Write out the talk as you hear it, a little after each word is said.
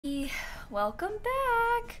welcome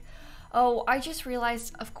back. Oh, I just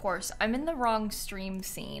realized, of course, I'm in the wrong stream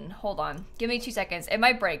scene. Hold on, give me 2 seconds. It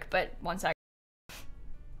might break, but 1 sec.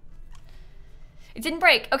 It didn't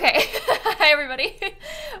break. Okay. Hi, everybody.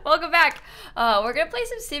 Welcome back. We're gonna play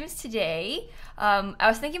some Sims today. I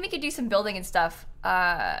was thinking we could do some building and stuff,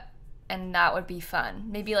 and that would be fun.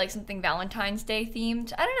 Maybe like something Valentine's Day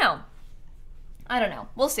themed. I don't know.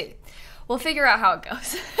 We'll see. We'll figure out how it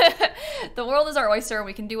goes. The world is our oyster.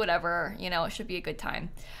 We can do whatever. You know, it should be a good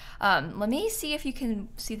time. Let me see if you can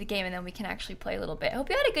see the game, and then we can actually play a little bit. I hope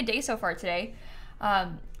you had a good day so far today.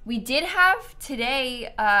 We did have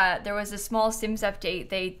today, there was a small Sims update.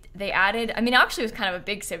 They added, I mean, actually it was kind of a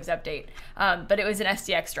big Sims update, but it was an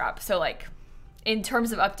SDX drop. So like, in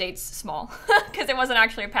terms of updates, small, because it wasn't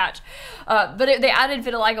actually a patch. But they added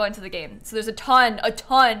vitiligo into the game. So there's a ton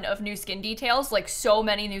of new skin details, like so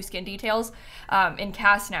many new skin details in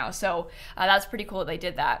cast now. So that's pretty cool that they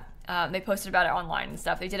did that. They posted about it online and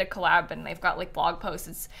stuff. They did a collab and they've got like blog posts.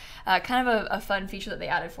 It's kind of a fun feature that they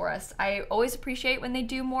added for us. I always appreciate when they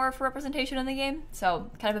do more for representation in the game. So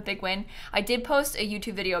kind of a big win. I did post a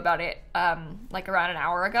YouTube video about it like around an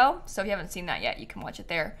hour ago. So if you haven't seen that yet, you can watch it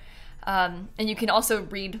there. And you can also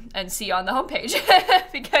read and see on the homepage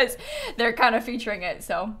because they're kind of featuring it.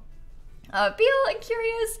 So Beal and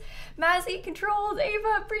Curious, Mazzy, Controlled,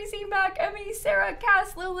 Ava, Breezy, Mac, Emmy, Sarah,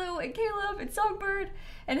 Cass, Lulu, and Caleb, and Songbird,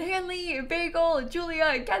 and Hanley, and Bagel, and Julia,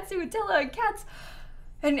 and Katsu, and Tilla, and Cats,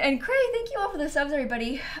 and Cray. Thank you all for the subs,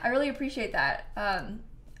 everybody. I really appreciate that.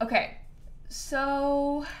 Okay,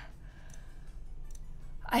 so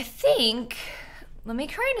I think, let me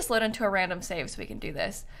try and just load into a random save so we can do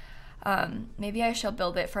this. Maybe I shall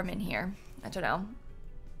build it from in here. I don't know.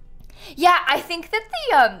 Yeah, I think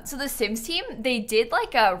that so the Sims team, they did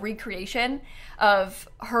like a recreation of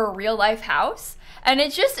her real life house, and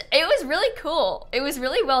it was really cool. It was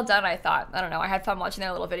really well done, I thought. I don't know, I had fun watching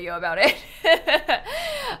their little video about it.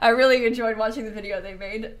 I really enjoyed watching the video they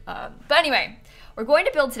made. But anyway, we're going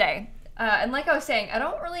to build today. And like I was saying, I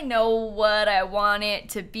don't really know what I want it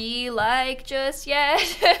to be like just yet.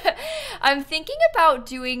 I'm thinking about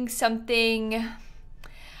doing something,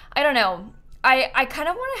 I don't know. I kind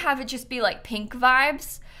of want to have it just be like pink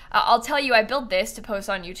vibes. I'll tell you, I built this to post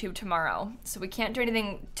on YouTube tomorrow, so we can't do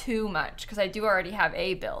anything too much because I do already have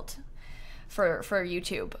a build for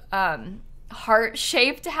YouTube.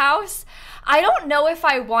 Heart-shaped house. I don't know if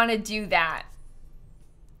I want to do that.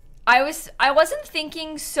 I wasn't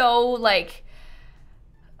thinking so like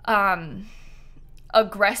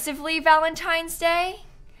aggressively Valentine's Day.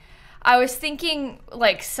 I was thinking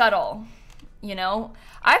like subtle, you know?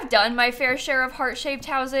 I've done my fair share of heart-shaped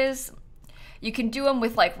houses. You can do them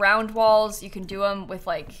with like round walls. You can do them with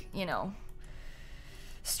like, you know,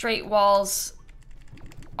 straight walls.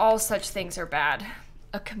 All such things are bad.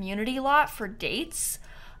 A community lot for dates?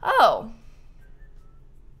 Oh.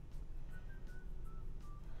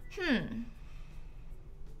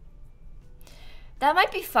 That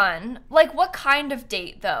might be fun. Like, what kind of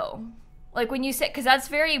date, though? Like, when you say, because that's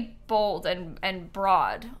very bold and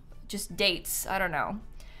broad. Just dates, I don't know.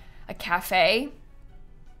 A cafe?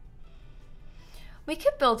 We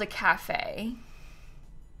could build a cafe.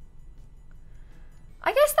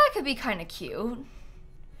 I guess that could be kind of cute.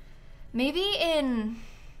 Maybe in,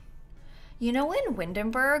 you know, in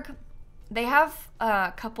Windenburg, they have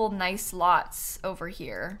a couple nice lots over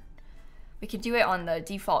here. We could do it on the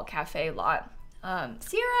default cafe lot.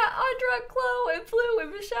 Sierra, Audra, Chloe, and Blue, and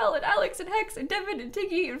Michelle, and Alex, and Hex, and Devin, and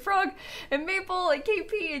Tiggy, and Frog, and Maple, and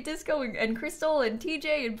KP, and Disco, and Crystal, and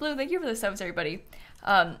TJ, and Blue. Thank you for the subs, everybody.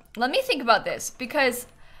 Let me think about this, because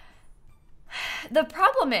the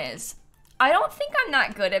problem is, I don't think I'm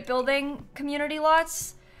that good at building community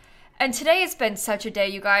lots. And today has been such a day,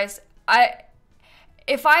 you guys. I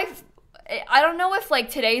don't know if like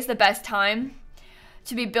today's the best time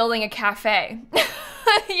to be building a cafe,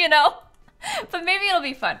 you know? But maybe it'll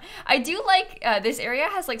be fun. I do like, this area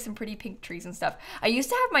has like some pretty pink trees and stuff. I used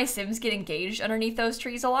to have my Sims get engaged underneath those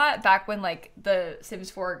trees a lot back when like the Sims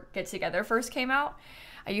 4 Get Together first came out.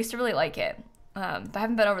 I used to really like it, but I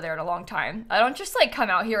haven't been over there in a long time. I don't just like come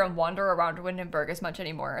out here and wander around Windenburg as much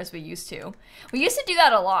anymore as we used to. We used to do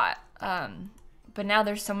that a lot, but now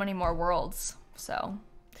there's so many more worlds, so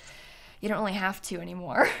you don't really have to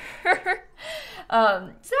anymore. Zach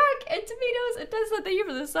and Tomatoes and Tesla, thank you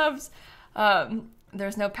for the subs.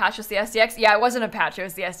 There's no patch, just the SDX. Yeah, it wasn't a patch, it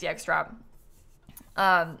was the SDX drop.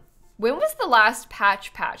 When was the last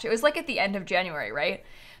patch? It was like at the end of January, right?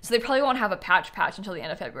 So they probably won't have a patch until the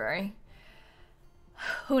end of February.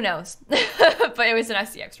 Who knows? But it was an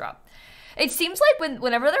SDX drop. It seems like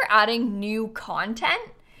whenever they're adding new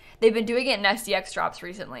content, they've been doing it in SDX drops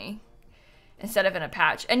recently. instead of in a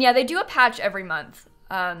patch. And yeah, they do a patch every month.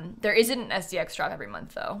 There isn't an SDX drop every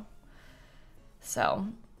month though. So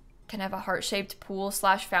can have a heart-shaped pool /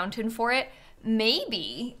 fountain for it.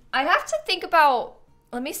 Maybe. I'd have to think about,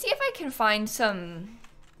 let me see if I can find some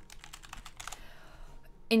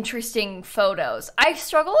interesting photos. I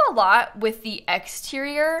struggle a lot with the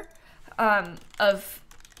exterior of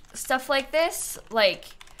stuff like this. Like,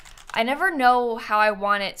 I never know how I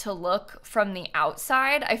want it to look from the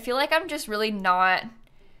outside. I feel like I'm just really not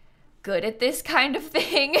good at this kind of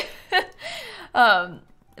thing.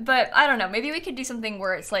 But I don't know, maybe we could do something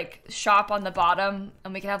where it's like shop on the bottom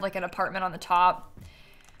and we can have like an apartment on the top.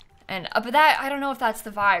 And but that, I don't know if that's the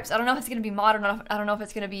vibes. I don't know if it's gonna be modern. I don't know if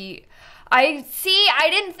it's gonna be, I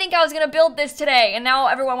didn't think I was gonna build this today, and now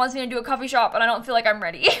everyone wants me to do a coffee shop and I don't feel like I'm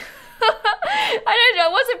ready. I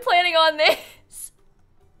wasn't planning on this.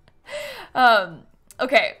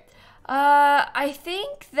 Okay. I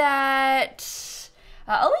think that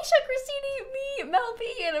Alicia, Christine, me, Mel B,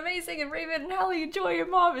 and Amazing, and Raven, and Hallie, and Joy,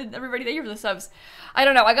 and Mom, and everybody, thank you for the subs. I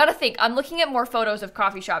don't know, I gotta think. I'm looking at more photos of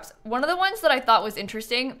coffee shops. One of the ones that I thought was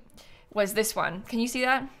interesting was this one. Can you see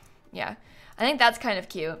that? Yeah. I think that's kind of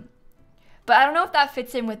cute. But I don't know if that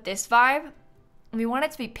fits in with this vibe. We want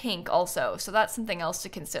it to be pink also, so that's something else to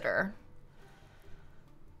consider.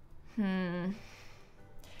 I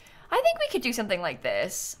think we could do something like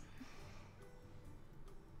this.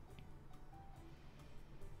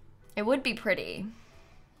 It would be pretty.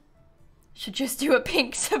 Should just do a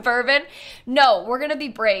pink Suburban. No, we're gonna be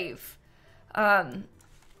brave.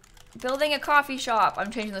 Building a coffee shop. I'm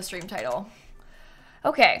changing the stream title.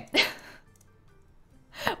 Okay.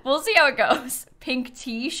 We'll see how it goes. Pink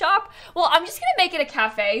tea shop. Well, I'm just gonna make it a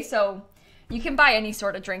cafe, so you can buy any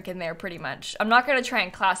sort of drink in there pretty much. I'm not gonna try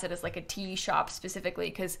and class it as like a tea shop specifically,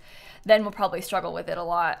 because then we'll probably struggle with it a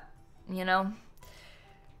lot, you know?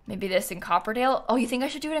 Maybe this in Copperdale. Oh, you think I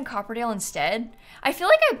should do it in Copperdale instead? I feel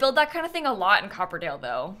like I build that kind of thing a lot in Copperdale,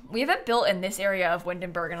 though. We haven't built in this area of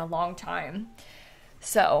Windenburg in a long time.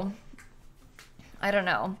 So, I don't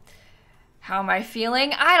know. How am I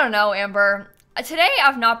feeling? I don't know, Amber. Today,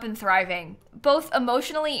 I've not been thriving. Both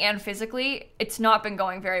emotionally and physically, it's not been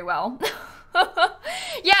going very well.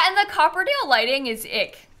 Yeah, and the Copperdale lighting is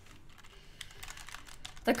ick.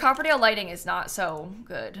 The Copperdale lighting is not so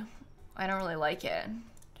good. I don't really like it.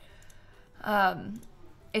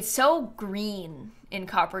 It's so green in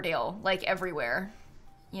Copperdale, like everywhere,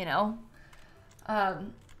 you know?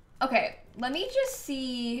 Okay, let me just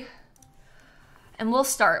see, and we'll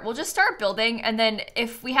start. We'll just start building, and then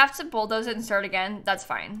if we have to bulldoze it and start again, that's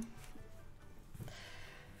fine.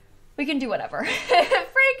 We can do whatever. Frank,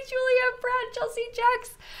 Julia, Brad, Chelsea,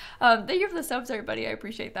 Jax. Thank you for the subs, everybody. I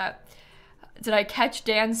appreciate that. Did I catch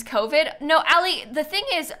Dan's COVID? No, Allie, the thing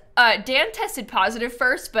is, Dan tested positive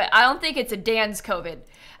first, but I don't think it's a Dan's COVID.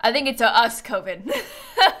 I think it's a us COVID.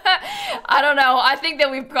 I don't know. I think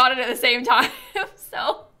that we've got it at the same time,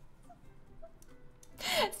 so.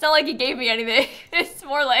 It's not like he gave me anything. It's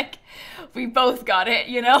more like we both got it,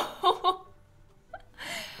 you know?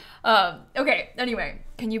 Okay, anyway.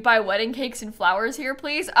 Can you buy wedding cakes and flowers here,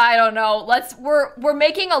 please? I don't know. We're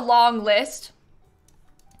making a long list.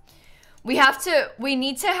 We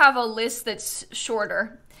need to have a list that's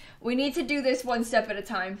shorter. We need to do this one step at a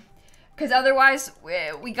time. Because otherwise,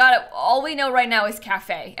 we got it. All we know right now is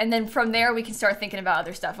cafe. And then from there, we can start thinking about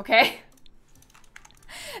other stuff, okay?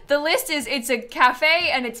 The list is, it's a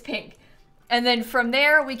cafe and it's pink. And then from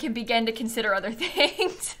there, we can begin to consider other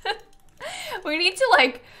things. We need to,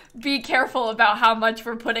 like, be careful about how much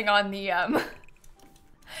we're putting on the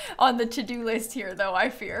to-do list here, though,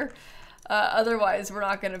 I fear. Otherwise, we're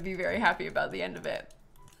not going to be very happy about the end of it.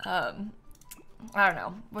 I don't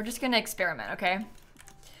know. We're just going to experiment, okay?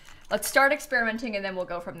 Let's start experimenting and then we'll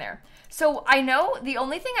go from there. So I know, the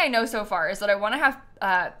only thing I know so far is that I want to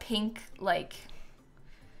have pink, like,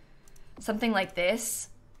 something like this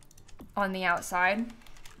on the outside.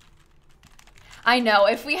 I know,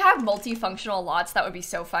 if we have multifunctional lots, that would be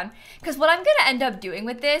so fun. Because what I'm going to end up doing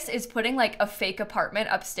with this is putting, like, a fake apartment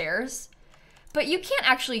upstairs. But you can't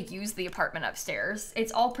actually use the apartment upstairs.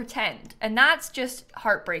 It's all pretend. And that's just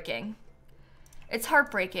heartbreaking. It's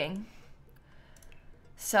heartbreaking.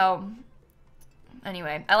 So,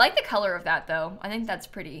 anyway. I like the color of that, though. I think that's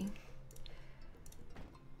pretty.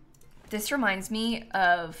 This reminds me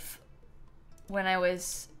of when I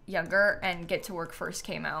was younger and Get to Work first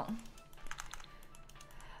came out.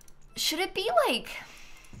 Should it be like...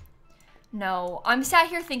 No. I'm sat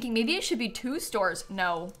here thinking maybe it should be 2 stores.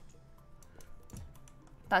 No.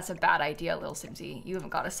 That's a bad idea, lilsimsie. You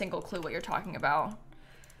haven't got a single clue what you're talking about.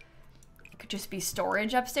 It could just be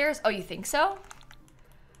storage upstairs. Oh, you think so?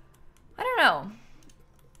 I don't know.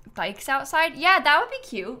 Bikes outside? Yeah, that would be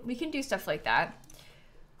cute. We can do stuff like that.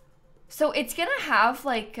 So it's gonna have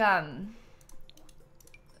like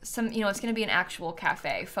some, you know, it's gonna be an actual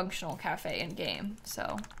cafe, functional cafe in game.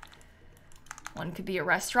 So one could be a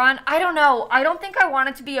restaurant. I don't know. I don't think I want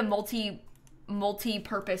it to be a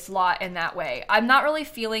multi-purpose lot in that way. I'm not really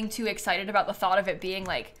feeling too excited about the thought of it being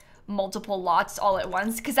like multiple lots all at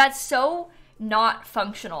once, because that's so not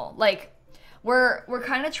functional. Like we're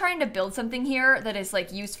kind of trying to build something here that is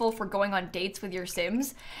like useful for going on dates with your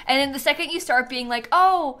Sims, and then the second you start being like,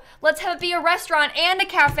 oh, let's have it be a restaurant and a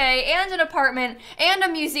cafe and an apartment and a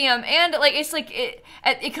museum, and like it's like it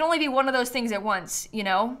can only be one of those things at once, you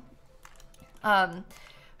know. What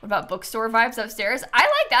about bookstore vibes upstairs? I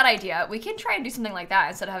like that idea. We can try and do something like that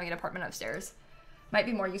instead of having an apartment upstairs. Might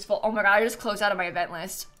be more useful. Oh my god, I just closed out of my event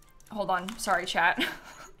list. Hold on, sorry chat.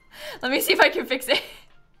 Let me see if I can fix it.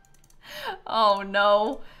 Oh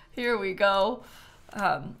no, here we go.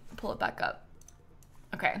 Pull it back up.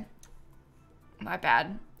 Okay, my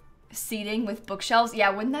bad. Seating with bookshelves, yeah,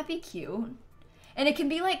 wouldn't that be cute? And it can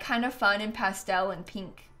be like kind of fun and pastel and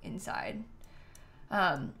pink inside.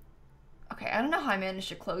 Okay, I don't know how I managed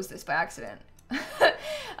to close this by accident. Ilse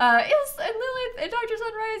and Lilith and Dr.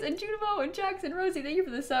 Sunrise and Junimo and Jax and Rosie, thank you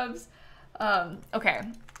for the subs. Okay,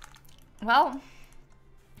 well,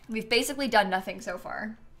 we've basically done nothing so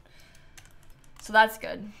far. So that's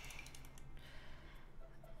good.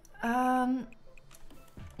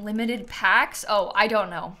 Limited packs? Oh, I don't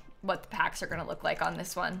know what the packs are gonna look like on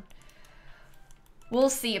this one. We'll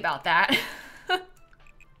see about that.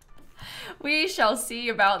 We shall see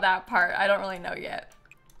about that part. I don't really know yet.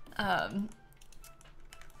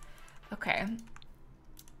 Okay.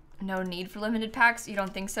 No need for limited packs? You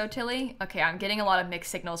don't think so, Tilly? Okay, I'm getting a lot of mixed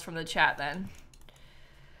signals from the chat then.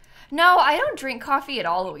 No, I don't drink coffee at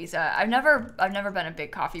all, Louisa. I've never been a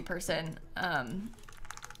big coffee person.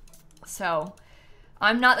 So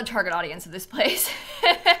I'm not the target audience of this place.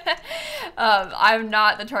 I'm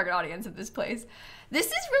not the target audience of this place. This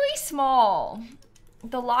is really small.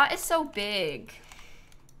 The lot is so big.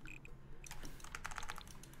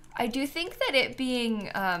 I do think that it being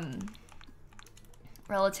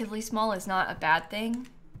relatively small is not a bad thing.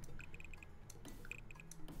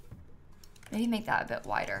 Maybe make that a bit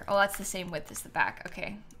wider. Oh, that's the same width as the back.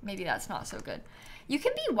 Okay, maybe that's not so good. You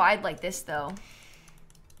can be wide like this though.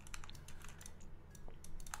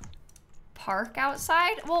 Park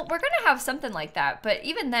outside? Well, we're gonna have something like that, but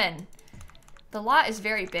even then, the lot is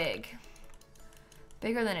very big.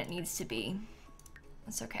 Bigger than it needs to be.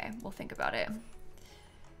 That's okay, we'll think about it.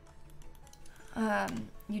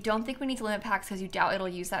 You don't think we need to limit packs because you doubt it'll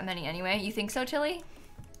use that many anyway? You think so, Tilly?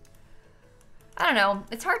 I don't know,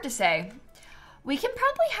 it's hard to say. We can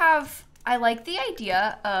probably have, I like the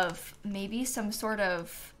idea of maybe some sort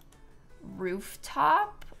of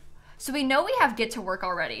rooftop. So we know we have get to work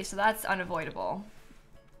already, so that's unavoidable.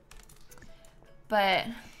 But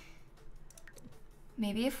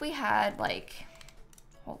maybe if we had like,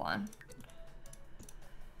 hold on.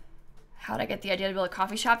 How'd I get the idea to build a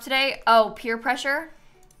coffee shop today? Oh, peer pressure.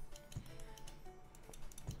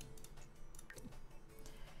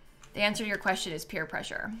 The answer to your question is peer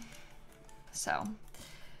pressure. So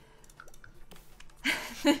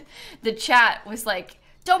the chat was like,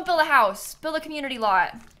 don't build a house, build a community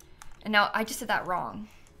lot. And now I just did that wrong.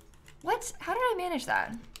 What? How did I manage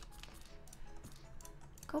that?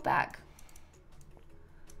 Go back.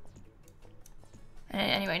 And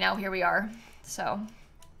anyway, now here we are. So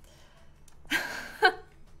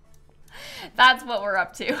that's what we're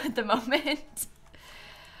up to at the moment.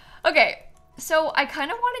 Okay, so I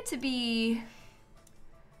kind of want it to be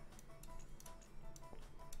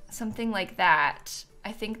something like that.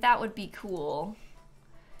 I think that would be cool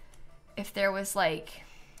if there was like,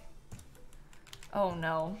 oh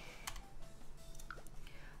no.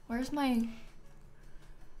 Where's my...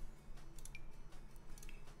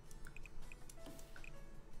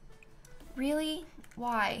 Really?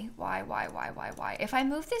 Why? Why? If I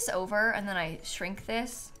move this over and then I shrink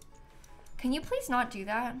this, can you please not do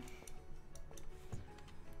that?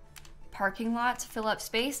 Parking lots fill up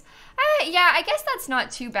space. Yeah, I guess that's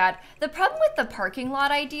not too bad. The problem with the parking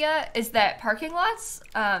lot idea is that parking lots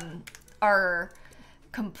are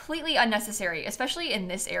completely unnecessary, especially in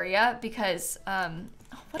this area, because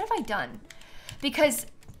what have I done? Because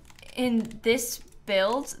in this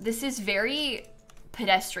build, this is very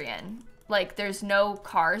pedestrian. Like, there's no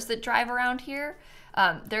cars that drive around here.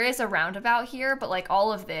 There is a roundabout here, but like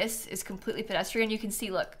all of this is completely pedestrian. You can see,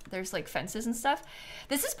 look, there's like fences and stuff.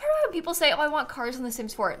 This is part of when people say, oh, I want cars in The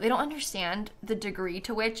Sims 4. They don't understand the degree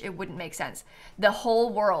to which it wouldn't make sense. The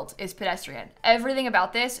whole world is pedestrian. Everything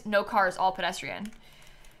about this, no cars, all pedestrian.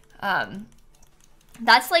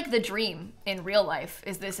 That's like the dream in real life,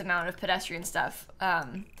 is this amount of pedestrian stuff.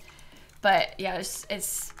 But yeah,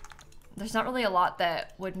 there's not really a lot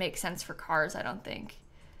that would make sense for cars, I don't think.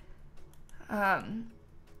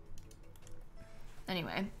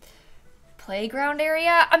 Anyway, playground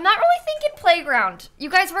area. I'm not really thinking playground. You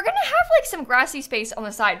guys, we're gonna have like some grassy space on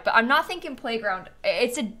the side, but I'm not thinking playground.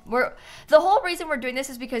 The whole reason we're doing this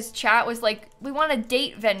is because chat was like, we want a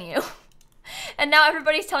date venue. And now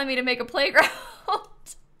everybody's telling me to make a playground.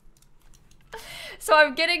 So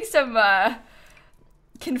I'm getting some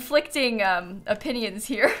conflicting opinions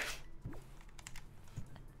here.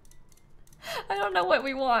 I don't know what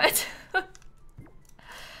we want.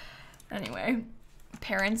 Anyway,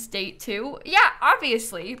 parents date too. Yeah,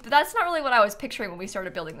 obviously, but that's not really what I was picturing when we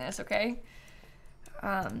started building this, okay?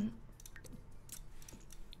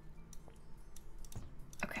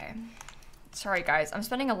 Okay. Sorry guys, I'm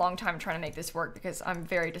spending a long time trying to make this work because I'm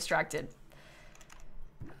very distracted.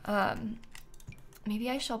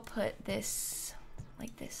 Maybe I shall put this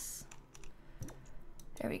like this.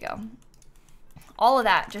 There we go. All of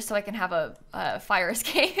that just so I can have a fire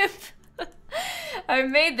escape. I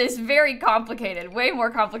made this very complicated, way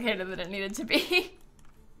more complicated than it needed to be.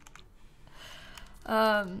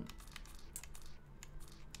 Oh,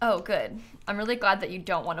 good. I'm really glad that you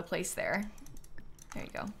don't want to place there. There you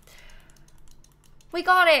go. We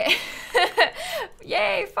got it!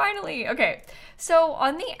 Yay, finally! Okay, so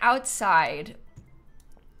on the outside,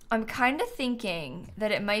 I'm kind of thinking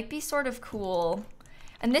that it might be sort of cool,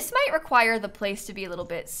 and this might require the place to be a little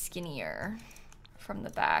bit skinnier from the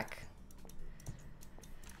back.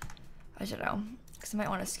 I don't know, because I might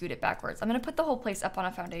want to scoot it backwards. I'm gonna put the whole place up on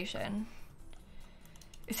a foundation.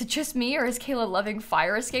 Is it just me, or is Kayla loving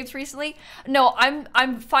fire escapes recently? No,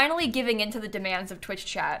 I'm finally giving into the demands of Twitch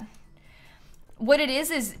chat. What it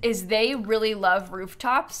is they really love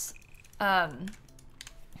rooftops, and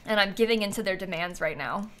I'm giving into their demands right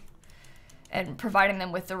now, and providing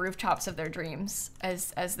them with the rooftops of their dreams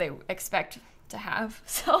as they expect to have.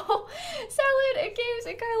 So, Salad and Games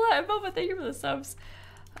and Kyla and Boba, thank you for the subs.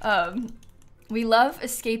 We love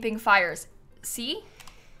escaping fires. See?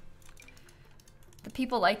 The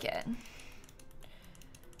people like it.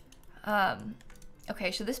 Okay,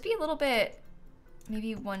 should this be a little bit,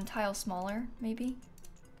 maybe one tile smaller, maybe?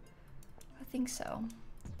 I think so.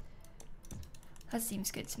 That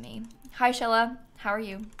seems good to me. Hi, Shella. How are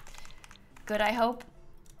you? Good, I hope.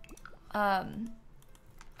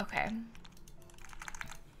 Okay.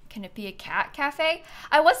 Can it be a cat cafe?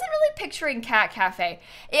 I wasn't really picturing cat cafe.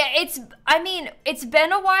 I mean, it's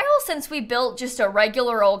been a while since we built just a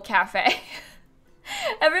regular old cafe.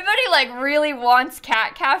 Everybody like really wants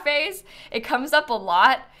cat cafes. It comes up a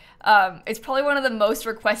lot. It's probably one of the most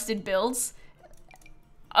requested builds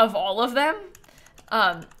of all of them.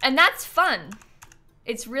 And that's fun.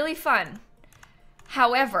 It's really fun.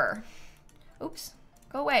 However, oops,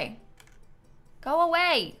 go away. Go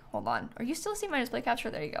away. Hold on. Are you still seeing my display capture?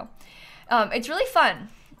 There you go. It's really fun,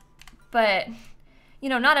 but you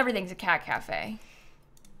know, not everything's a cat cafe.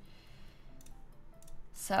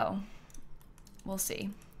 So we'll see.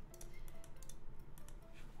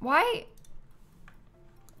 Why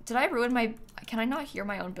did I ruin my, can I not hear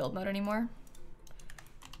my own build mode anymore?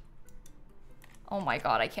 Oh my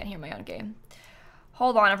God, I can't hear my own game.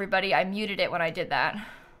 Hold on, everybody. I muted it when I did that.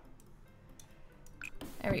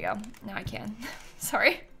 There we go. Now I can.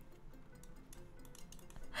 Sorry.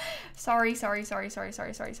 Sorry. I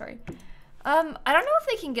don't know if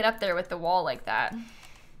they can get up there with the wall like that.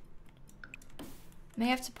 May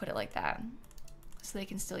have to put it like that so they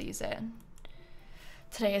can still use it.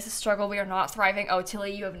 Today is a struggle. We are not thriving. Oh,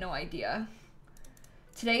 Tilly, you have no idea.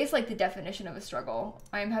 Today is like the definition of a struggle.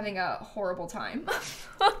 I am having a horrible time.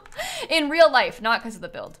 In real life, not because of the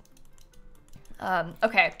build.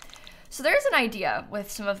 Okay. So there's an idea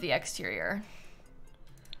with some of the exterior.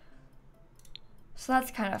 So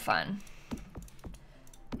that's kind of fun.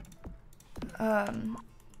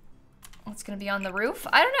 What's gonna be on the roof?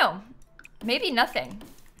 I don't know. Maybe nothing.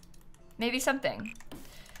 Maybe something.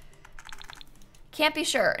 Can't be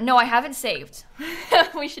sure. No, I haven't saved.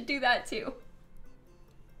 We should do that too.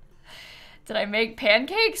 Did I make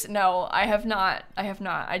pancakes? No, I have not. I have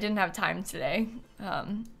not. I didn't have time today.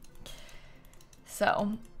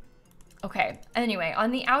 So, okay. Anyway,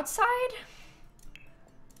 on the outside,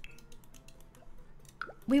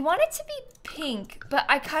 We want it to be pink, but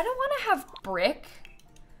I kind of want to have brick.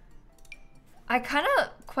 I kind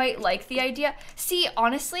of quite like the idea. See,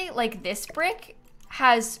 honestly, like this brick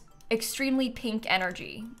has extremely pink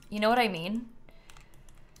energy. You know what I mean?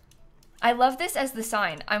 I love this as the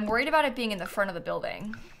sign. I'm worried about it being in the front of the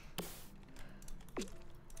building.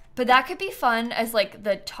 But that could be fun as like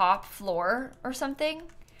the top floor or something.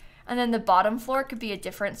 And then the bottom floor could be a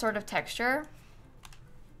different sort of texture.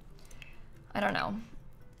 I don't know.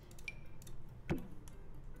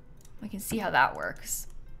 We can see how that works.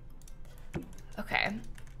 Okay.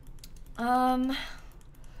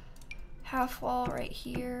 Half wall right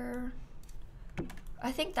here.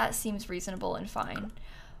 I think that seems reasonable and fine.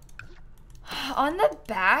 On the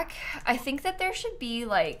back, I think that there should be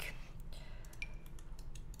like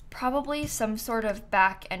probably some sort of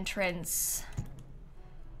back entrance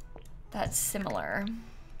that's similar.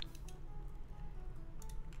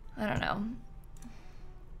 I don't know.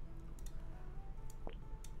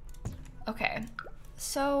 Okay,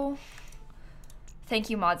 so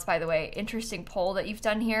thank you, mods, by the way. Interesting poll that you've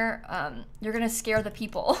done here. You're gonna scare the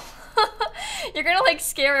people. You're gonna like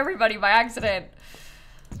scare everybody by accident.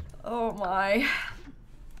 Oh my.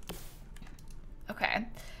 Okay.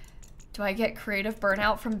 Do I get creative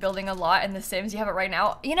burnout from building a lot in The Sims? You have it right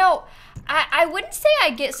now. You know, I wouldn't say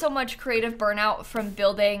I get so much creative burnout from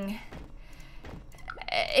building.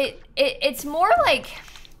 It's more like,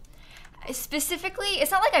 specifically,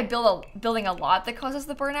 it's not like I building a lot that causes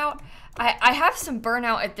the burnout. I have some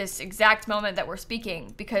burnout at this exact moment that we're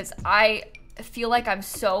speaking because I feel like I'm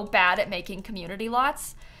so bad at making community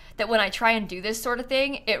lots that when I try and do this sort of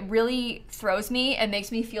thing, it really throws me and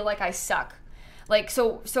makes me feel like I suck. Like,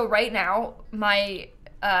 so right now, my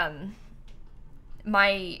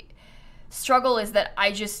struggle is that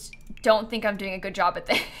I just don't think I'm doing a good job at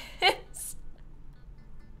this.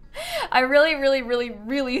 I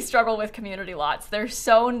really struggle with community lots. They're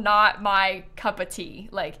so not my cup of tea.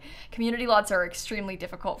 Like, community lots are extremely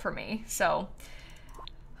difficult for me. So,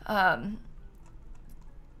 okay.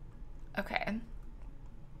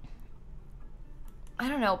 I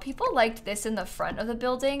don't know, people liked this in the front of the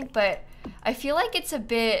building, but I feel like it's a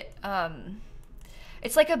bit,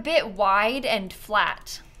 it's like a bit wide and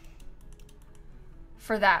flat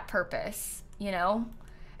for that purpose, you know?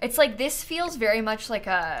 It's like this feels very much like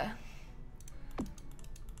a,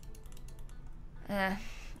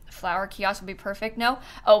 flower kiosk would be perfect, no?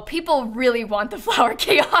 Oh, people really want the flower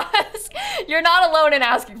kiosk. You're not alone in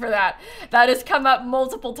asking for that. That has come up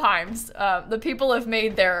multiple times. The people have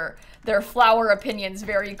made their flower opinions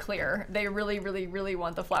very clear. They really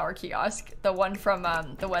want the flower kiosk. The one from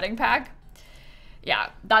the wedding pack. Yeah,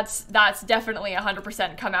 that's definitely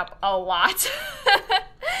 100% come up a lot.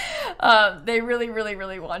 They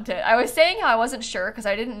really want it. I was saying how I wasn't sure because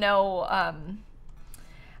I didn't know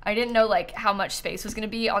like how much space was gonna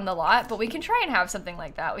be on the lot, but we can try and have something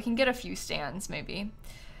like that. We can get a few stands maybe.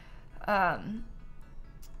 I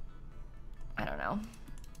don't know.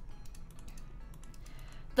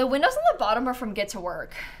 The windows on the bottom are from Get to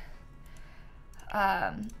Work.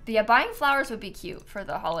 But yeah, buying flowers would be cute for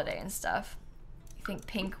the holiday and stuff. You think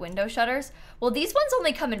pink window shutters? Well, these ones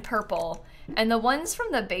only come in purple, and the ones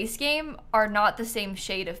from the base game are not the same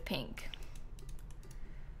shade of pink.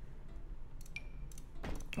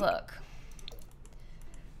 Look.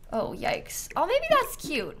 Oh, yikes. Oh, maybe that's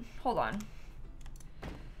cute. Hold on.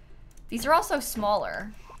 These are also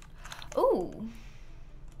smaller. Ooh.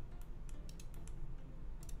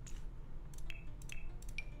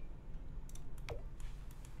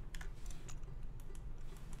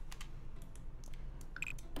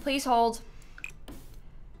 Please hold.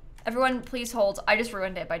 Everyone, please hold. I just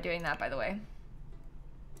ruined it by doing that, by the way.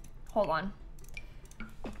 Hold on.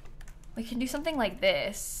 We can do something like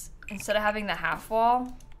this. Instead of having the half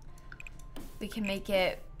wall, we can make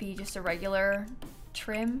it be just a regular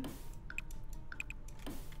trim.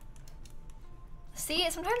 See,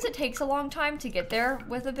 sometimes it takes a long time to get there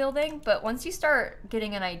with a building, but once you start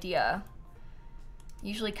getting an idea, it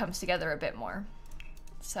usually comes together a bit more.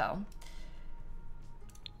 So,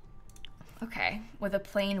 okay, with a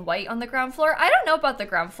plain white on the ground floor. I don't know about the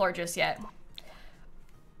ground floor just yet.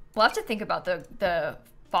 We'll have to think about the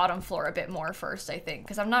bottom floor a bit more first, I think,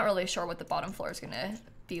 because I'm not really sure what the bottom floor is gonna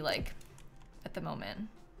be like at the moment.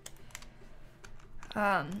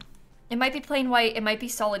 It might be plain white, it might be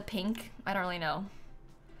solid pink. I don't really know.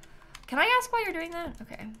 Can I ask why you're doing that?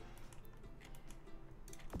 Okay.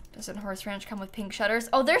 Doesn't Horse Ranch come with pink shutters?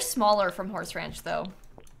 Oh, they're smaller from Horse Ranch though.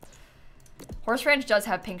 Horse Ranch does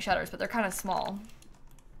have pink shutters, but they're kind of small.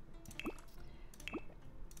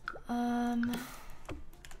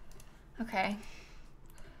 Okay.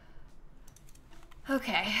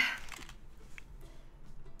 Okay.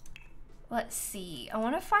 Let's see. I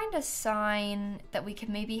want to find a sign that we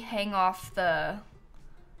can maybe hang off the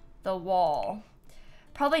wall.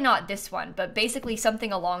 Probably not this one, but basically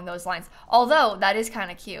something along those lines. Although, that is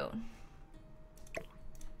kind of cute.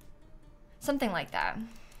 Something like that.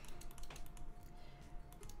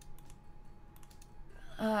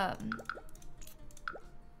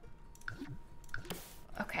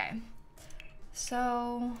 Okay.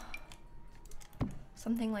 So,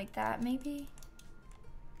 something like that, maybe?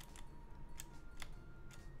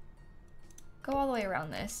 Go all the way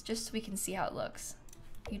around this, just so we can see how it looks.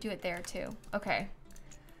 You do it there, too. Okay.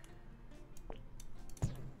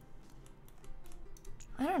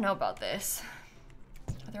 I don't know about this.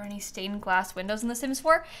 Are there any stained glass windows in The Sims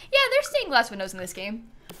 4? Yeah, there's stained glass windows in this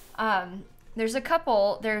game. There's a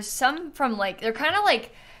couple. There's some from, like, they're kind of,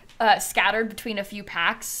 like, scattered between a few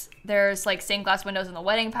packs. There's, like, stained glass windows in the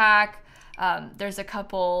wedding pack. There's a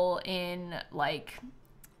couple in, like,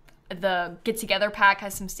 the get together pack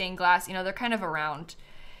has some stained glass. You know, they're kind of around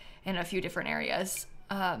in a few different areas.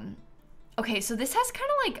 Okay, so this has kind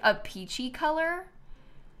of like a peachy color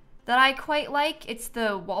that I quite like. It's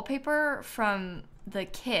the wallpaper from the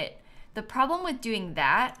kit. The problem with doing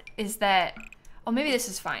that is that, oh, maybe this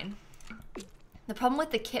is fine. The problem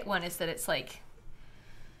with the kit one is that it's like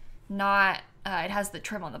not, it has the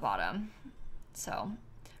trim on the bottom. So,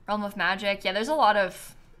 Realm of Magic. Yeah, there's a lot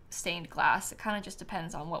of stained glass. It kind of just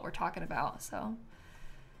depends on what we're talking about. So,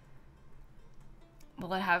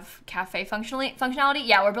 will it have cafe functionality?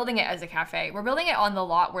 Yeah, we're building it as a cafe. We're building it on the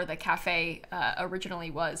lot where the cafe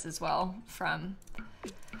originally was as well.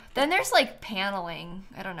 Then there's like paneling.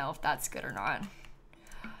 I don't know if that's good or not.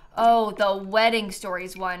 Oh, the Wedding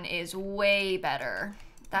Stories one is way better.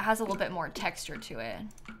 That has a little bit more texture to it.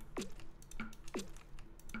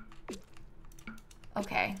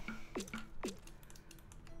 Okay.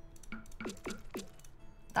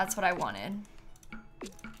 That's what I wanted.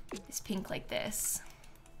 It's pink like this.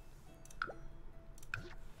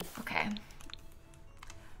 Okay.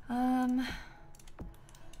 Let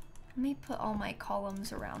me put all my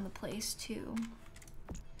columns around the place too.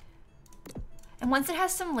 And once it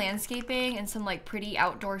has some landscaping and some like pretty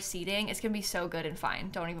outdoor seating, it's gonna be so good and fine.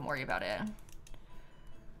 Don't even worry about it.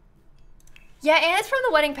 Yeah, and it's from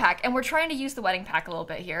the wedding pack, and we're trying to use the wedding pack a little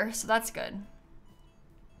bit here, so that's good.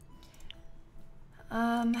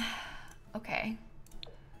 Okay.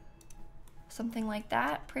 Something like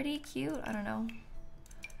that, pretty cute, I don't know.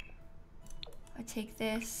 I take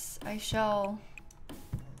this, I shall...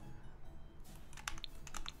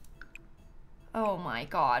 Oh my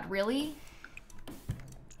god, really?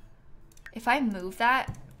 If I move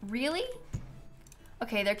that, really?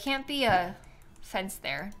 Okay, there can't be a fence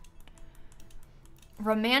there.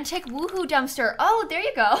 Romantic woohoo dumpster. Oh, there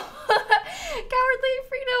you go. Cowardly,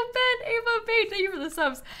 Frito, Ben, Ava, Babe, thank you for the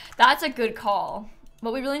subs. That's a good call.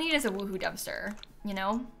 What we really need is a woohoo dumpster, you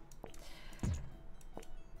know?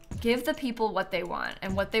 Give the people what they want,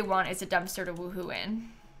 and what they want is a dumpster to woohoo in.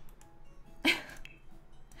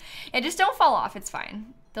 Yeah, just don't fall off, it's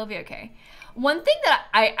fine. They'll be okay. One thing that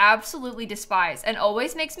I absolutely despise and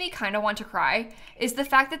always makes me kind of want to cry is the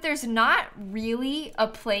fact that there's not really a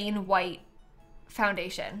plain white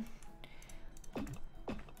foundation.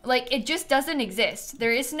 Like, it just doesn't exist.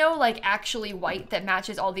 There is no, like, actually white that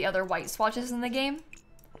matches all the other white swatches in the game.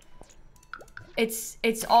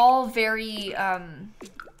 It's all very, I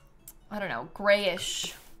don't know,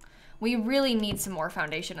 grayish. We really need some more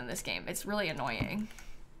foundation in this game. It's really annoying.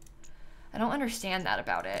 I don't understand that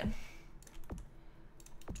about it.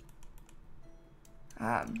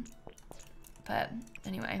 But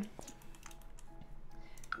anyway.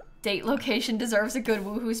 Date location deserves a good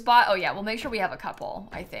woohoo spot. Oh yeah, we'll make sure we have a couple,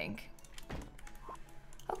 I think.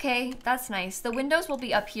 Okay, that's nice. The windows will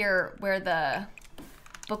be up here where the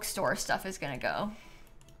bookstore stuff is gonna go.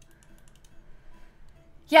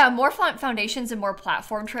 Yeah, more foundations and more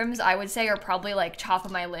platform trims, I would say, are probably like top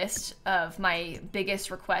of my list of my biggest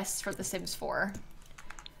requests for The Sims 4.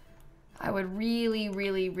 I would really,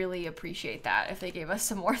 really, really appreciate that if they gave us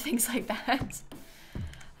some more things like that.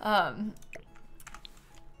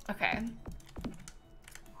 Okay.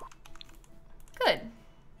 Good.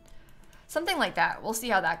 Something like that. We'll see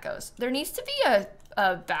how that goes. There needs to be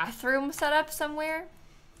a bathroom set up somewhere.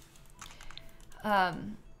 I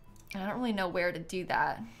don't really know where to do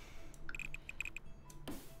that.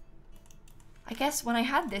 I guess when I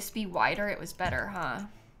had this be wider, it was better, huh?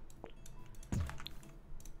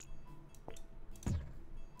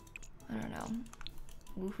 I don't know.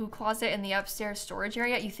 Woohoo closet in the upstairs storage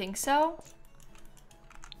area? You think so?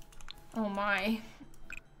 Oh my.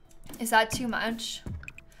 Is that too much?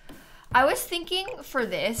 I was thinking for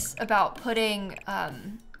this about putting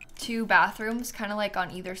 2 bathrooms kind of like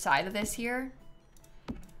on either side of this here.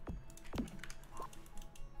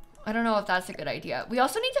 I don't know if that's a good idea. We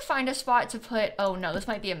also need to find a spot to put, oh no, this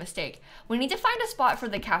might be a mistake. We need to find a spot for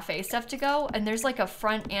the cafe stuff to go, and there's like a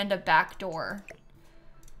front and a back door.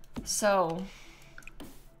 So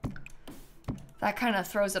that kind of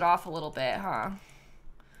throws it off a little bit, huh?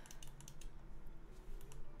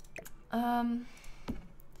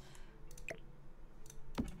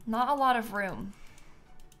 Not a lot of room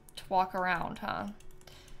to walk around, huh?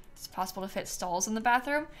 It's possible to fit stalls in the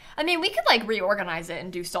bathroom. I mean, we could like reorganize it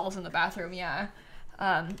and do stalls in the bathroom, yeah.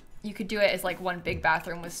 You could do it as like one big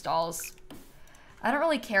bathroom with stalls. I don't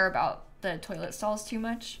really care about the toilet stalls too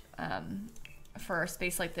much for a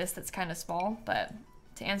space like this that's kind of small, but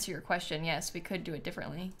to answer your question, yes, we could do it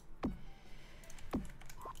differently.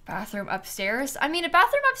 Bathroom upstairs. I mean, a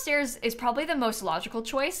bathroom upstairs is probably the most logical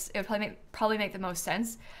choice. It would probably make the most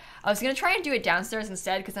sense. I was gonna try and do it downstairs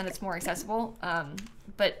instead because then it's more accessible,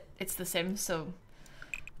 but it's The Sims, so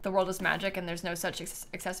the world is magic and there's no such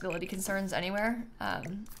accessibility concerns anywhere.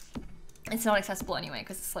 It's not accessible anyway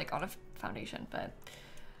because it's like on a foundation, but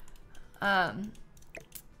I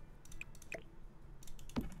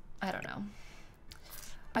don't know.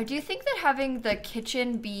 I do think that having the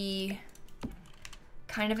kitchen be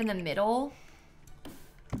kind of in the middle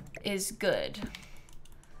is good.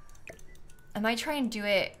 I might try and do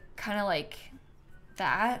it kind of like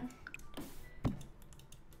that.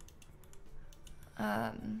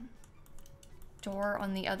 Door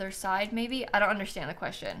on the other side, maybe? I don't understand the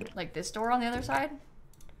question. Like this door on the other side?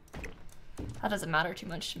 That doesn't matter too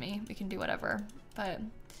much to me. We can do whatever. But,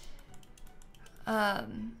 I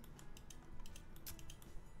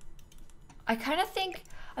kind of think,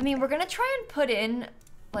 I mean, we're gonna try and put in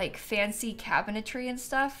like fancy cabinetry and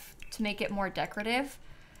stuff to make it more decorative.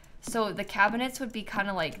 So the cabinets would be kind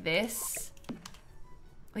of like this.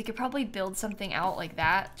 We could probably build something out like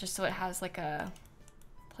that just so it has like a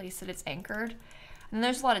place that it's anchored. And then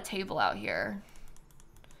there's a lot of table out here.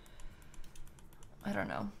 I don't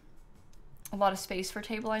know. A lot of space for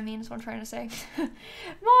table, I mean, is what I'm trying to say. Mod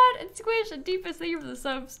and Squish and Deepest, thank you for the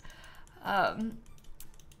subs.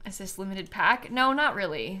 Is this limited pack? No, not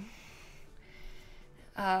really.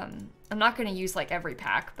 I'm not gonna use like every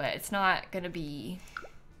pack, but it's not gonna be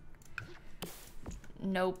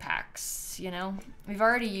no packs, you know? We've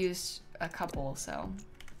already used a couple, so.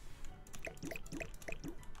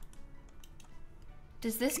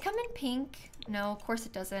 Does this come in pink? No, of course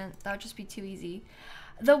it doesn't. That would just be too easy.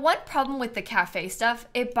 The one problem with the cafe stuff,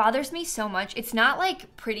 it bothers me so much. It's not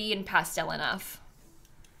like pretty and pastel enough.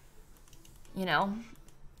 You know?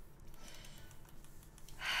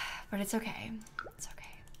 But it's okay. It's okay.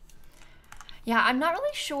 Yeah, I'm not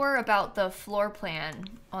really sure about the floor plan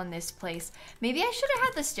on this place. Maybe I should have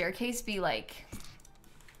had the staircase be like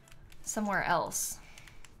somewhere else.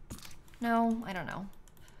 No, I don't know.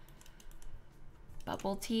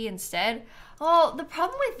 Bubble tea instead. Oh, the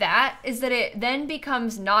problem with that is that it then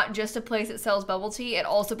becomes not just a place that sells bubble tea, it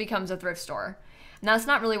also becomes a thrift store. And that's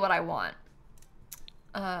not really what I want.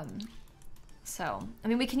 So, I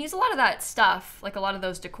mean, we can use a lot of that stuff, like a lot of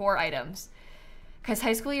those decor items. Because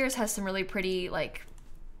High School Years has some really pretty, like,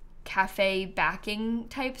 cafe backing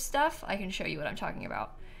type stuff. I can show you what I'm talking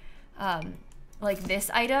about. Like,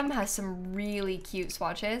 this item has some really cute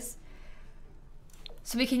swatches.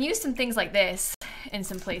 So we can use some things like this in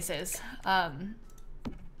some places. But,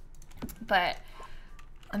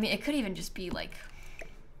 I mean, it could even just be, like,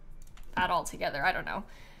 that all together. I don't know.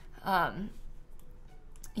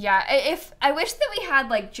 Yeah, I wish that we had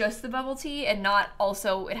like just the bubble tea and not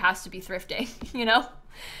also it has to be thrifting, you know?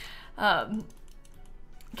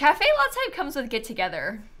 Cafe Lot Type comes with Get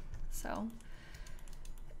Together, so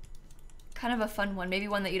kind of a fun one. Maybe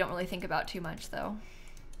one that you don't really think about too much though.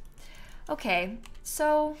 Okay,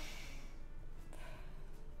 so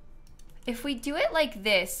if we do it like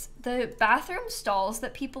this, the bathroom stalls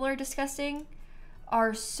that people are discussing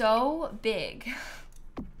are so big.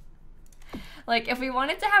 Like, if we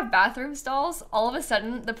wanted to have bathroom stalls, all of a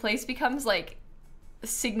sudden, the place becomes, like,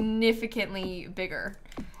 significantly bigger.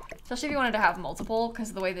 Especially if you wanted to have multiple, because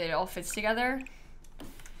of the way that it all fits together.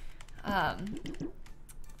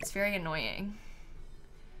 It's very annoying.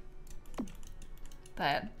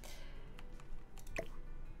 But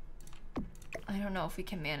I don't know if we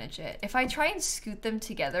can manage it. If I try and scoot them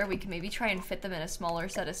together, we can maybe try and fit them in a smaller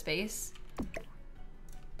set of space.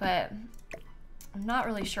 But I'm not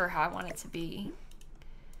really sure how I want it to be.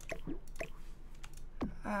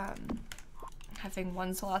 Having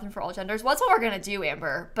one sole bathroom for all genders. Well, that's what we're gonna do,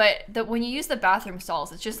 Amber. But when you use the bathroom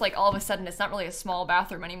stalls, it's just like all of a sudden it's not really a small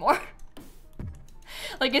bathroom anymore.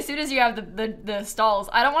 Like as soon as you have the stalls,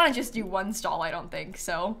 I don't want to just do one stall, I don't think.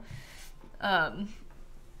 So, I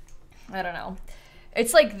don't know.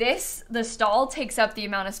 It's like this, the stall takes up the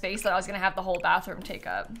amount of space that I was gonna have the whole bathroom take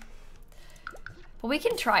up. But we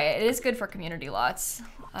can try it. It is good for community lots.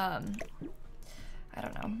 I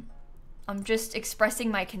don't know. I'm just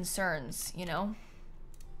expressing my concerns, you know?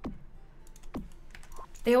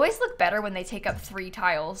 They always look better when they take up 3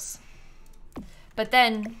 tiles. But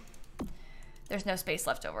then, there's no space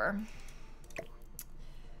left over.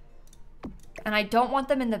 And I don't want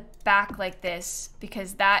them in the back like this,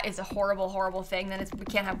 because that is a horrible, horrible thing. Then we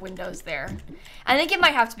can't have windows there. I think it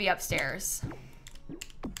might have to be upstairs.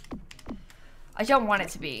 I don't want it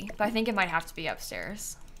to be, but I think it might have to be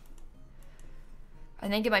upstairs. I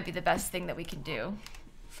think it might be the best thing that we can do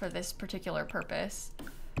for this particular purpose.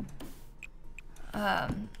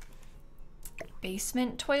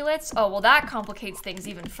 Basement toilets? Oh, well that complicates things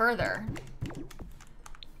even further.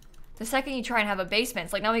 The second you try and have a basement,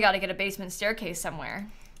 it's like now we gotta get a basement staircase somewhere.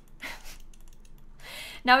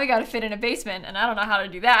 Now we gotta fit in a basement, and I don't know how to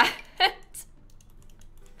do that.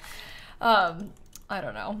 I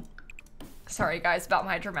don't know. Sorry guys about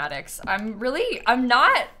my dramatics. I'm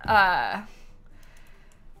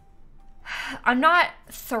not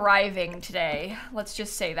thriving today. Let's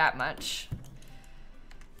just say that much.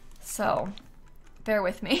 So, bear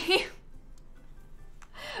with me.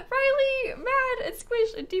 Riley, Mad, and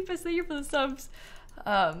Squish, and Deepest, thank you for the subs.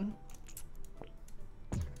 I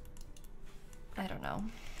don't know.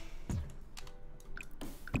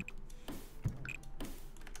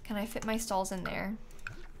 Can I fit my stalls in there?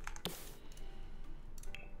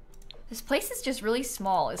 This place is just really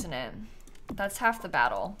small, isn't it? That's half the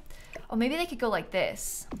battle. Oh, maybe they could go like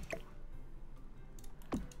this.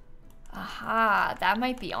 Aha, that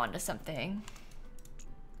might be onto something.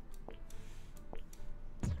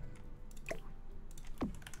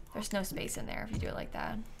 There's no space in there if you do it like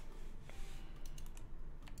that.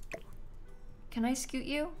 Can I scoot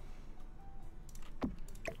you?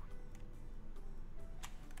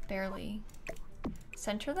 Barely.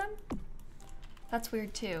 Center them? That's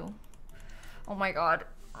weird too. Oh my god.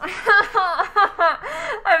 I'm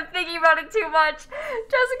thinking about it too much.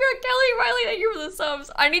 Jessica, Kelly, Riley, thank you for the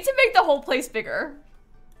subs. I need to make the whole place bigger.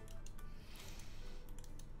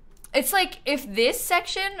 It's like if this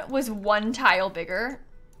section was 1 tile bigger,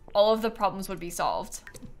 all of the problems would be solved.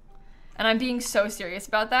 And I'm being so serious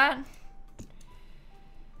about that.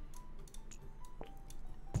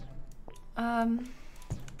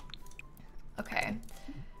 Okay.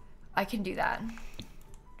 I can do that.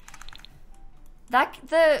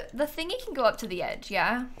 The thingy can go up to the edge,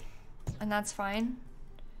 yeah? And that's fine.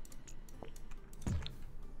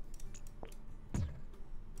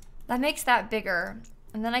 That makes that bigger.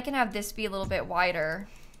 And then I can have this be a little bit wider.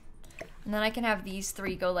 And then I can have these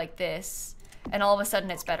 3 go like this. And all of a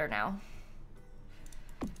sudden it's better now.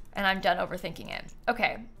 And I'm done overthinking it.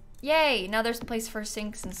 Okay. Yay! Now there's a place for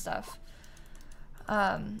sinks and stuff.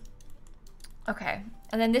 Okay.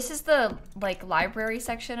 And then this is the, like, library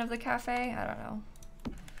section of the cafe. I don't know.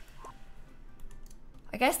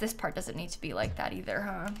 I guess this part doesn't need to be like that either,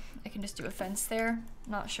 huh? I can just do a fence there.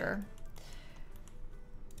 Not sure.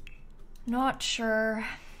 Not sure.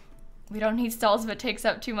 We don't need stalls if it takes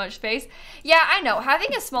up too much space. Yeah, I know.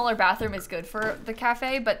 Having a smaller bathroom is good for the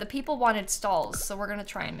cafe, but the people wanted stalls, so we're gonna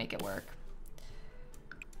try and make it work.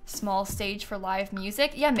 Small stage for live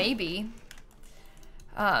music? Yeah, maybe.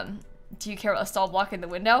 Do you care about a stall blocking the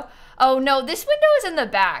window? Oh no, this window is in the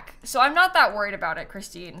back, so I'm not that worried about it,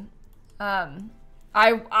 Christine. I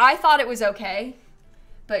thought it was okay,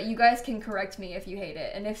 but you guys can correct me if you hate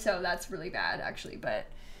it, and if so, that's really bad, actually, but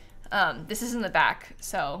this is in the back,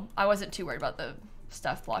 so I wasn't too worried about the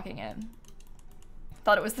stuff blocking it.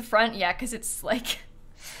 Thought it was the front, yeah, because it's, like,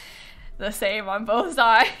 the same on both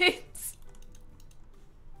sides.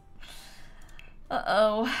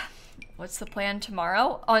 Uh-oh. What's the plan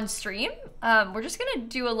tomorrow? On stream? We're just gonna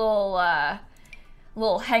do a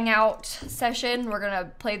little hangout session. We're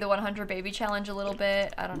gonna play the 100 baby challenge a little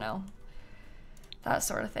bit. I don't know. That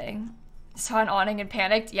sort of thing. Saw an awning and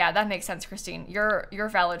panicked. Yeah, that makes sense, Christine. You're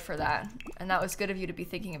valid for that. And that was good of you to be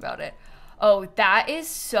thinking about it. Oh, that is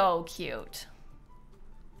so cute.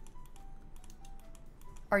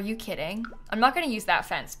 Are you kidding? I'm not gonna use that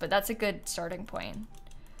fence, but that's a good starting point.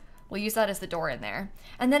 We'll use that as the door in there.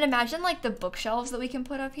 And then imagine like the bookshelves that we can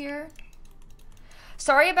put up here.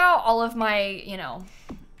 Sorry about all of my, you know,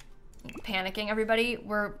 panicking, everybody.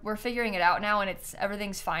 We're figuring it out now, and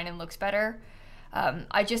everything's fine and looks better.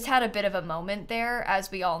 I just had a bit of a moment there, as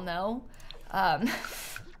we all know. I'm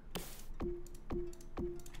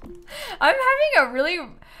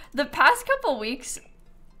having the past couple weeks,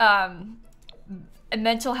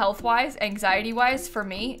 mental health wise, anxiety wise, for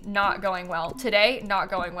me, not going well. Today, not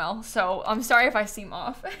going well. So I'm sorry if I seem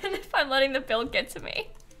off and if I'm letting the build get to me.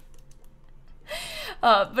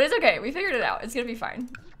 But it's okay. We figured it out. It's gonna be fine.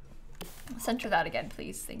 Center that again,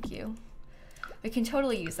 please. Thank you. We can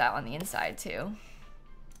totally use that on the inside too.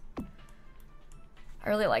 I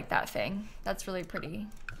really like that thing. That's really pretty.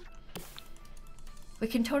 We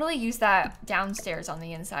can totally use that downstairs on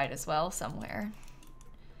the inside as well somewhere.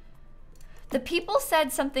 The people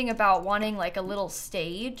said something about wanting like a little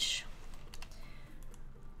stage.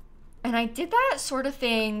 And I did that sort of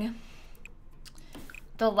thing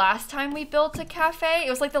the last time we built a cafe. It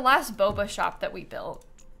was like the last boba shop that we built,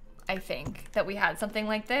 I think, that we had something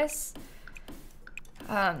like this.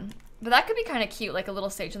 But that could be kind of cute, like a little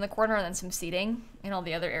stage in the corner and then some seating in all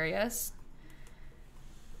the other areas.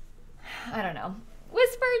 I don't know.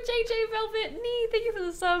 Whisper, JJ Velvet, Nee, thank you for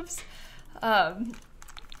the subs.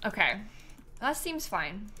 Okay. That seems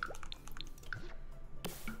fine.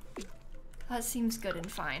 That seems good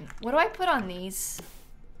and fine. What do I put on these,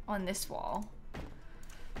 on this wall?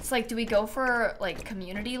 It's like, do we go for like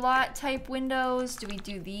community lot type windows? Do we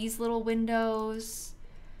do these little windows?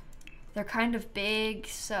 They're kind of big,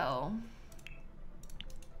 so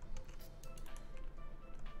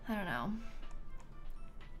I don't know.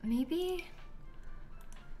 Maybe,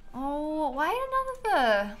 oh, why none of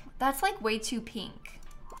the, that's like way too pink.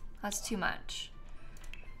 That's too much.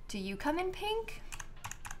 Do you come in pink?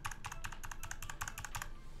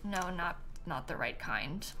 No, not the right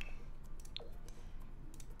kind.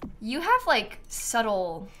 You have like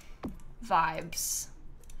subtle vibes,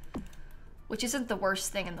 which isn't the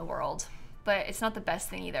worst thing in the world, but it's not the best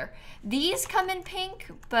thing either. These come in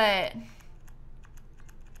pink, but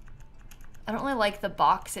I don't really like the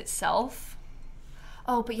box itself.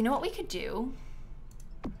 Oh, but you know what we could do?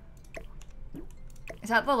 Is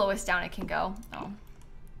that the lowest down it can go? Oh.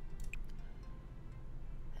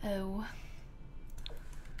 Oh.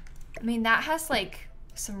 I mean, that has like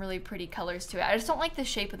some really pretty colors to it. I just don't like the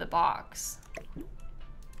shape of the box.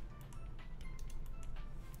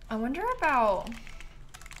 I wonder about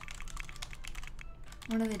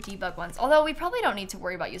one of the debug ones. Although we probably don't need to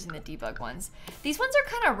worry about using the debug ones. These ones are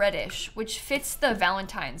kind of reddish, which fits the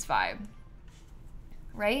Valentine's vibe.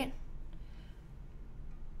 Right?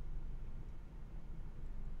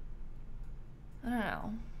 I don't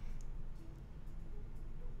know.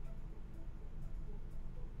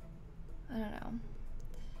 I don't know.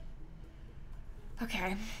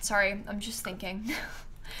 Okay, sorry, I'm just thinking.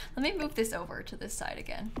 Let me move this over to this side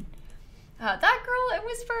again. That girl at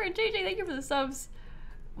Whisper, JJ, thank you for the subs.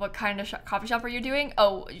 What kind of coffee shop are you doing?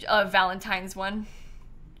 Oh, Valentine's one.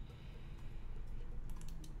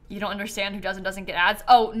 You don't understand who doesn't get ads?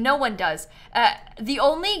 Oh, no one does. The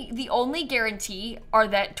only guarantee are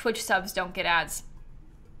that Twitch subs don't get ads,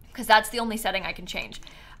 because that's the only setting I can change.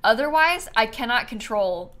 Otherwise, I cannot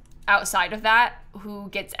control outside of that who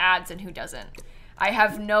gets ads and who doesn't. I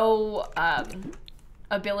have no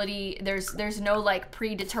ability. There's no like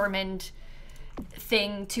predetermined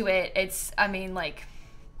thing to it. It's, I mean, like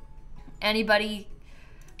anybody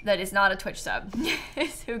that is not a Twitch sub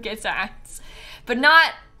is who gets ads, but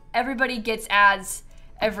not everybody gets ads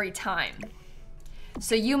every time.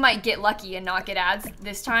 So you might get lucky and not get ads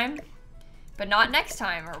this time, but not next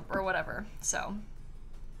time or whatever. So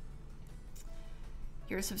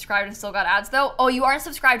you're subscribed and still got ads though? Oh, you aren't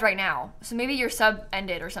subscribed right now. So maybe your sub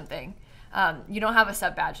ended or something. You don't have a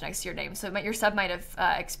sub badge next to your name. So your sub might have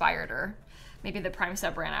expired, or maybe the Prime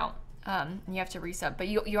sub ran out. And you have to resub, but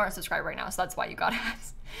you aren't subscribed right now, so that's why you got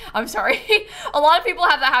ads. I'm sorry. A lot of people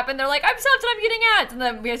have that happen. They're like, I'm subbed and I'm getting ads. And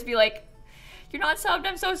then we have to be like, you're not subbed,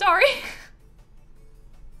 I'm so sorry.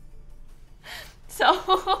 So,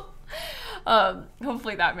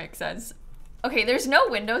 hopefully that makes sense. Okay, there's no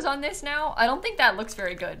windows on this now. I don't think that looks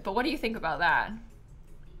very good, but what do you think about that?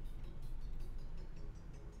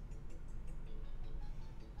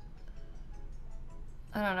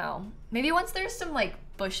 I don't know. Maybe once there's some like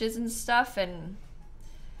bushes and stuff and,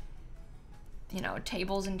 you know,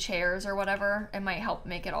 tables and chairs or whatever, it might help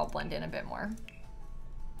make it all blend in a bit more.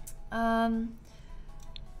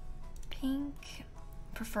 Pink.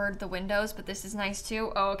 Preferred the windows, but this is nice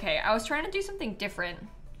too. Oh, okay. I was trying to do something different,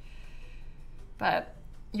 but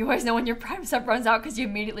you always know when your Prime sub runs out because you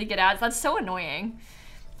immediately get ads. That's so annoying.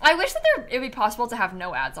 I wish that it would be possible to have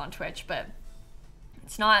no ads on Twitch, but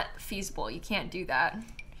it's not feasible. You can't do that.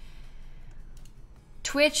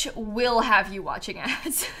 Twitch will have you watching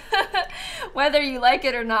ads. Whether you like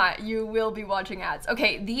it or not, you will be watching ads.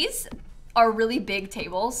 Okay, these are really big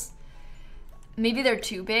tables. Maybe they're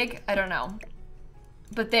too big, I don't know.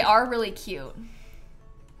 But they are really cute.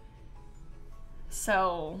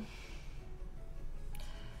 So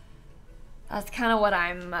that's kind of what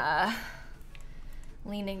I'm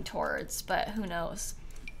leaning towards, but who knows.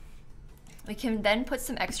 We can then put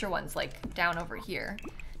some extra ones like down over here.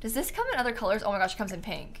 Does this come in other colors? Oh my gosh, it comes in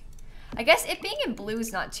pink. I guess it being in blue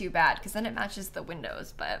is not too bad because then it matches the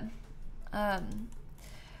windows, but I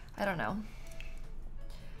don't know.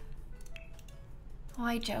 Oh,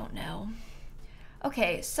 I don't know.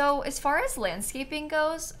 Okay, so as far as landscaping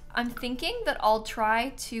goes, I'm thinking that I'll try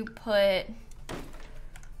to put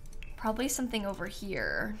probably something over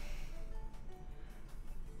here.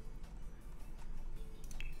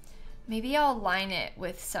 Maybe I'll line it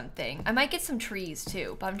with something. I might get some trees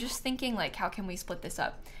too, but I'm just thinking like, how can we split this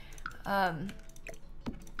up? I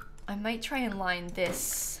might try and line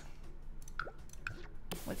this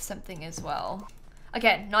with something as well.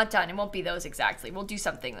 Again, not done. It won't be those exactly. We'll do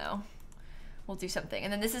something though. We'll do something.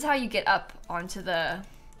 And then this is how you get up onto the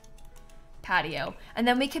patio. And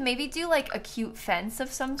then we can maybe do like a cute fence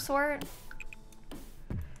of some sort.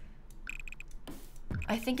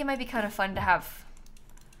 I think it might be kind of fun to have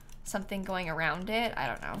something going around it. I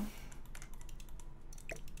don't know.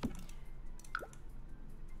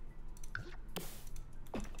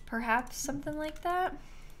 Perhaps something like that.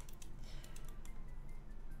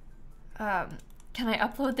 Can I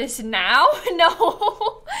upload this now?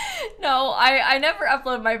 No. No, I never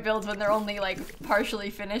upload my builds when they're only like partially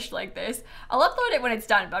finished like this. I'll upload it when it's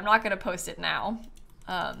done, but I'm not gonna post it now.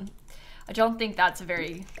 I don't think that's a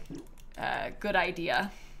very good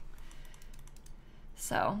idea.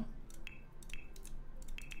 So,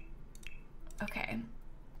 okay.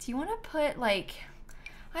 Do you wanna put like,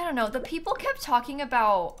 I don't know, the people kept talking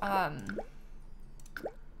about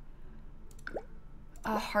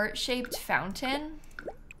a heart-shaped fountain.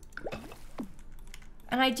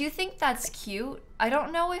 And I do think that's cute. I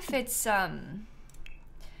don't know if it's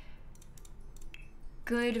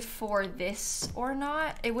good for this or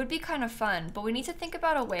not. It would be kind of fun, but we need to think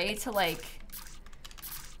about a way to like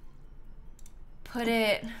put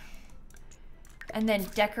it and then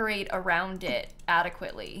decorate around it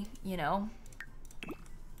adequately, you know?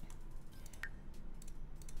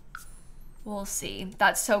 We'll see.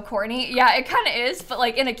 That's so corny. Yeah, it kind of is, but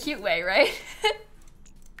like in a cute way, right?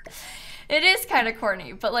 It is kind of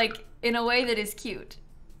corny, but like in a way that is cute.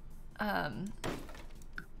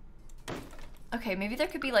 Okay, maybe there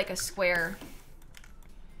could be like a square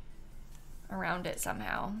around it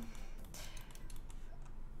somehow.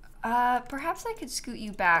 Perhaps I could scoot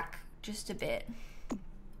you back just a bit.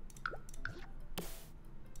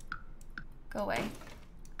 Go away.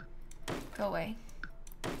 Go away.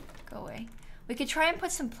 Go away. We could try and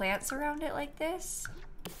put some plants around it like this.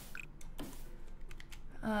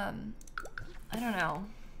 I don't know.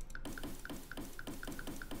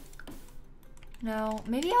 No,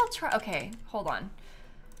 maybe I'll try. Okay, hold on.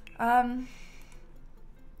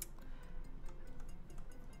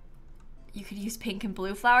 You could use pink and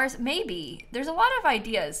blue flowers. Maybe. There's a lot of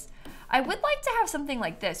ideas. I would like to have something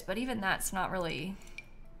like this, but even that's not really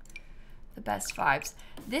the best vibes.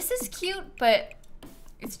 This is cute, but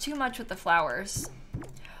it's too much with the flowers.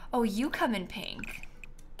 Oh, you come in pink.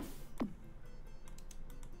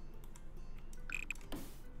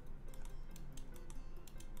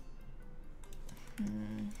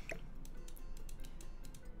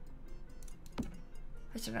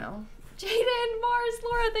 I don't know. Jaden, Mars,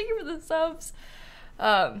 Laura, thank you for the subs.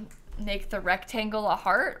 Make the rectangle a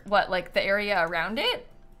heart? What, like the area around it?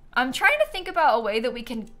 I'm trying to think about a way that we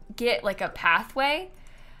can get like a pathway.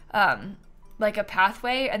 And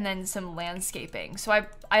then some landscaping. So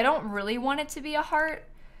I don't really want it to be a heart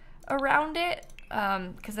around it,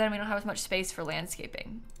 because then we don't have as much space for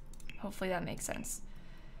landscaping. Hopefully that makes sense.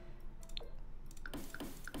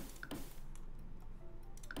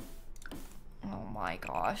 Oh my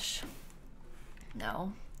gosh.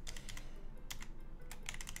 No.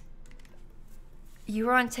 You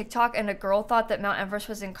were on TikTok and a girl thought that Mount Everest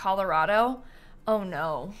was in Colorado? Oh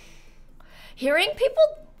no. Hearing people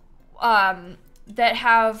that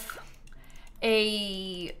have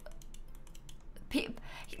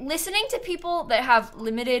listening to people that have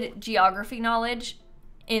limited geography knowledge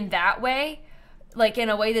in that way, like in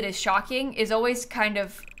a way that is shocking, is always kind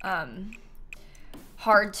of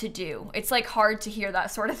hard to do. It's like hard to hear that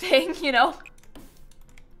sort of thing, you know?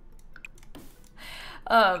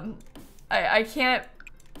 I can't,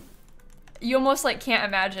 you almost like can't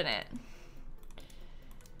imagine it.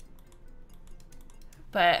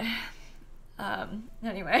 But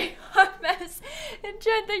anyway, hot mess. And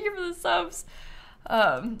Jen, thank you for the subs.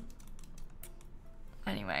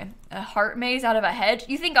 Anyway, a heart maze out of a hedge?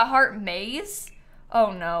 You think a heart maze?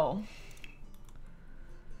 Oh no.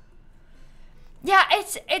 Yeah,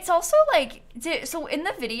 it's also like, so in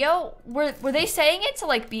the video, were they saying it to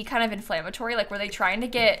like be kind of inflammatory? Like, were they trying to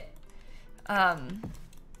get,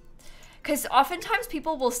 because oftentimes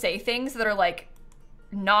people will say things that are like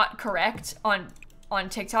not correct on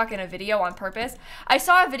TikTok in a video on purpose. I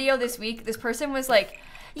saw a video this week. This person was like,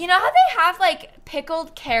 you know how they have like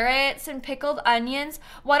pickled carrots and pickled onions?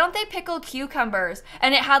 Why don't they pickle cucumbers?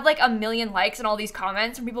 And it had like 1 million likes and all these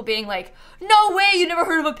comments from people being like, no way, you never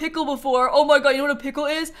heard of a pickle before. Oh my God, you know what a pickle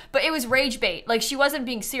is? But it was rage bait. Like, she wasn't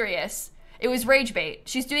being serious. It was rage bait.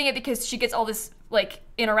 She's doing it because she gets all this like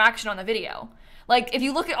interaction on the video. Like, if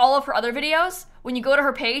you look at all of her other videos, when you go to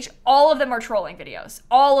her page, all of them are trolling videos.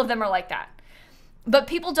 All of them are like that. But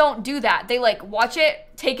people don't do that. They like watch it,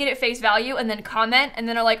 take it at face value, and then comment, and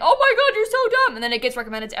then are like, oh my God, you're so dumb. And then it gets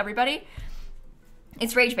recommended to everybody.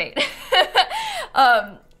 It's rage bait.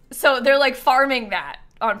 So they're like farming that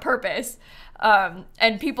on purpose.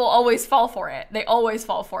 And people always fall for it. They always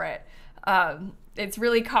fall for it. It's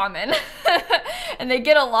really common. And they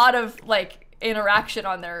get a lot of like interaction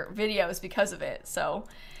on their videos because of it. So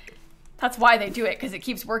that's why they do it, because it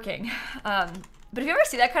keeps working. But if you ever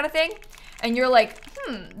see that kind of thing, and you're like,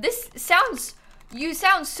 you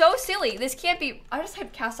sound so silly. This can't be, I just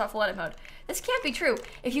had cast off edit mode. This can't be true.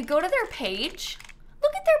 If you go to their page,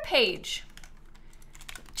 look at their page.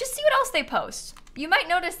 Just see what else they post. You might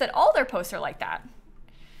notice that all their posts are like that.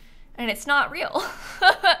 And it's not real.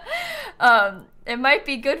 It might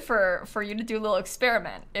be good for you to do a little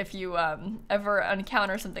experiment if you ever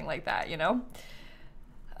encounter something like that, you know?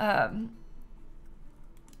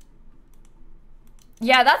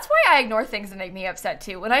 Yeah, that's why I ignore things that make me upset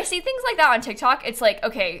too. When I see things like that on TikTok, it's like,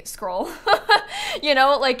 okay, scroll. You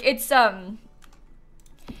know, like it's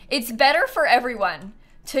better for everyone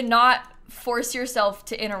to not force yourself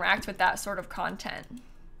to interact with that sort of content.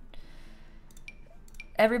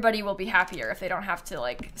 Everybody will be happier if they don't have to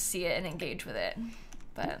like see it and engage with it.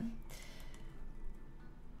 But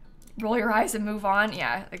roll your eyes and move on.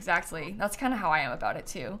 Yeah, exactly. That's kind of how I am about it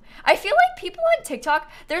too. I feel like people on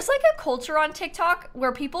TikTok, there's like a culture on TikTok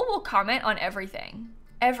where people will comment on everything.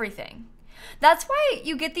 Everything. That's why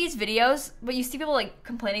you get these videos, but you see people like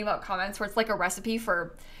complaining about comments where it's like a recipe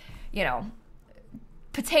for, you know,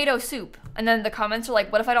 potato soup. And then the comments are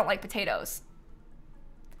like, what if I don't like potatoes?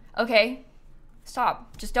 Okay,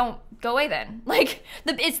 stop. Just don't go away then. Like,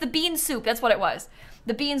 it's the bean soup. That's what it was.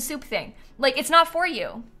 The bean soup thing. Like, it's not for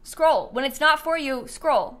you. Scroll. When it's not for you,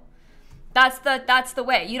 scroll. That's the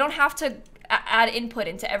way. You don't have to add input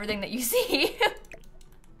into everything that you see.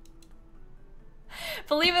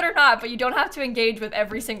 Believe it or not, but you don't have to engage with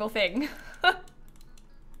every single thing.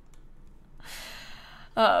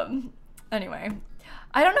 Anyway.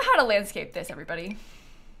 I don't know how to landscape this, everybody.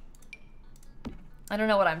 I don't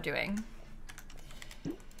know what I'm doing.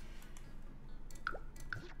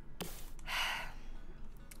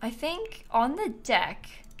 I think on the deck,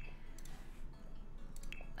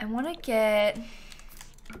 I want to get,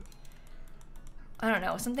 I don't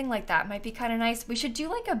know, something like that might be kind of nice. We should do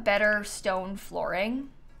like a better stone flooring.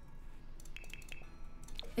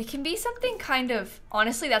 It can be something kind of,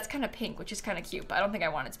 honestly, that's kind of pink, which is kind of cute, but I don't think I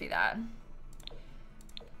want it to be that.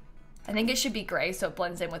 I think it should be gray so it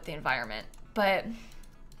blends in with the environment, but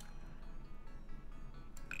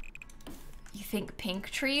you think pink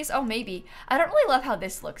trees? Oh, maybe. I don't really love how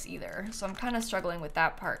this looks either, so I'm kind of struggling with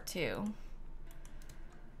that part too.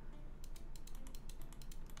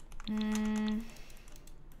 I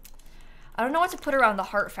don't know what to put around the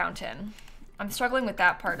heart fountain. I'm struggling with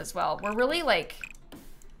that part as well. We're really like,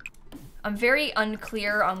 I'm very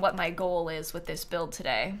unclear on what my goal is with this build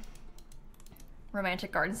today.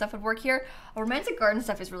 Romantic garden stuff would work here. Romantic garden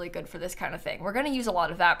stuff is really good for this kind of thing. We're gonna use a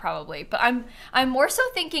lot of that probably, but I'm more so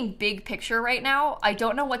thinking big picture right now. I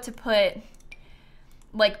don't know what to put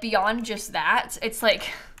like beyond just that. It's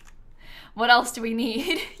like, what else do we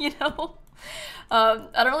need, you know? I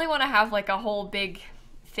don't really want to have like a whole big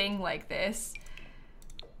thing like this.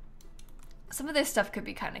 Some of this stuff could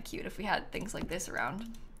be kind of cute if we had things like this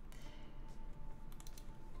around.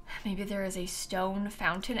 Maybe there is a stone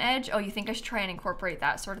fountain edge. Oh, you think I should try and incorporate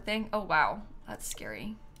that sort of thing? Oh, wow. That's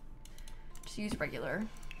scary. Just use regular.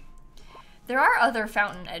 There are other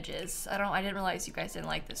fountain edges. I didn't realize you guys didn't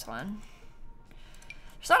like this one.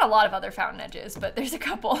 There's not a lot of other fountain edges, but there's a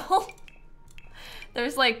couple.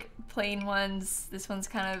 There's like plain ones. This one's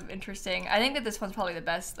kind of interesting. I think that this one's probably the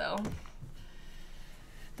best though.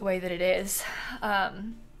 The way that it is.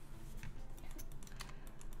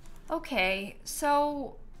 Okay,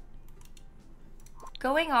 so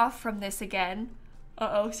going off from this again.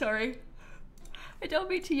 Uh-oh, sorry. I don't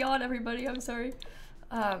mean to yawn, everybody, I'm sorry.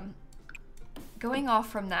 Going off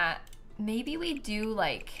from that, maybe we do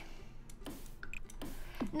like,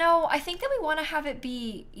 no, I think that we want to have it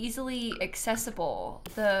be easily accessible,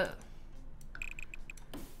 the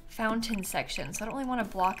fountain section, so I don't really want to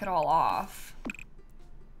block it all off.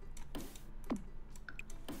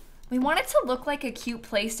 We want it to look like a cute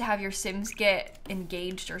place to have your Sims get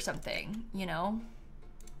engaged or something, you know?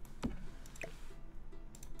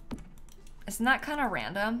 Isn't that kind of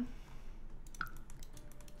random?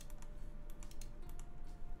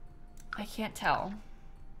 I can't tell.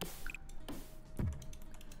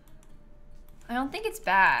 I don't think it's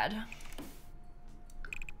bad.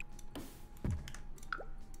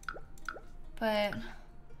 But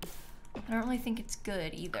I don't really think it's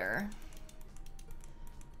good either.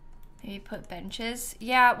 Maybe put benches.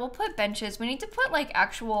 Yeah, we'll put benches. We need to put like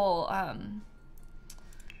actual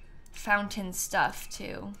fountain stuff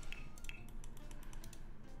too.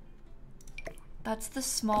 That's the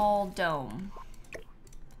small dome.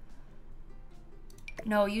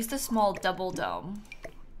 No, use the small double dome.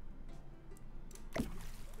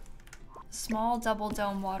 Small double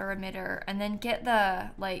dome water emitter, and then get the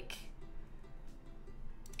like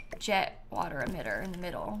jet water emitter in the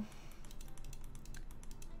middle.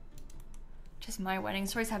 Just my wedding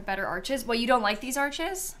stories have better arches. Well, you don't like these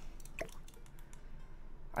arches?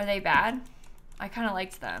 Are they bad? I kind of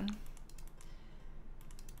liked them.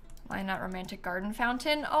 Why not romantic garden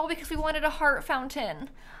fountain? Oh, because we wanted a heart fountain.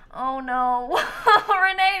 Oh no.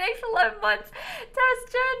 Renee, thanks for 11 months.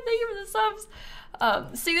 Tess Jen, thank you for the subs.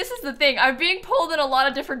 See, this is the thing. I'm being pulled in a lot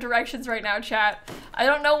of different directions right now, chat. I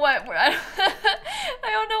don't know what I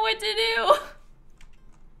don't know what to do.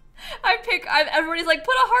 Everybody's like,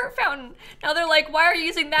 put a heart fountain. Now they're like, why are you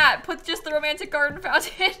using that? Put just the romantic garden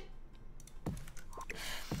fountain.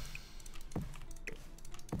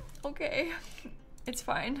 Okay. It's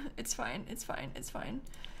fine. It's fine. It's fine. It's fine.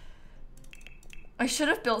 I should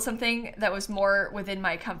have built something that was more within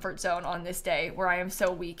my comfort zone on this day where I am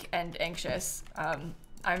so weak and anxious.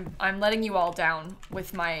 I'm letting you all down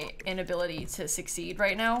with my inability to succeed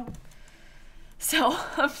right now. So,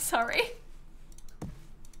 I'm sorry.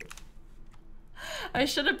 I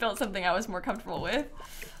should have built something I was more comfortable with.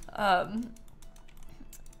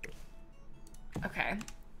 Okay.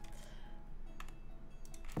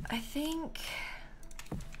 I think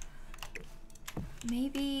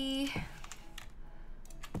maybe,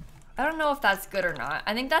 I don't know if that's good or not.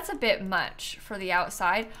 I think that's a bit much for the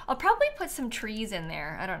outside. I'll probably put some trees in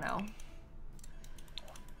there. I don't know.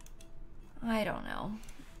 I don't know.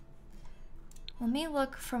 Let me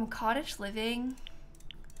look from cottage living.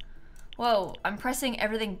 Whoa, I'm pressing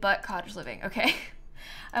everything but cottage living. Okay.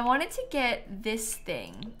 I wanted to get this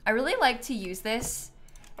thing. I really like to use this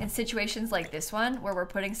in situations like this one where we're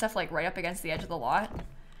putting stuff like right up against the edge of the lot.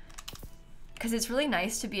 Because it's really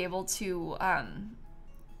nice to be able to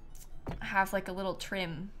have like a little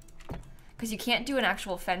trim. Because you can't do an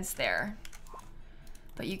actual fence there.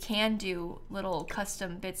 But you can do little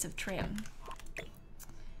custom bits of trim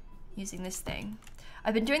using this thing.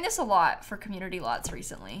 I've been doing this a lot for community lots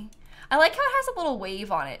recently. I like how it has a little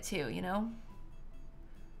wave on it too, you know?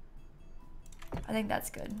 I think that's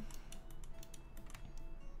good.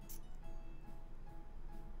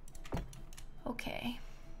 Okay.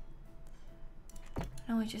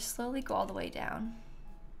 Now we just slowly go all the way down.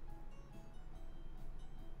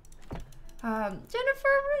 Jennifer,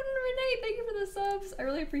 Renee, thank you for the subs. I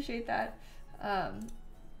really appreciate that.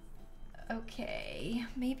 Okay,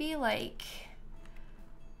 maybe like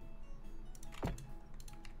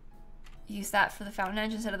use that for the fountain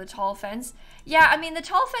edge instead of the tall fence. Yeah, I mean the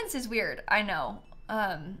tall fence is weird, I know.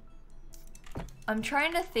 I'm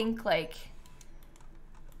trying to think like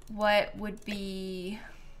what would be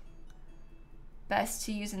best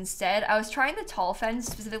to use instead. I was trying the tall fence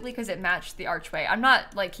specifically because it matched the archway. I'm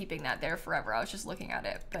not like keeping that there forever. I was just looking at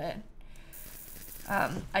it, but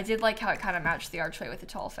I did like how it kind of matched the archway with the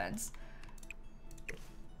tall fence.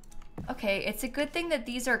 Okay, it's a good thing that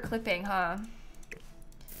these are clipping, huh?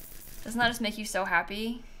 Doesn't that just make you so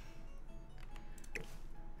happy?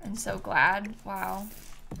 And so glad? Wow.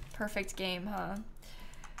 Perfect game, huh?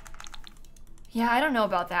 Yeah, I don't know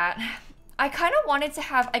about that. I kind of wanted to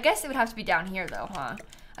have, I guess it would have to be down here though, huh?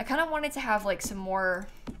 I kind of wanted to have like some more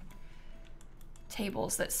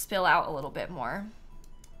tables that spill out a little bit more.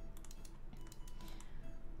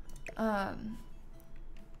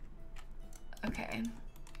 Okay.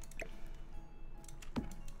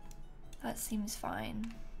 That seems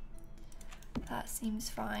fine. That seems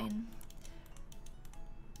fine.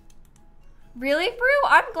 Really, Brew?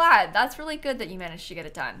 I'm glad. That's really good that you managed to get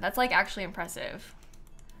it done. That's like actually impressive.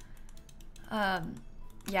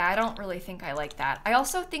 Yeah, I don't really think I like that. I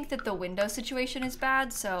also think that the window situation is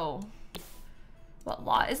bad, so What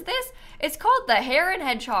lot is this? It's called the Hare and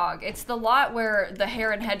Hedgehog. It's the lot where the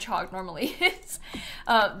Hare and Hedgehog normally is.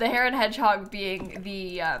 The Hare and Hedgehog being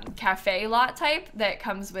the cafe lot type that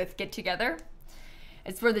comes with Get Together.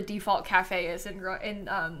 It's where the default cafe is in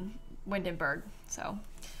Windenburg. So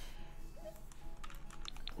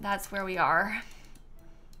that's where we are.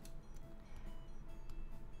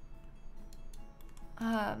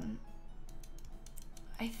 I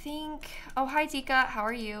think, oh, hi Tika, how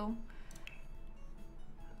are you?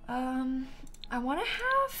 I want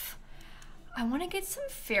to get some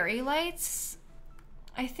fairy lights.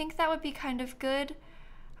 I think that would be kind of good.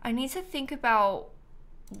 I need to think about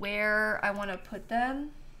where I want to put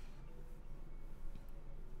them.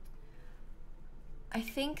 I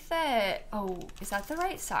think that, oh, is that the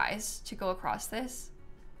right size to go across this?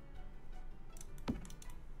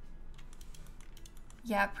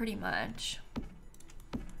 Yeah, pretty much.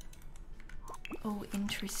 Oh,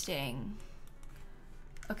 interesting.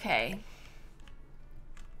 Okay.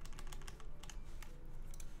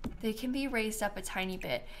 They can be raised up a tiny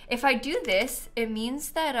bit. If I do this, it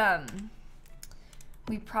means that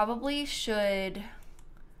we probably should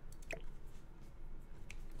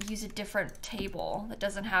use a different table that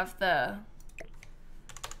doesn't have the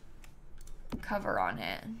cover on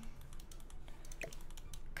it.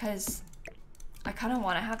 Because I kind of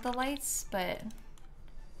want to have the lights, but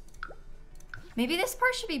maybe this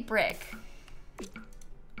part should be brick.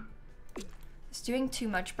 Is doing too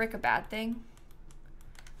much brick a bad thing?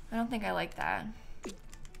 I don't think I like that.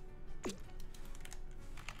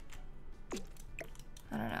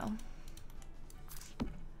 I don't know.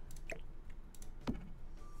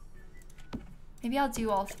 Maybe I'll do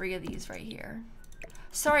all three of these right here.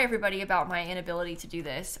 Sorry everybody about my inability to do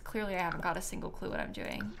this. Clearly I haven't got a single clue what I'm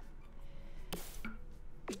doing.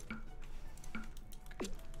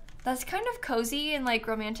 That's kind of cozy and like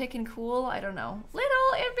romantic and cool. I don't know.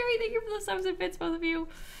 Little and Barry, thank you for the subs and bits, both of you.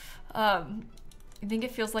 I think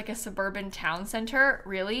it feels like a suburban town center.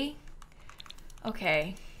 Really?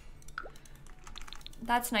 Okay.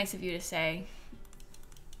 That's nice of you to say.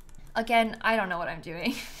 Again, I don't know what I'm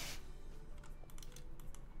doing.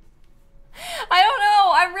 I don't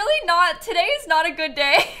know. I'm really not. Today is not a good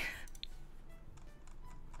day.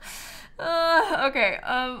 Okay,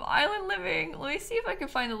 Island Living. Let me see if I can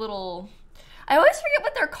find a little... I always forget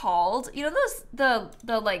what they're called. You know those,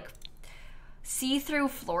 the like, see-through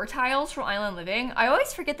floor tiles from Island Living? I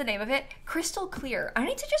always forget the name of it. Crystal Clear. I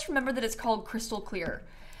need to just remember that it's called Crystal Clear.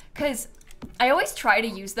 Because I always try to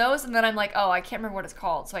use those, and then I'm like, oh, I can't remember what it's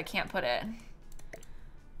called, so I can't put it.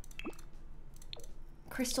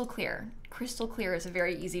 Crystal Clear. Crystal Clear is a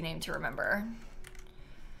very easy name to remember.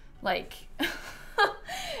 Like...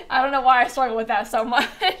 I don't know why I struggle with that so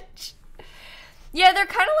much. Yeah, they're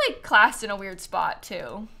kind of like classed in a weird spot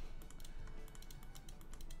too.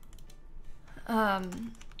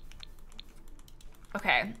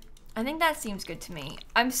 Okay, I think that seems good to me.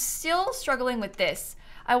 I'm still struggling with this.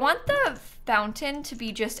 I want the fountain to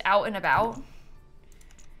be just out and about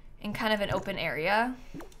in kind of an open area.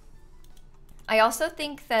 I also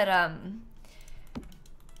think that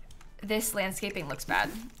this landscaping looks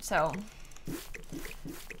bad, so...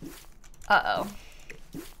 Uh-oh.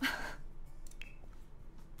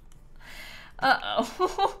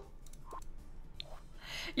 Uh-oh.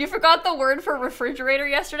 You forgot the word for refrigerator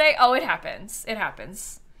yesterday? Oh, it happens. It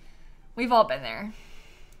happens. We've all been there.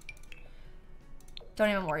 Don't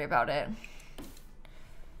even worry about it.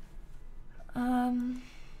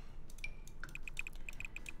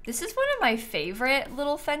 This is one of my favorite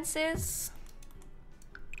little fences.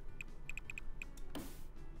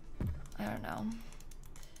 I don't know.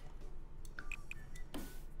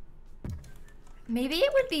 Maybe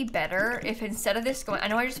it would be better if instead of this going... I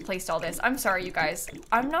know I just placed all this. I'm sorry, you guys.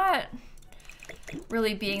 I'm not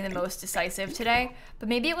really being the most decisive today, but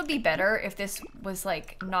maybe it would be better if this was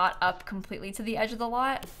like not up completely to the edge of the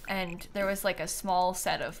lot and there was like a small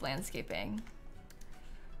set of landscaping.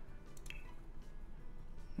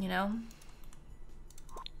 You know?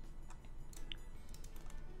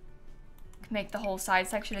 Make the whole side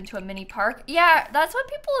section into a mini park. Yeah, that's what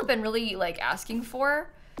people have been really like asking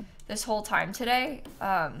for this whole time today.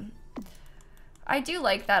 I do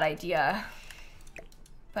like that idea,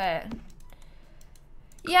 but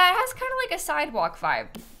yeah, it has kind of like a sidewalk vibe.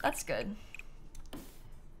 That's good.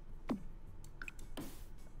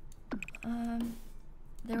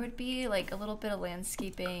 There would be like a little bit of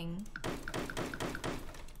landscaping.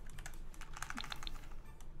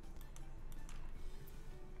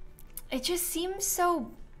 It just seems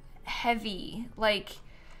so heavy. Like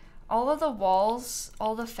all of the walls,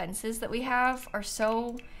 all the fences that we have are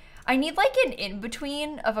so... I need like an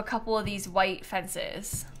in-between of a couple of these white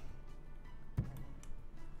fences.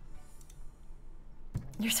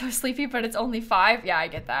 You're so sleepy, but it's only 5? Yeah, I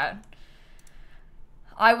get that.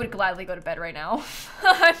 I would gladly go to bed right now.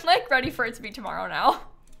 I'm like ready for it to be tomorrow now.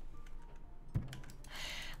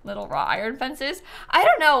 Little raw iron fences. I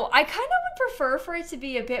don't know. I kind of would prefer for it to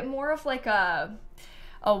be a bit more of like a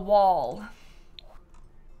wall.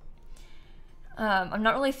 I'm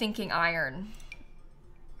not really thinking iron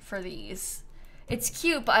for these. It's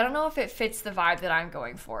cute, but I don't know if it fits the vibe that I'm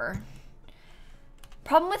going for.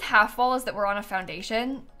 Problem with half wall is that we're on a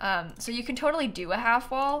foundation, so you can totally do a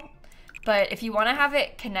half wall, but if you want to have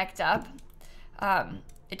it connect up,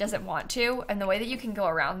 it doesn't want to, and the way that you can go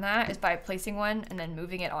around that is by placing one and then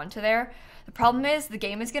moving it onto there. The problem is the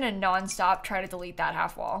game is going to non-stop try to delete that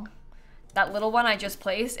half wall. That little one I just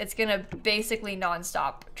placed, it's going to basically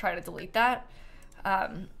non-stop try to delete that,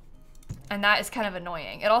 and that is kind of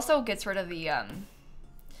annoying. It also gets rid of the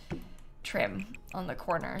trim on the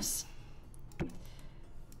corners.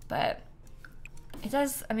 But it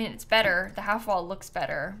does, I mean, it's better. The half wall looks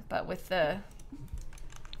better, but with the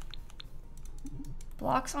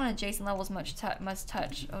blocks on adjacent levels must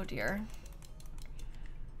touch. Oh dear.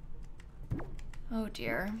 Oh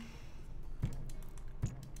dear.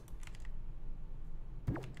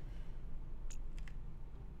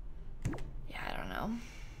 Yeah, I don't know.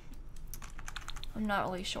 I'm not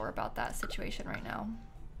really sure about that situation right now.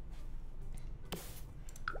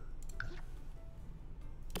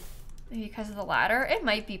 Maybe because of the ladder? It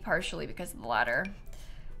might be partially because of the ladder.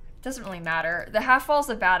 It doesn't really matter. The half wall's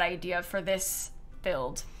a bad idea for this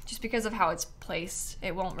build. Just because of how it's placed,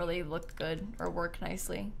 it won't really look good or work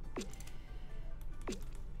nicely.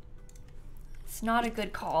 It's not a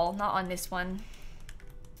good call. Not on this one.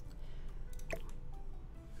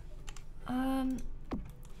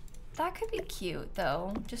 That could be cute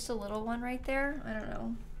though. Just a little one right there. I don't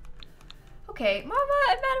know. Okay, Mama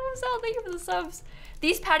and Mademoiselle, thank you for the subs.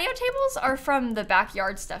 These patio tables are from the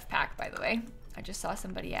backyard stuff pack, by the way. I just saw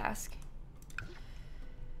somebody ask.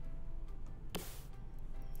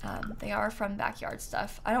 They are from backyard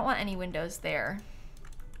stuff. I don't want any windows there.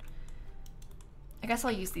 I guess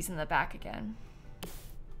I'll use these in the back again.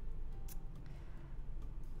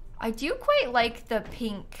 I do quite like the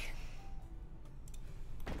pink.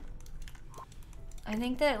 I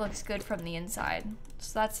think that it looks good from the inside,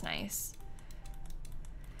 so that's nice.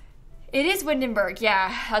 It is Windenburg,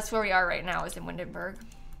 yeah, that's where we are right now, is in Windenburg.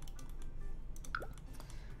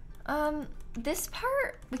 This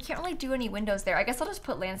part, we can't really do any windows there. I guess I'll just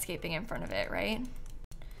put landscaping in front of it, right?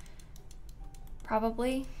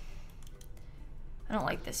 Probably. I don't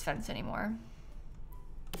like this fence anymore.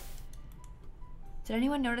 Did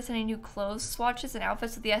anyone notice any new clothes swatches and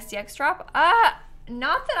outfits with the SDX drop?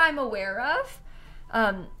 Not that I'm aware of.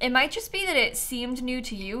 It might just be that it seemed new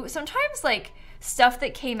to you. Sometimes, like, stuff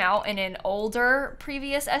that came out in an older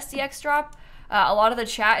previous SDX drop, a lot of the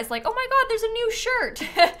chat is like, oh my god, there's a new shirt.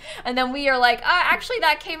 And then we are like, actually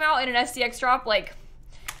that came out in an SDX drop like,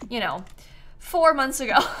 you know, 4 months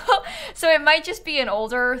ago. So it might just be an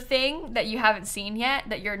older thing that you haven't seen yet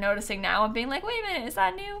that you're noticing now and being like, wait a minute, is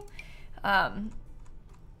that new? That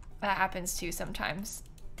happens too sometimes.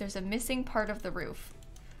 There's a missing part of the roof.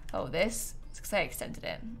 Oh, this? It's because I extended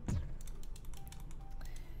it.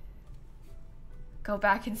 Go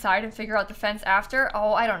back inside and figure out the fence after?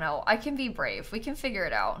 Oh, I don't know. I can be brave. We can figure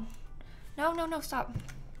it out. No, no, no, stop.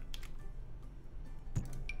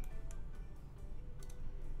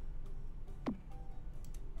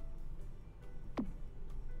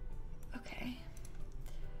 Okay.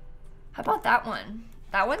 How about that one?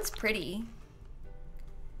 That one's pretty.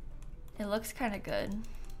 It looks kind of good.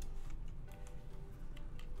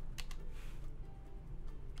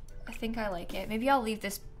 I think I like it. Maybe I'll leave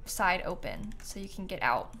this side open so you can get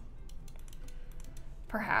out.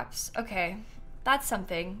 Perhaps. Okay, that's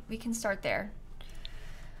something. We can start there.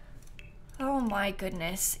 Oh my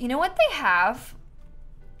goodness. You know what they have?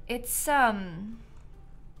 It's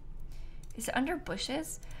is it under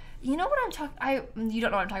bushes? You know what I'm talking, you don't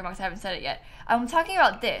know what I'm talking about because I haven't said it yet. I'm talking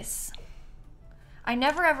about this. I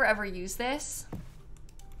never ever use this.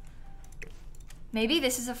 Maybe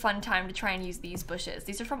this is a fun time to try and use these bushes.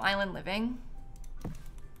 These are from Island Living.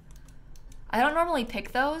 I don't normally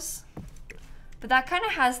pick those, but that kind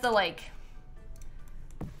of has the like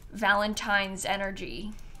Valentine's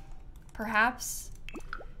energy, perhaps.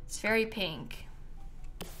 It's very pink.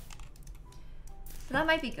 So that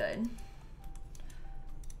might be good.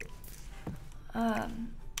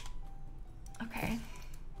 Okay.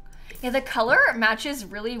 Yeah, the color matches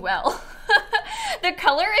really well. The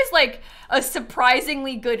color is like a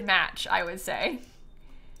surprisingly good match, I would say.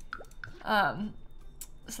 So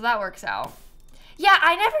that works out. Yeah,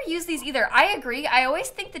 I never use these either. I agree. I always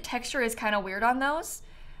think the texture is kind of weird on those.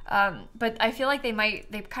 But I feel like they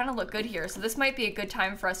kind of look good here. So this might be a good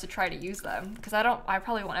time for us to try to use them, because I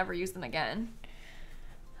probably won't ever use them again.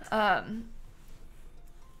 But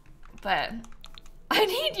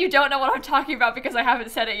you don't know what I'm talking about because I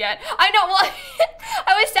haven't said it yet. I know, well,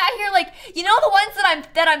 I was sat here like, you know the ones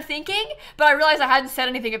that I'm thinking, but I realized I hadn't said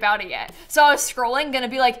anything about it yet. So I was scrolling, gonna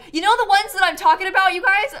be like, you know the ones that I'm talking about, you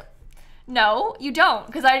guys? No, you don't,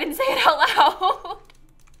 because I didn't say it out loud.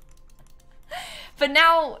 But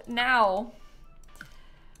now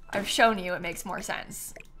I've shown you it makes more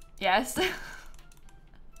sense. Yes?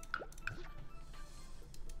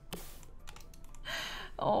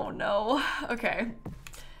 Oh no. Okay.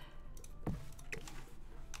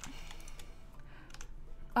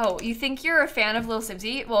 Oh, you think you're a fan of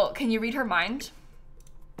lilsimsie? Well, can you read her mind?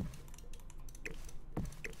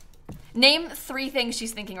 Name 3 things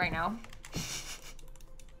she's thinking right now.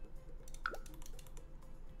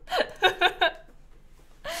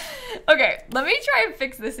 Okay, let me try and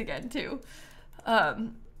fix this again too.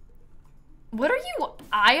 What are you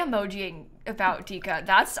eye emojiing about, Dika?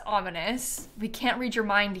 That's ominous. We can't read your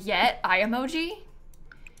mind yet, eye emoji?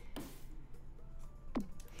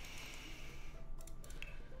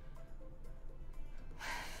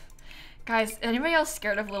 Guys, anybody else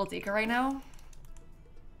scared of little Dika right now?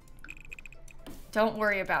 Don't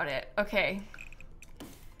worry about it. Okay.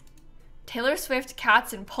 Taylor Swift,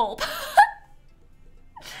 cats, and pulp.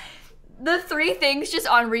 The 3 things just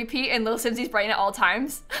on repeat in lilsimsie's brain at all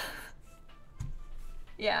times.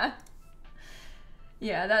 Yeah.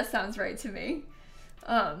 Yeah, that sounds right to me.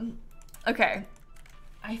 Okay.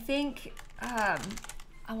 I think, I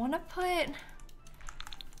want to put...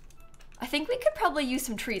 I think we could probably use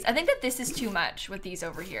some trees. I think that this is too much with these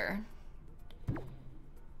over here.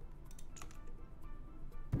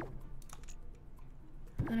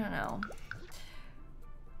 I don't know.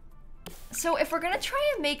 So if we're gonna try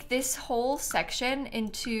and make this whole section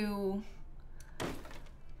into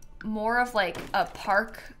more of like a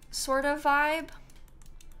park sort of vibe,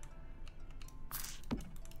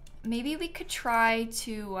 maybe we could try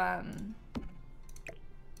to,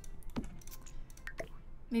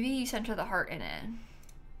 maybe you center the heart in it.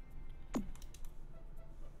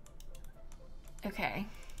 Okay.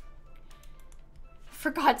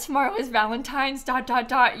 Forgot tomorrow is Valentine's, ...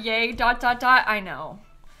 yay, ... I know.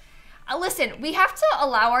 Listen, we have to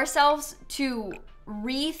allow ourselves to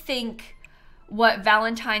rethink what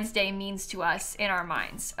Valentine's Day means to us in our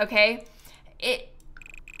minds, okay?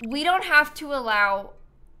 We don't have to allow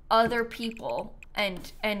other people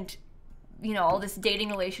and you know, all this dating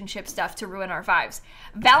relationship stuff to ruin our vibes.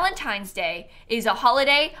 Valentine's Day is a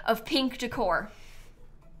holiday of pink decor.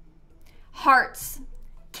 Hearts,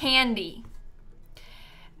 candy.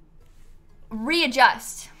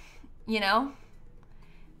 Readjust, you know?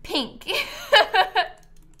 Pink.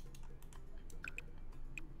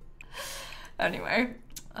 Anyway,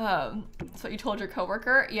 that's what you told your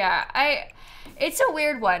coworker? Yeah, it's a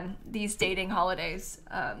weird one, these dating holidays.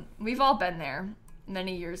 We've all been there,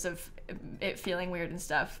 many years of it feeling weird and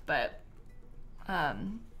stuff, but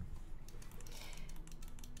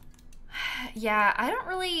yeah, I don't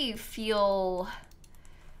really feel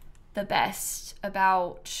the best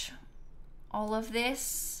about all of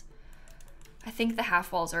this. I think the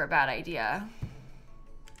half walls are a bad idea.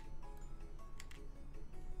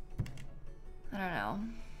 I don't know.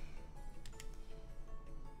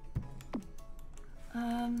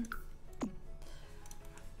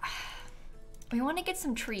 We want to get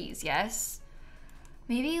some trees, yes?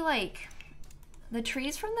 Maybe like the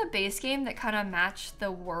trees from the base game that kind of match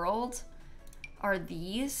the world are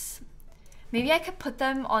these. Maybe I could put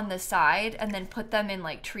them on the side and then put them in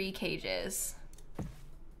like tree cages,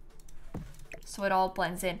 so it all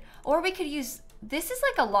blends in. Or we could use, this is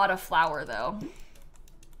like a lot of flour though.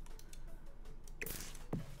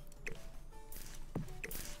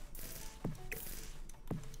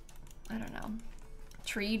 I don't know.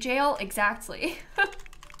 Tree jail? Exactly.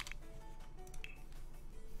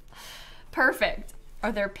 Perfect.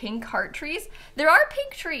 Are there pink heart trees? There are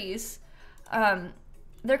pink trees.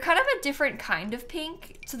 They're kind of a different kind of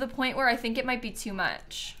pink, to the point where I think it might be too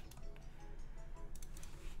much.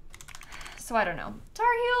 So I don't know. Tar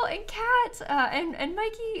Heel and Kat and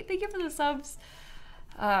Mikey, thank you for the subs.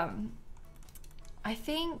 I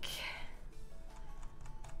think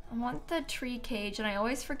I want the tree cage, and I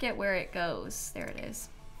always forget where it goes. There it is.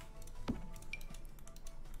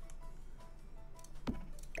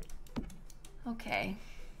 Okay.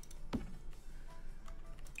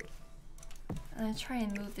 I'm gonna try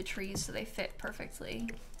and move the trees so they fit perfectly.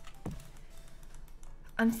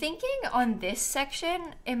 I'm thinking on this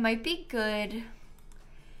section, it might be good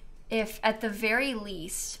if at the very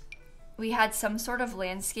least we had some sort of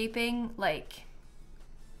landscaping, like,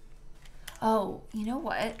 oh, you know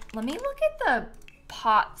what? Let me look at the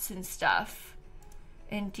pots and stuff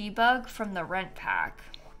in debug from the rent pack.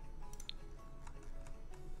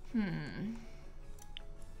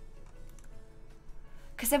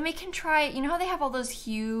 Because then we can try, you know how they have all those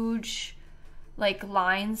huge, like,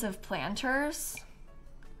 lines of planters?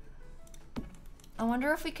 I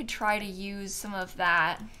wonder if we could try to use some of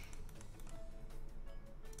that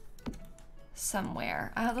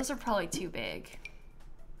somewhere. Those are probably too big.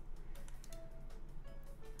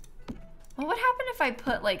 What would happen if I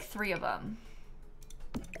put like 3 of them?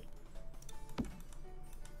 I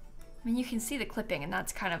mean, you can see the clipping and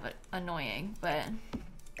that's kind of annoying, but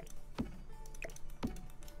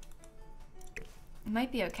it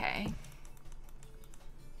might be okay.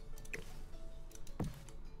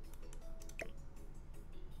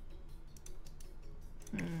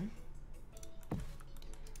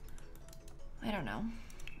 I don't know.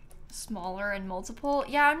 Smaller and multiple.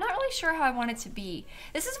 Yeah, I'm not really sure how I want it to be.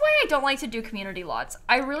 This is why I don't like to do community lots.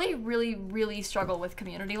 I really struggle with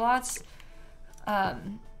community lots.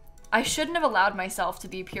 I shouldn't have allowed myself to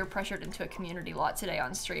be peer pressured into a community lot today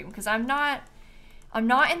on stream because I'm not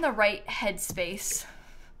in the right headspace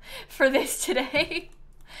for this today.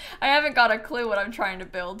 I haven't got a clue what I'm trying to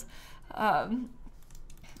build. Can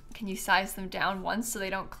you size them down once so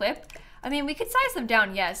they don't clip? I mean, we could size them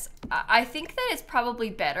down, yes. I think that it's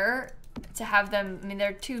probably better to have them, I mean,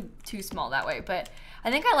 they're too small that way, but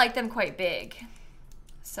I think I like them quite big.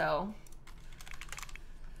 So,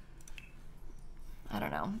 I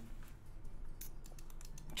don't know.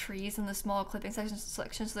 Trees in the small clipping sections so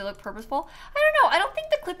they look purposeful. I don't know. I don't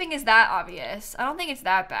think the clipping is that obvious. I don't think it's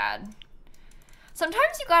that bad.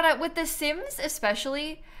 Sometimes you gotta, with The Sims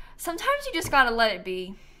especially, sometimes you just gotta let it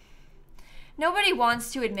be. Nobody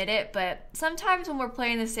wants to admit it, but sometimes when we're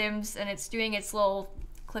playing The Sims and it's doing its little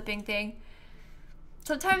clipping thing,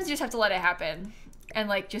 sometimes you just have to let it happen and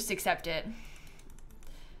like just accept it.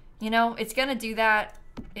 You know, it's gonna do that.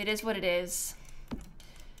 It is what it is.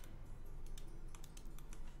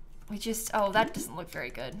 We just, oh, that doesn't look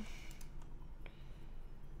very good.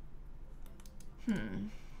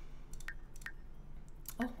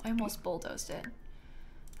 Oh, I almost bulldozed it.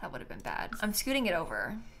 That would have been bad. I'm scooting it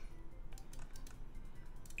over.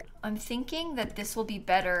 I'm thinking that this will be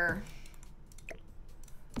better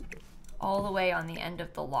all the way on the end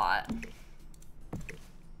of the lot.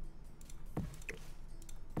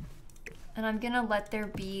 And I'm gonna let there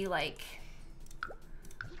be like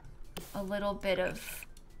a little bit of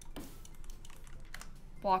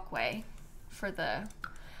walkway for the,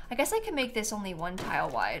 I guess I can make this only 1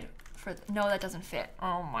 tile wide for, no, that doesn't fit.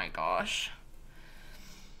 Oh my gosh.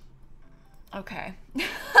 Okay.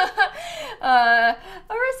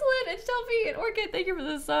 Aristolin and Shelby and Orchid, thank you for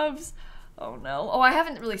the subs. Oh no. Oh, I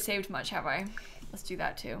haven't really saved much, have I? Let's do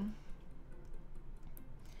that too.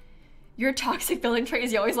 You're toxic building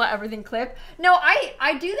trays, you always let everything clip. No,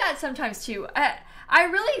 I do that sometimes too. I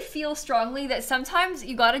really feel strongly that sometimes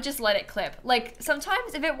you gotta just let it clip. Like,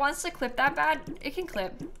 sometimes if it wants to clip that bad, it can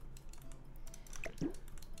clip.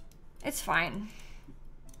 It's fine.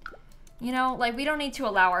 You know, like, we don't need to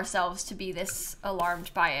allow ourselves to be this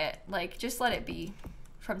alarmed by it. Like, just let it be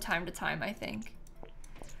from time to time, I think.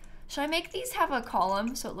 Should I make these have a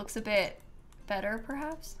column so it looks a bit better,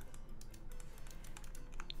 perhaps?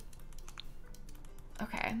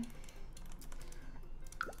 Okay.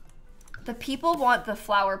 The people want the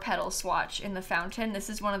flower petal swatch in the fountain.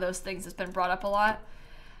 This is one of those things that's been brought up a lot.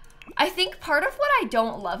 I think part of what I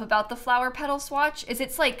don't love about the flower petal swatch is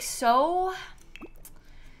it's like so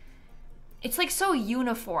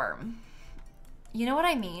uniform. You know what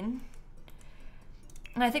I mean?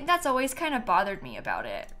 And I think that's always kind of bothered me about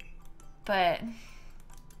it. But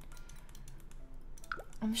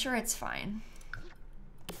I'm sure it's fine.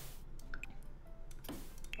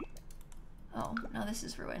 Oh, now this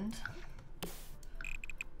is ruined.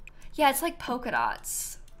 Yeah, it's like polka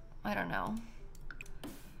dots. I don't know.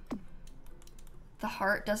 The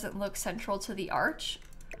heart doesn't look central to the arch.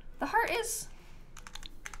 The heart is.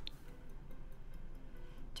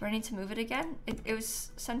 Do I need to move it again? It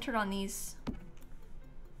was centered on these.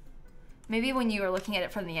 Maybe when you were looking at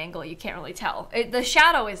it from the angle, you can't really tell. The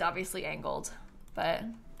shadow is obviously angled, but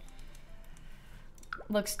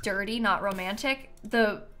looks dirty, not romantic.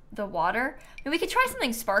 The water. Maybe we could try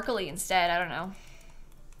something sparkly instead. I don't know.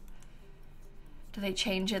 Do they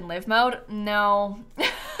change in live mode? No.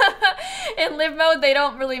 In live mode, they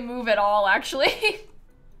don't really move at all, actually.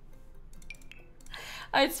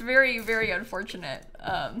 It's very, very unfortunate.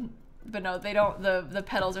 But no, they don't, the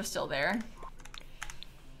petals are still there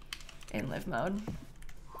in live mode.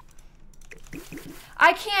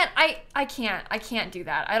 I can't do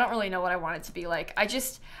that. I don't really know what I want it to be like.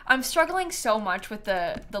 I'm struggling so much with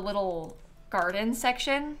the little garden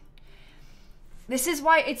section. This is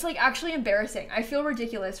why it's like actually embarrassing. I feel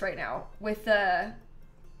ridiculous right now with the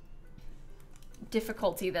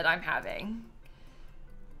difficulty that I'm having.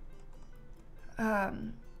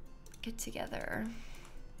 Get together.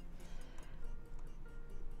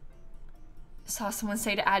 Saw someone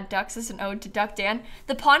say to add ducks as an ode to Duck Dan.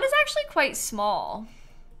 The pond is actually quite small.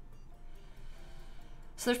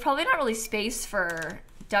 So there's probably not really space for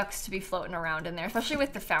ducks to be floating around in there, especially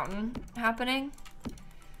with the fountain happening.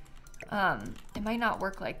 It might not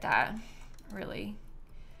work like that, really.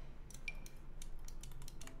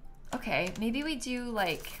 Okay, maybe we do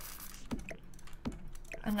like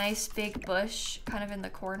a nice big bush kind of in the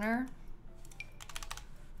corner.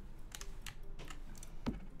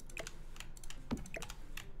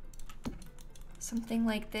 Something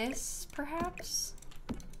like this, perhaps?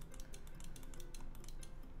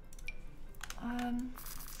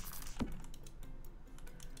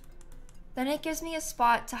 Then it gives me a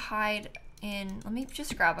spot to hide in. Let me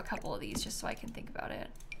just grab a couple of these just so I can think about it.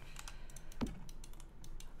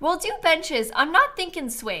 We'll do benches. I'm not thinking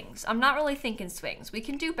swings. I'm not really thinking swings. We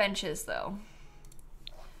can do benches though.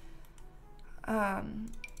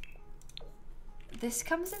 This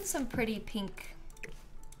comes in some pretty pink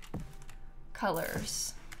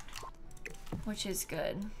colors, which is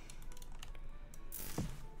good.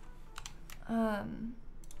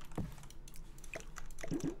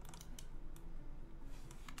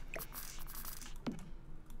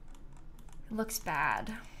 It looks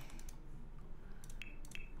bad.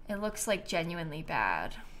 It looks like genuinely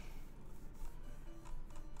bad.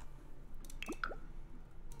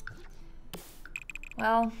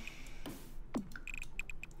 Well,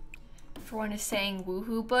 everyone is saying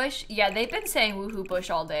woohoo bush. Yeah, they've been saying woohoo bush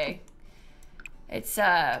all day. It's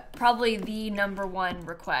probably the #1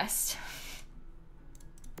 request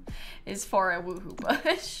is for a woohoo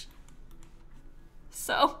bush.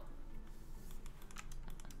 So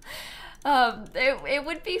it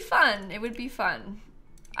would be fun. It would be fun.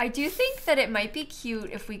 I do think that it might be cute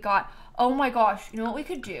if we got, oh my gosh, you know what we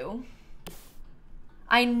could do?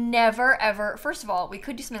 I never ever, first of all, we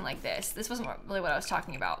could do something like this. This wasn't really what I was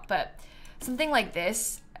talking about, but something like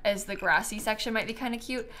this as the grassy section might be kind of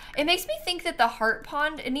cute. It makes me think that the heart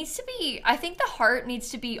pond, it needs to be, I think the heart needs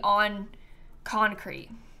to be on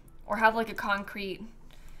concrete or have like a concrete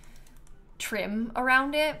trim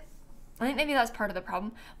around it. I think maybe that's part of the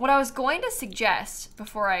problem. What I was going to suggest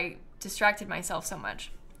before I distracted myself so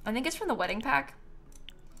much, I think it's from the wedding pack.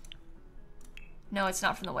 No, it's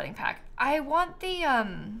not from the wedding pack. I want the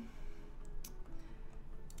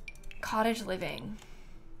cottage living.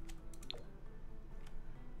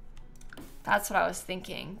 That's what I was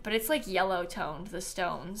thinking, but it's like yellow toned, the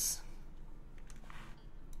stones.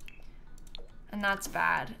 And that's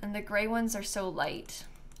bad. And the gray ones are so light.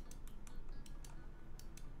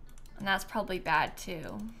 And that's probably bad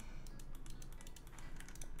too.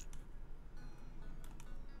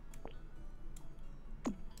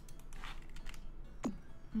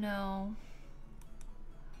 No.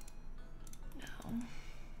 No.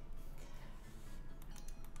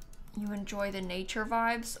 You enjoy the nature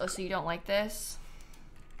vibes? Oh, so you don't like this?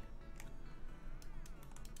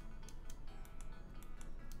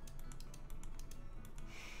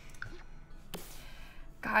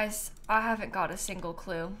 Guys, I haven't got a single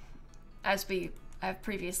clue, as we have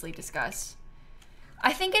previously discussed.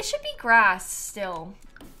 I think it should be grass still.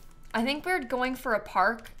 I think we're going for a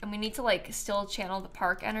park and we need to like still channel the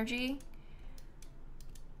park energy.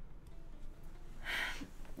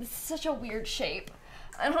 This is such a weird shape.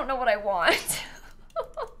 I don't know what I want.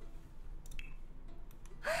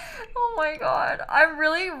 Oh my god. I'm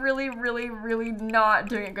really not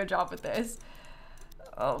doing a good job with this.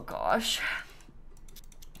 Oh gosh.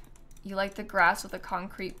 You like the grass with a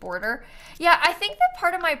concrete border? Yeah, I think that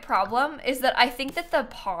part of my problem is that I think that the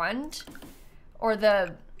pond or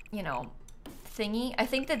the, you know, thingy, I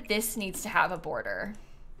think that this needs to have a border.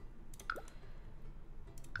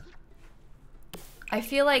 I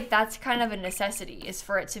feel like that's kind of a necessity, is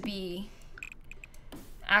for it to be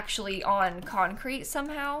actually on concrete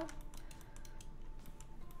somehow.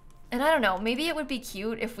 And I don't know, maybe it would be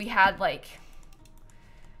cute if we had like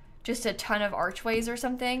just a ton of archways or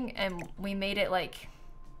something and we made it like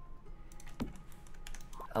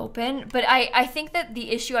open. But I think that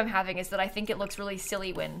the issue I'm having is that I think it looks really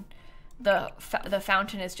silly when the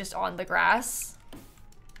fountain is just on the grass.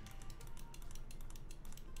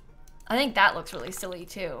 I think that looks really silly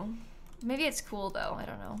too. Maybe it's cool though, I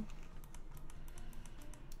don't know.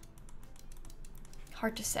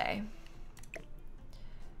 Hard to say.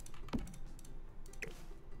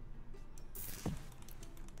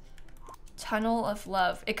 Tunnel of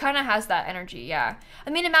love. It kind of has that energy, yeah. I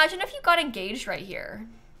mean, imagine if you got engaged right here.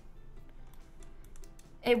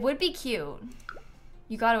 It would be cute.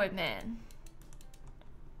 You got to admit.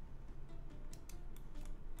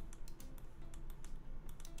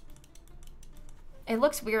 It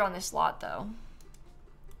looks weird on this lot, though.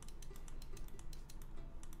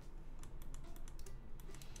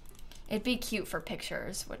 It'd be cute for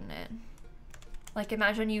pictures, wouldn't it? Like,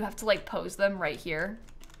 imagine you have to, like, pose them right here.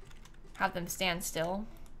 Have them stand still.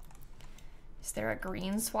 Is there a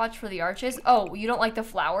green swatch for the arches? Oh, you don't like the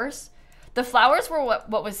flowers? The flowers were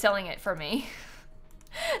what was selling it for me.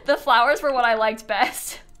 The flowers were what I liked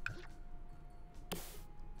best.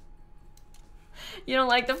 You don't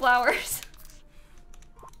like the flowers?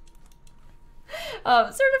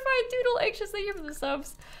 Certified Doodle Anxious, thank you for the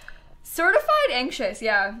subs. Certified Anxious,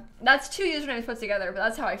 yeah. That's 2 usernames put together, but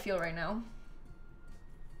that's how I feel right now.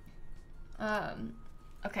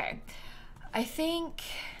 Okay. I think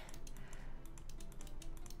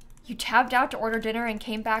you tabbed out to order dinner and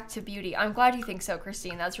came back to beauty. I'm glad you think so,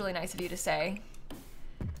 Christine. That's really nice of you to say.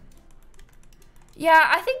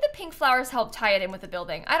 Yeah, I think the pink flowers help tie it in with the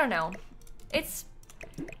building. I don't know. It's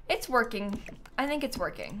working. I think it's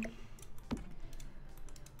working.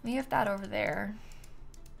 We have that over there.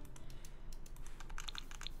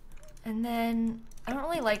 And then I don't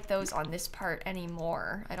really like those on this part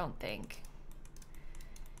anymore, I don't think.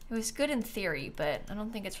 It was good in theory, but I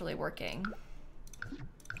don't think it's really working.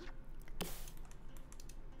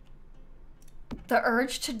 The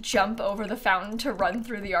urge to jump over the fountain to run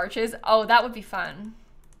through the arches. Oh, that would be fun.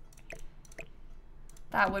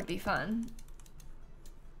 That would be fun.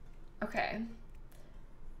 Okay.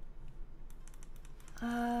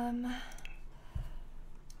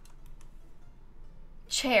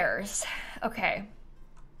 Chairs. Okay.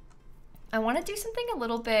 I want to do something a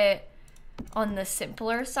little bit on the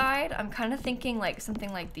simpler side. I'm kind of thinking like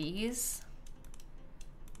something like these.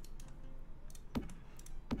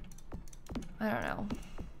 I don't know.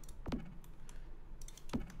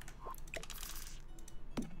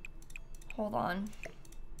 Hold on.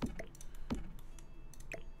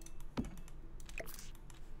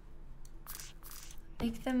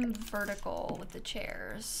 Make them vertical with the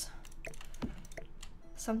chairs.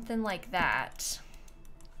 Something like that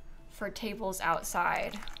for tables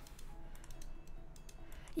outside.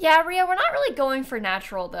 Yeah, Ria, we're not really going for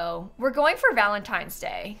natural though. We're going for Valentine's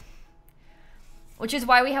Day, which is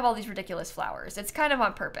why we have all these ridiculous flowers. It's kind of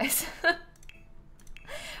on purpose.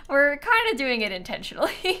 We're kind of doing it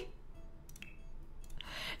intentionally.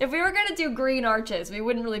 If we were gonna do green arches, we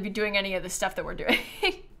wouldn't really be doing any of the stuff that we're doing.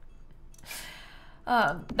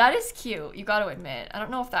 That is cute, you gotta admit. I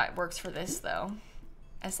don't know if that works for this though,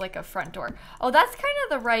 as like a front door. Oh, that's kind of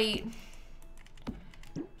the right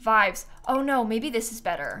vibes. Oh no, maybe this is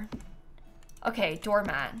better. Okay,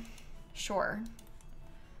 doormat. Sure.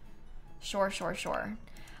 Sure.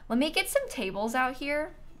 Let me get some tables out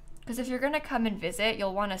here, because if you're gonna come and visit,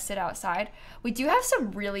 you'll want to sit outside. We do have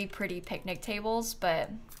some really pretty picnic tables, but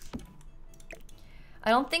I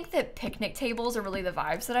don't think that picnic tables are really the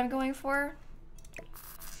vibes that I'm going for.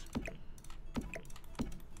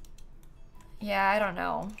 Yeah, I don't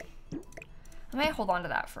know. I might hold on to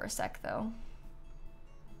that for a sec though.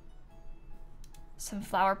 Some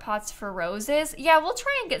flower pots for roses. Yeah, we'll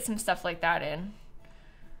try and get some stuff like that in.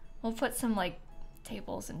 We'll put some like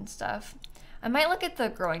tables and stuff. I might look at the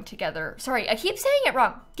growing together. Sorry, I keep saying it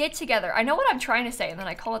wrong. Get together. I know what I'm trying to say and then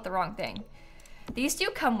I call it the wrong thing. These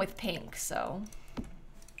do come with pink, so.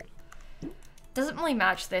 Doesn't really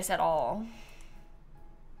match this at all.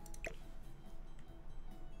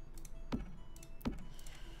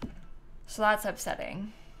 So that's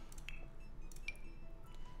upsetting.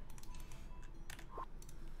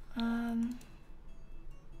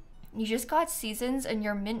 You just got seasons and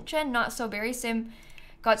your mint gen not so berry sim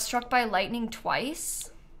got struck by lightning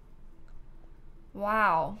twice.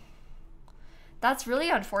 Wow. That's really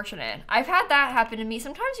unfortunate. I've had that happen to me.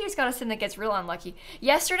 Sometimes you just got a sim that gets real unlucky.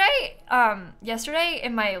 Yesterday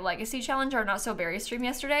in my legacy challenge, or not so berry stream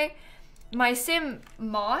yesterday, my sim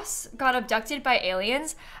Moss got abducted by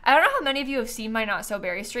aliens. I don't know how many of you have seen my Not So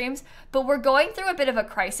Berry streams, but we're going through a bit of a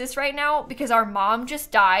crisis right now because our mom just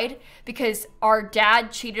died because our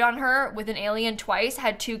dad cheated on her with an alien twice,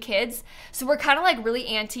 had 2 kids. So we're kind of like really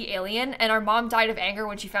anti-alien, and our mom died of anger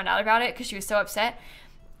when she found out about it because she was so upset.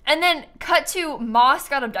 And then cut to Moss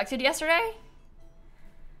got abducted yesterday.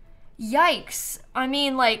 Yikes. I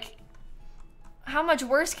mean, like, How much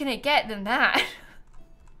worse can it get than that?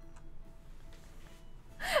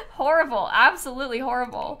 Horrible. Absolutely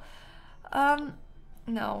horrible.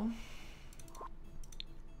 No.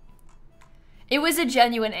 It was a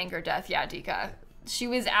genuine anger death, yeah, Dika. She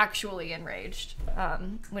was actually enraged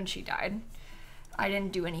when she died. I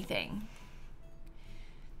didn't do anything.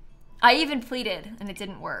 I even pleaded, and it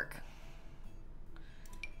didn't work.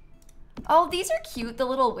 Oh, these are cute, the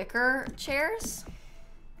little wicker chairs.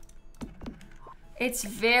 It's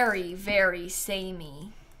very, very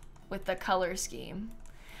samey with the color scheme.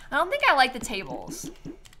 I don't think I like the tables.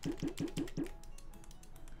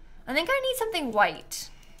 I think I need something white.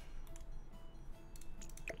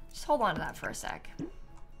 Just hold on to that for a sec.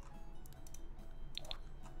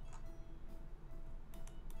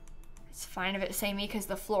 It's fine if it's samey because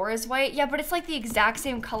the floor is white. Yeah, but it's like the exact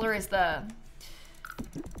same color as the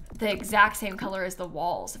exact same color as the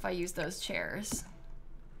walls if I use those chairs.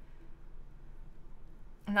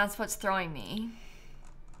 And that's what's throwing me.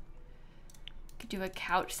 Could do a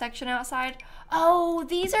couch section outside. Oh,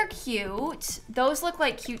 these are cute. Those look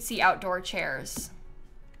like cutesy outdoor chairs.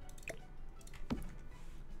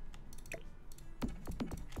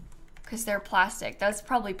 Because they're plastic. That's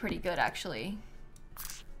probably pretty good, actually.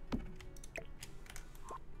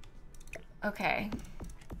 Okay.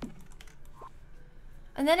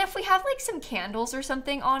 And then if we have like some candles or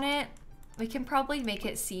something on it, we can probably make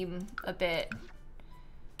it seem a bit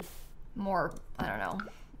more, I don't know,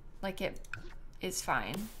 like it is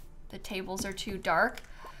fine. The tables are too dark.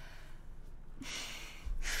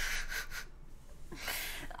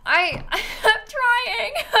 I'm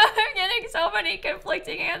trying. I'm getting so many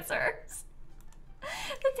conflicting answers.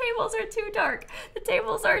 The tables are too dark. The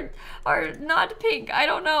tables are not pink. I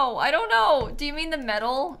don't know. I don't know. Do you mean the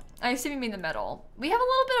metal? I assume you mean the metal. We have a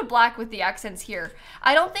little bit of black with the accents here.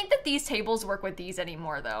 I don't think that these tables work with these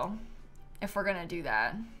anymore though, if we're gonna do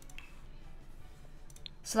that.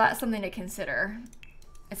 So that's something to consider.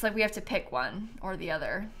 It's like we have to pick one or the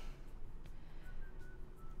other.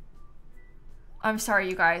 I'm sorry,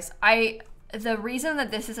 you guys. The reason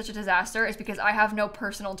that this is such a disaster is because I have no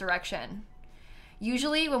personal direction.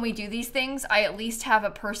 Usually when we do these things, I at least have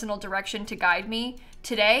a personal direction to guide me.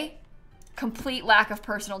 Today, complete lack of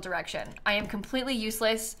personal direction. I am completely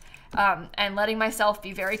useless and letting myself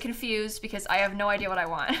be very confused because I have no idea what I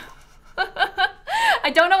want.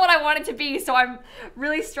 I don't know what I want it to be, so I'm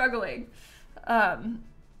really struggling.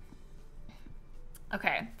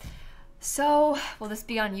 Okay. So, will this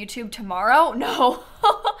be on YouTube tomorrow? No.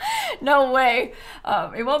 No way.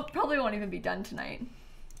 It probably won't even be done tonight.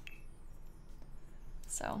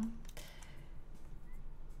 So.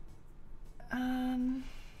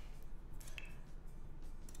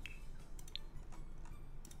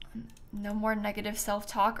 No more negative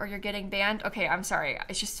self-talk or you're getting banned. Okay, I'm sorry.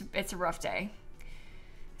 It's a rough day.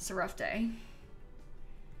 It's a rough day.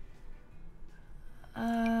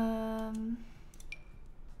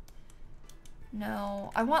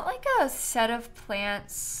 No, I want like a set of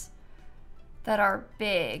plants that are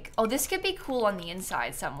big. Oh, this could be cool on the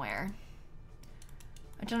inside somewhere.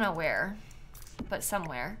 I don't know where, but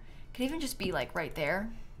somewhere. Could even just be like right there.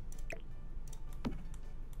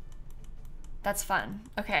 That's fun.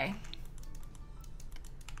 Okay.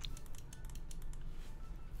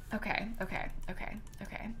 Okay.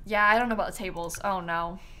 Yeah, I don't know about the tables. Oh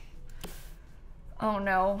no. Oh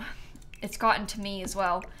no. It's gotten to me as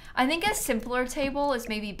well. I think a simpler table is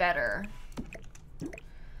maybe better.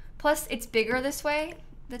 Plus, it's bigger this way,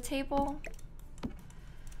 the table.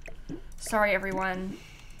 Sorry, everyone.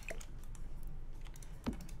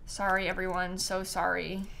 Sorry, everyone. So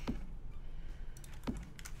sorry.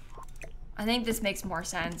 I think this makes more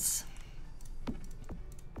sense.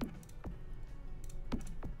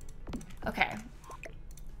 Okay.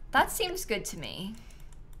 That seems good to me.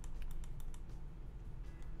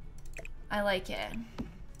 I like it.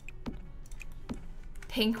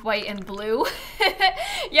 Pink, white, and blue.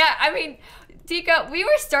 Yeah, I mean, Dika, we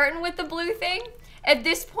were starting with the blue thing. At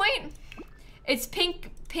this point, it's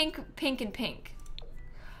pink, pink, pink, and pink.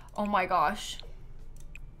 Oh my gosh.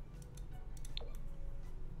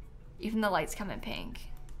 Even the lights come in pink.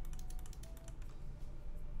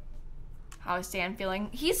 How is Dan feeling?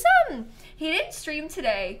 He didn't stream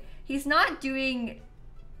today. He's not doing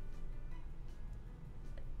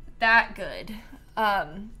that good.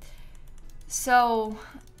 So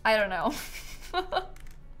I don't know.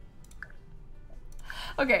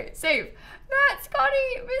 Okay, save. Matt,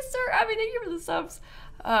 Scotty, Mr. Abby, thank you for the subs.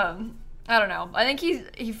 I don't know. I think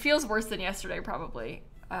he feels worse than yesterday probably.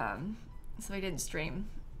 So he didn't stream.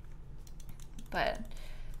 But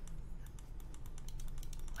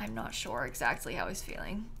I'm not sure exactly how he's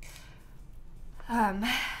feeling.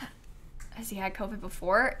 Has he had COVID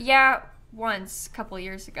before? Yeah, once, a couple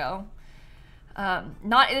years ago.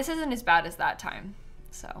 This isn't as bad as that time,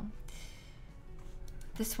 so.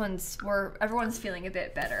 This one's, everyone's feeling a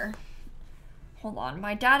bit better. Hold on,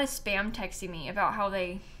 my dad is spam texting me about how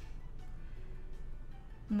they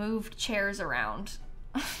moved chairs around.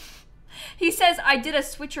 He says I did a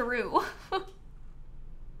switcheroo.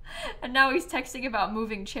 And now he's texting about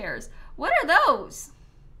moving chairs. What are those?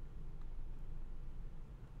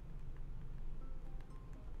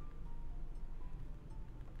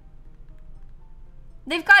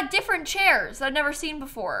 They've got different chairs I've never seen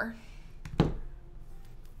before.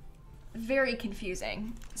 Very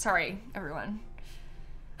confusing. Sorry, everyone.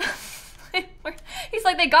 He's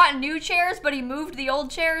like, they got new chairs, but he moved the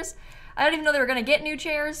old chairs. I don't even know they were gonna get new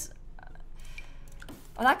chairs.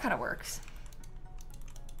 Oh, that kind of works.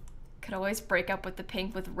 Could always break up with the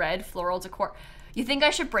pink with red floral decor. You think I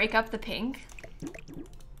should break up the pink?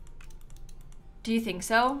 Do you think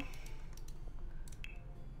so?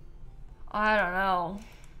 I don't know.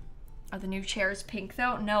 Are the new chairs pink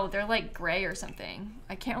though? No, they're like gray or something.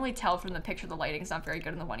 I can't really tell from the picture. The lighting's not very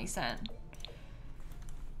good in the one he sent.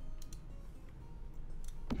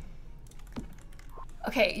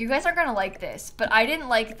 Okay, you guys aren't gonna like this, but I didn't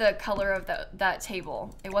like the color of that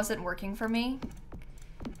table. It wasn't working for me.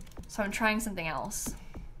 So I'm trying something else.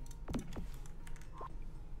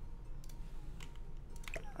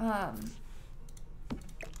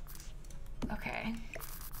 Okay.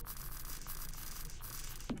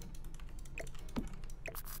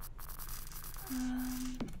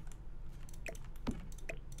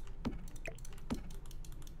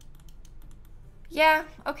 Yeah,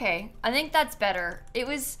 okay. I think that's better.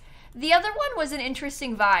 The other one was an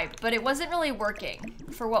interesting vibe, but it wasn't really working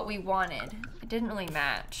for what we wanted. It didn't really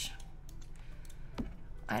match.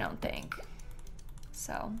 I don't think.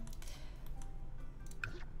 So.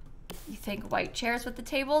 You think white chairs with the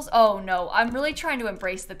tables? Oh no, I'm really trying to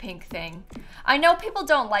embrace the pink thing. I know people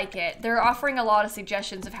don't like it. They're offering a lot of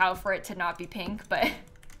suggestions of how for it to not be pink, but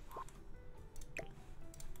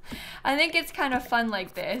I think it's kind of fun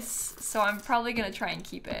like this, so I'm probably gonna try and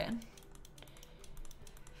keep it.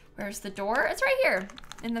 Where's the door? It's right here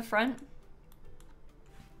in the front.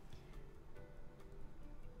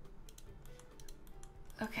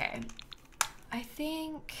 Okay, I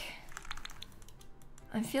think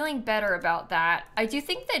I'm feeling better about that. I do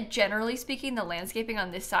think that generally speaking, the landscaping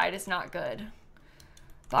on this side is not good.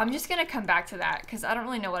 But I'm just gonna come back to that because I don't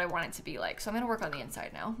really know what I want it to be like. So I'm gonna work on the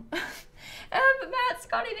inside now. Matt,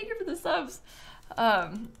 Scotty, thank you for the subs.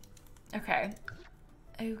 Okay.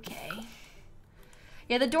 Okay.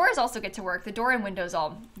 Yeah, the doors also get to work. The door and windows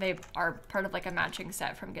they are part of like a matching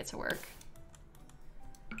set from Get to Work.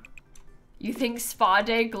 You think spa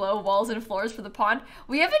day glow walls and floors for the pond?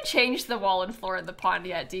 We haven't changed the wall and floor in the pond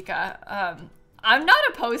yet, Dika. I'm not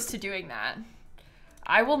opposed to doing that.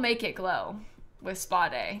 I will make it glow with spa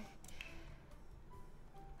day.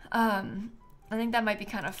 I think that might be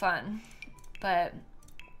kind of fun, but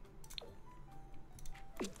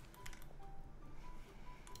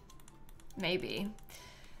maybe.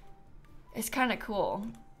 It's kind of cool.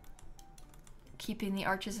 Keeping the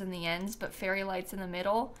arches in the ends, but fairy lights in the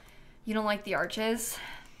middle. You don't like the arches?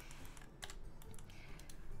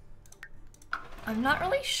 I'm not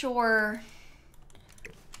really sure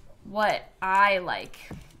what I like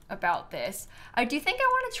about this. I do think I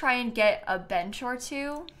want to try and get a bench or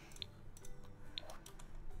two.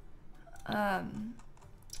 I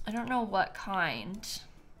don't know what kind.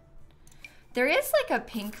 There is like a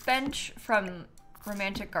pink bench from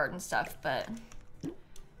Romantic Garden Stuff, but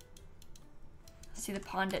see the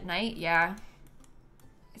pond at night? Yeah.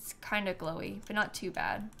 It's kind of glowy, but not too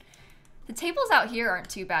bad. The tables out here aren't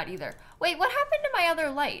too bad either. Wait, what happened to my other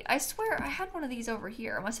light? I swear I had one of these over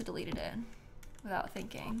here. I must have deleted it without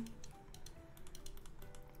thinking.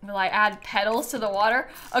 Will I add petals to the water?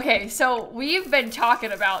 Okay, so we've been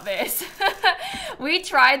talking about this. We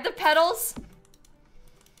tried the petals.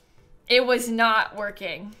 It was not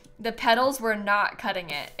working. The petals were not cutting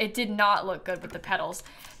it. It did not look good with the petals.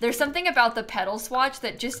 There's something about the petal swatch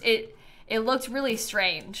that just, it looked really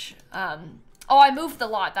strange. Oh, I moved the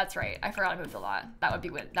lot. That's right. I forgot I moved the lot. That would be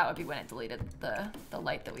when it deleted the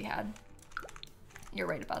light that we had. You're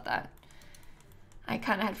right about that. I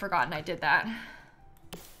kind of had forgotten I did that.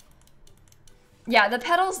 Yeah, the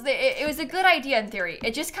petals, it was a good idea in theory.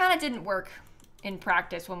 It just kind of didn't work in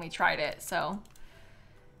practice when we tried it, so.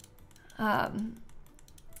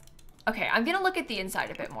 Okay, I'm gonna look at the inside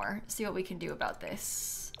a bit more, see what we can do about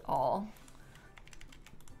this all.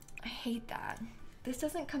 I hate that. This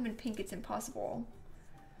doesn't come in pink, it's impossible.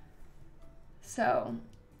 So,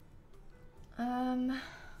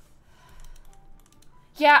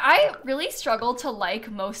 Yeah, I really struggle to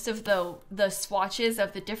like most of the swatches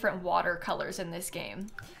of the different watercolors in this game.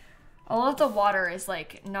 All of the water is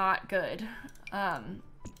like not good.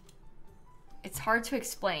 It's hard to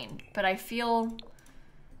explain, but I feel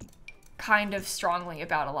kind of strongly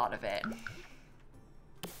about a lot of it.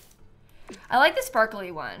 I like the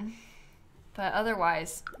sparkly one, but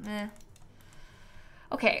otherwise, meh.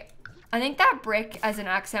 Okay, I think that brick as an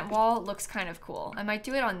accent wall looks kind of cool. I might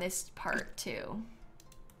do it on this part too.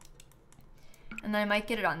 And then I might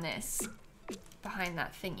get it on this, behind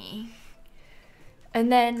that thingy.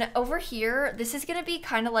 And then over here, this is gonna be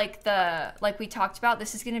kind of like like we talked about,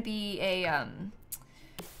 this is gonna be a,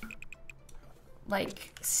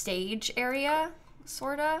 like stage area,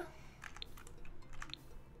 sorta.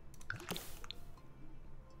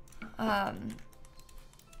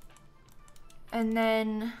 And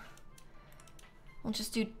then we'll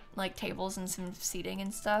just do like tables and some seating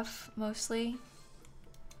and stuff, mostly.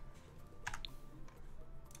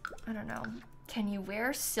 I don't know. Can you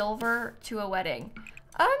wear silver to a wedding?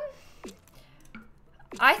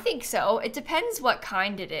 I think so. It depends what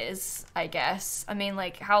kind it is, I guess. I mean,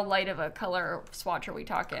 like, how light of a color swatch are we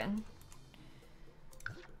talking?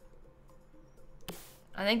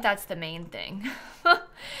 I think that's the main thing.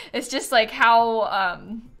 It's just like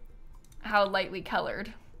how lightly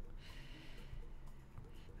colored.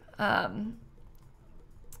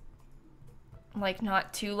 Like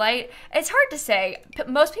not too light. It's hard to say.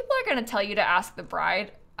 Most people are gonna tell you to ask the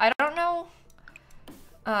bride. I don't know.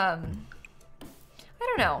 I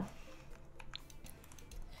don't know.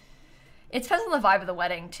 It depends on the vibe of the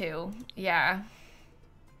wedding too. Yeah.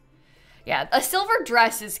 Yeah, a silver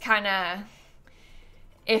dress is kind of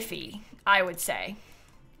iffy, I would say.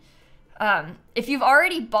 If you've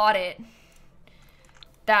already bought it,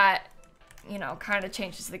 that, you know, kind of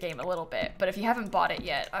changes the game a little bit. But if you haven't bought it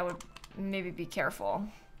yet, I would maybe be careful.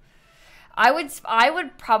 I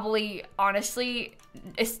would probably, honestly,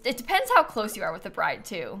 it depends how close you are with the bride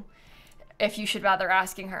too, if you should bother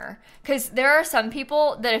asking her. Because there are some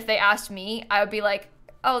people that if they asked me, I would be like,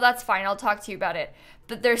 oh, that's fine, I'll talk to you about it.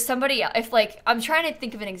 But there's somebody, if like, I'm trying to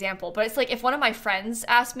think of an example, but it's like if one of my friends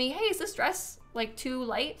asked me, hey, is this dress like too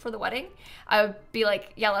light for the wedding? I would be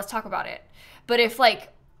like, yeah, let's talk about it. But if like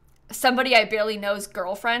somebody I barely know's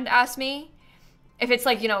girlfriend asked me, if it's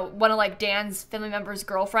like, you know, one of like Dan's family members'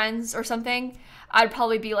 girlfriends or something, I'd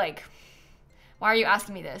probably be like, why are you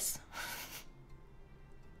asking me this?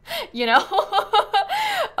 You know?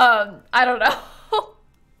 I don't know.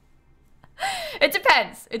 It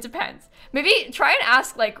depends. It depends. Maybe try and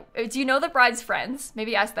ask, like, do you know the bride's friends?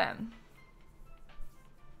 Maybe ask them.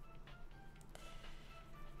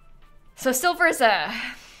 So silver is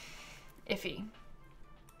iffy.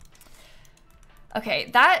 Okay,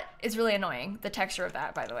 that is really annoying. The texture of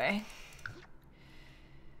that, by the way.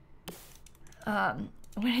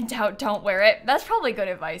 When in doubt, don't wear it. That's probably good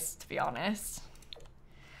advice, to be honest.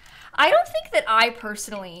 I don't think that I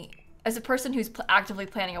personally, as a person who's actively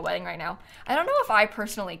planning a wedding right now, I don't know if I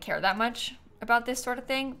personally care that much about this sort of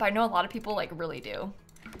thing, but I know a lot of people like really do.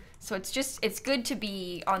 So it's good to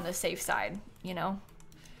be on the safe side, you know?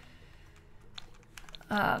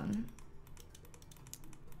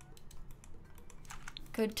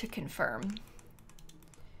 Good to confirm.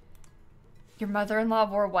 Your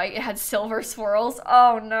mother-in-law wore white. It had silver swirls.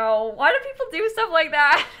 Oh no. Why do people do stuff like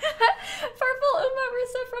that? Purple, Uma,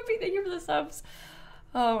 Rissa, Frumpy, thank you for the subs.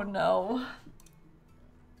 Oh no.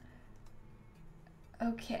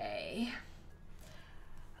 Okay.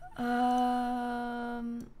 Let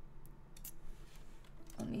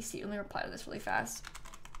me see. Let me reply to this really fast.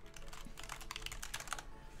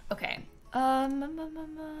 Okay.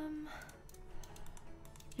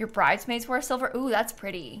 Your bridesmaids wore silver. Ooh, that's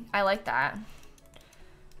pretty. I like that.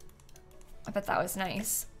 I bet that was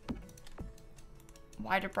nice.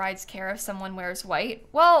 Why do brides care if someone wears white?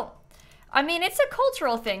 Well, I mean, it's a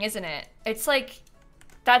cultural thing, isn't it? It's like,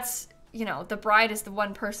 that's, you know, the bride is the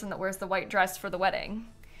one person that wears the white dress for the wedding.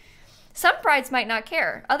 Some brides might not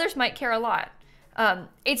care. Others might care a lot.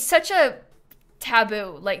 It's such a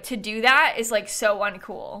taboo. Like, to do that is, like, so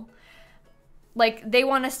uncool. Like, they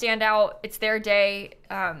want to stand out. It's their day.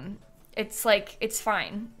 It's, like, it's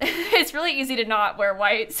fine. It's really easy to not wear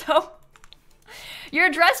white, so... Your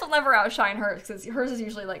dress will never outshine hers, because hers is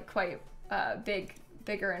usually, like, quite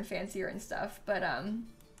bigger and fancier and stuff. But,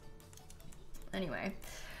 anyway.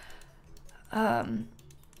 I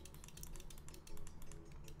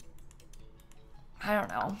don't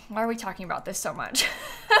know. Why are we talking about this so much?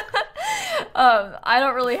 I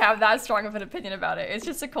don't really have that strong of an opinion about it. It's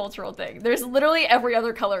just a cultural thing. There's literally every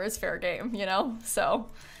other color is fair game, you know? So,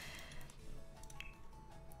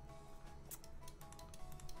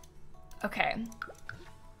 Okay.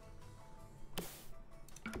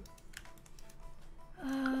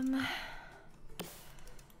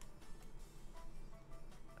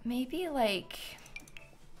 Maybe like...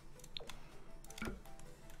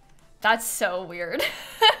 That's so weird.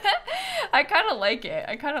 I kind of like it.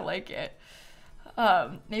 I kind of like it.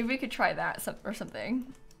 Maybe we could try that or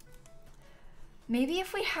something. Maybe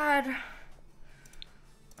if we had...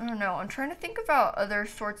 I don't know. I'm trying to think about other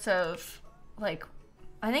sorts of, like,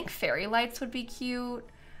 I think fairy lights would be cute.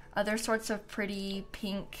 Other sorts of pretty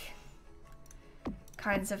pink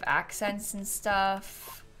kinds of accents and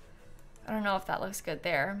stuff. I don't know if that looks good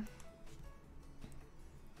there.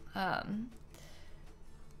 I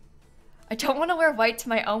don't want to wear white to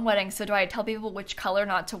my own wedding, so do I tell people which color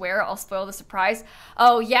not to wear? I'll spoil the surprise.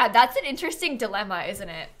 Oh yeah, that's an interesting dilemma, isn't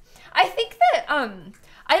it? I think that,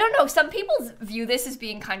 I don't know, some people view this as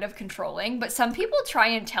being kind of controlling, but some people try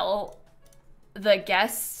and tell the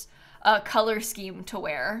guests a color scheme to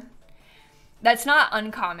wear. That's not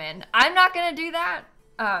uncommon. I'm not gonna do that,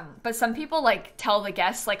 but some people like tell the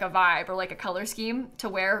guests like a vibe or like a color scheme to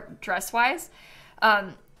wear dress-wise.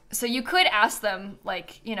 So you could ask them,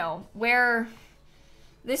 like, you know, wear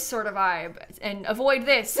this sort of vibe and avoid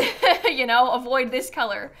this, you know, avoid this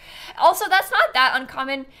color. Also, that's not that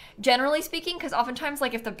uncommon, generally speaking, because oftentimes,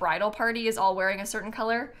 like, if the bridal party is all wearing a certain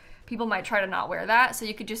color, people might try to not wear that. So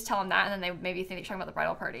you could just tell them that, and then they maybe think you're talking about the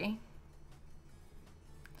bridal party.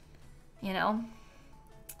 You know?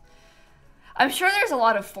 I'm sure there's a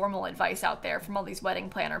lot of formal advice out there from all these wedding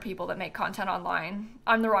planner people that make content online.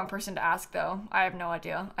 I'm the wrong person to ask, though. I have no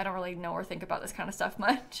idea. I don't really know or think about this kind of stuff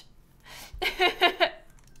much.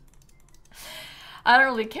 I don't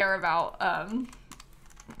really care about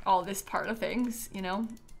all this part of things, you know?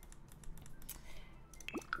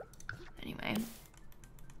 Anyway.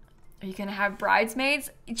 Are you gonna have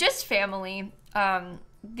bridesmaids? Just family.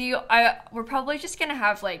 We're probably just gonna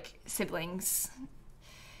have, like, siblings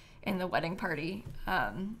in the wedding party.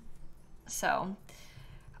 So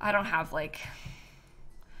I don't have, like,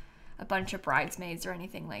 a bunch of bridesmaids or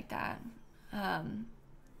anything like that.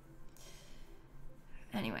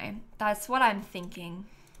 Anyway, that's what I'm thinking.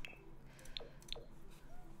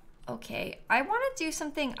 Okay, I want to do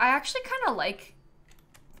something. I actually kind of like,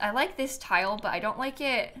 I like this tile, but I don't like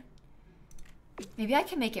it. Maybe I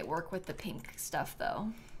can make it work with the pink stuff,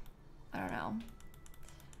 though. I don't know.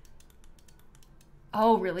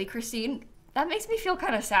 Oh, really, Christine? That makes me feel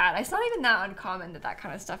kind of sad. It's not even that uncommon that that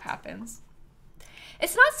kind of stuff happens.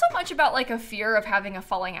 It's not so much about, like, a fear of having a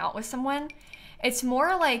falling out with someone. It's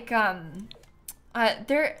more like,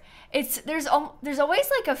 there's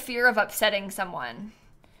always, like, a fear of upsetting someone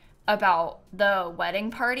about the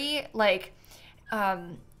wedding party. Like,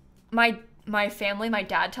 my family, my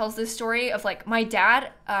dad tells this story of, like, my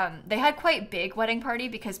dad, they had quite big wedding party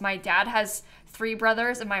because my dad has 3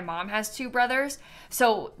 brothers and my mom has 2 brothers.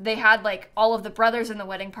 So they had, like, all of the brothers in the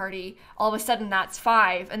wedding party. All of a sudden that's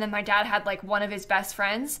 5. And then my dad had, like, one of his best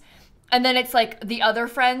friends. And then it's like the other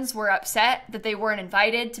friends were upset that they weren't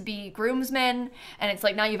invited to be groomsmen. And it's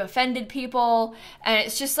like, now you've offended people. And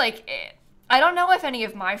it's just like, I don't know if any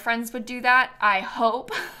of my friends would do that. I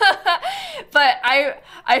hope. But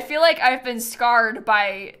I feel like I've been scarred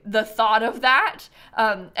by the thought of that.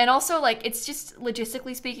 And also, like, it's just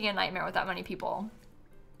logistically speaking a nightmare with that many people.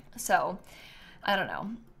 So, I don't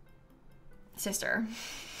know. Sister.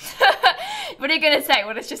 What are you gonna say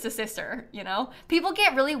when it's just a sister, you know? People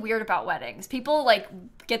get really weird about weddings. People, like,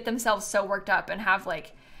 get themselves so worked up and have,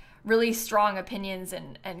 like, really strong opinions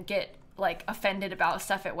and get, like, offended about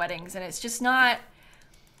stuff at weddings, and it's just not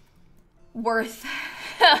worth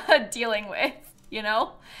dealing with, you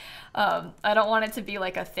know? I don't want it to be,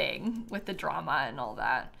 like, a thing with the drama and all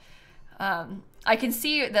that. I can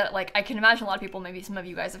see that, like, I can imagine a lot of people, maybe some of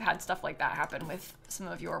you guys have had stuff like that happen with some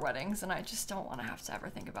of your weddings, and I just don't want to have to ever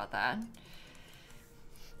think about that.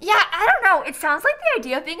 Yeah, I don't know. It sounds like the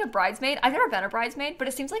idea of being a bridesmaid. I've never been a bridesmaid, but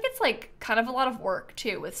it seems like it's, like, kind of a lot of work,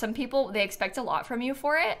 too. With some people, they expect a lot from you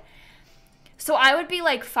for it. So I would be,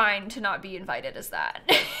 like, fine to not be invited as that,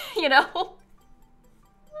 you know?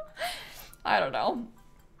 I don't know.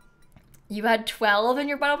 You had 12 in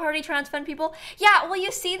your bridal party trying to offend people? Yeah, well,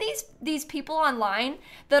 you see these people online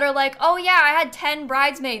that are like, oh yeah, I had 10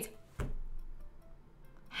 bridesmaids.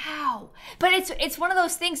 How? But it's one of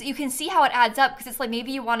those things that you can see how it adds up, because it's like,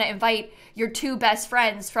 maybe you want to invite your 2 best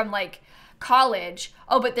friends from, like, college.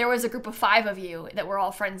 Oh, but there was a group of 5 of you that were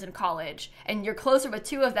all friends in college, and you're closer with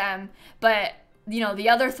 2 of them, but, you know, the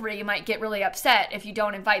other 3 might get really upset if you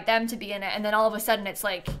don't invite them to be in it, and then all of a sudden it's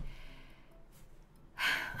like,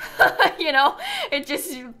 you know, it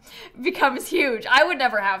just becomes huge. I would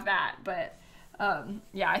never have that, but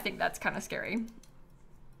Yeah, I think that's kind of scary.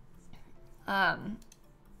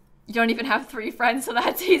 You don't even have 3 friends, so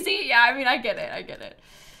that's easy. Yeah, I mean, I get it.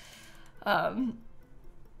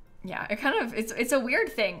 Yeah, it kind of, it's a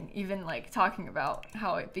weird thing, even like talking about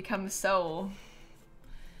how it becomes so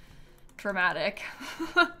dramatic.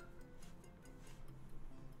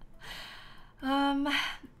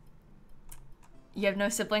 You have no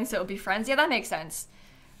siblings, so it would be friends. Yeah, that makes sense.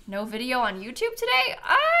 No video on YouTube today?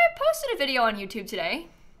 I posted a video on YouTube today.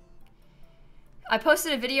 I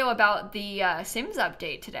posted a video about the Sims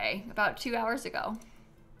update today, about 2 hours ago.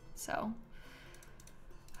 So,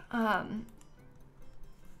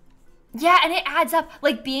 yeah, and it adds up.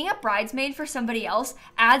 Like, being a bridesmaid for somebody else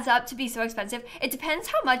adds up to be so expensive. It depends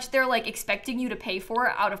how much they're, like, expecting you to pay for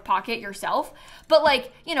out of pocket yourself. But,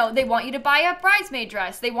 like, you know, they want you to buy a bridesmaid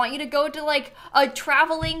dress. They want you to go to, like, a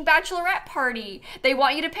traveling bachelorette party. They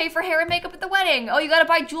want you to pay for hair and makeup at the wedding. Oh, you gotta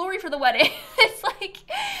buy jewelry for the wedding. It's like,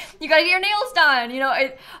 you gotta get your nails done. You know,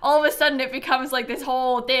 all of a sudden it becomes, like, this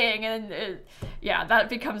whole thing. And, yeah, that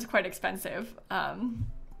becomes quite expensive. I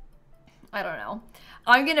don't know.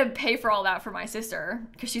 I'm gonna pay for all that for my sister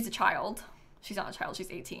because she's a child. She's not a child, she's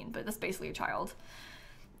 18, but that's basically a child.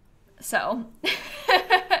 So,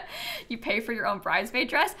 you pay for your own bridesmaid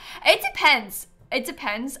dress? It depends. It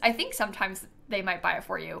depends. I think sometimes they might buy it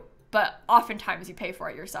for you, but oftentimes you pay for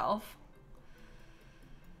it yourself.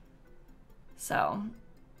 So,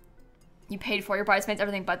 you paid for your bridesmaids,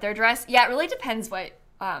 everything but their dress? Yeah, it really depends what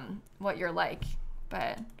you're like,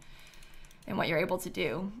 and what you're able to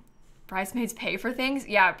do. Bridesmaids pay for things?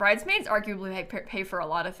 Yeah, bridesmaids arguably pay for a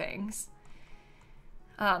lot of things.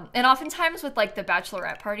 And oftentimes with like the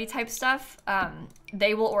bachelorette party type stuff,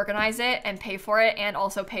 they will organize it and pay for it and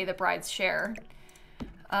also pay the bride's share.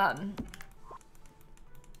 And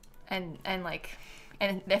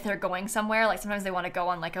if they're going somewhere, like sometimes they want to go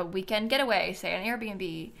on like a weekend getaway, say an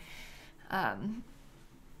Airbnb. I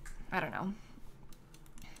don't know.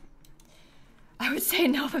 I would say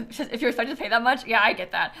no if you're expected to pay that much. Yeah, I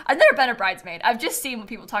get that. I've never been a bridesmaid. I've just seen what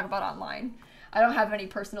people talk about online. I don't have any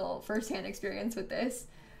personal firsthand experience with this.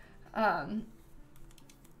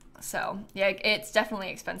 So, yeah, it's definitely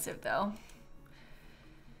expensive though.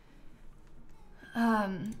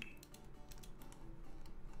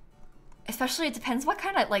 Especially it depends what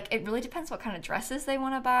kind of, like, it really depends what kind of dresses they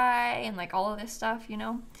want to buy and like all of this stuff, you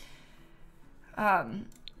know?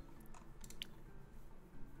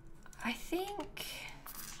 I think,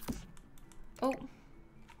 oh,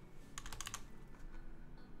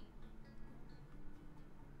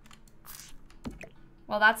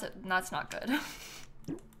 well, that's not good.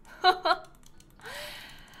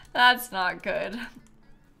 That's not good.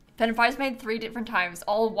 Been a bridesmaid 3 different times,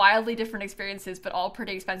 all wildly different experiences, but all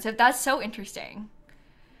pretty expensive. That's so interesting.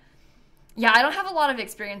 Yeah, I don't have a lot of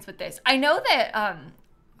experience with this. I know that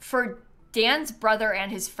for Dan's brother and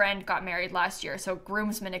his friend got married last year, so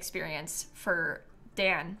groomsman experience for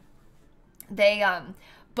Dan. They,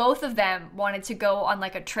 both of them wanted to go on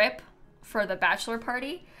like a trip for the bachelor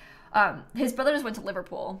party. His brother just went to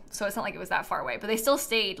Liverpool, so it's not like it was that far away, but they still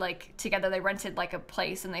stayed like together. They rented like a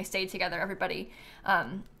place and they stayed together, everybody.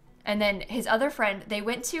 And then his other friend, they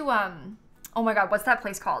went to, oh my God, what's that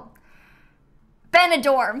place called?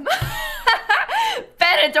 Benidorm.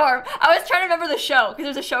 Benidorm. I was trying to remember the show because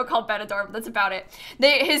there's a show called Benidorm, but that's about it.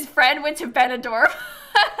 His friend went to Benidorm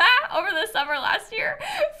over the summer last year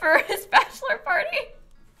for his bachelor party.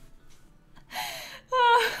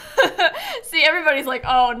 See, everybody's like,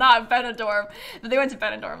 oh, not Benidorm. But they went to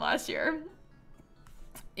Benidorm last year.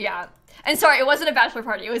 Yeah. And sorry, it wasn't a bachelor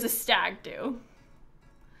party. It was a stag do.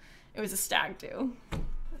 It was a stag do.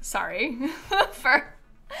 Sorry.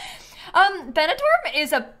 Benidorm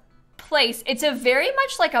is a place. It's a very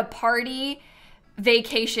much like a party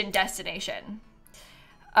vacation destination.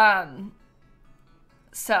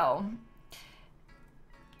 So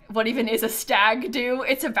what even is a stag do?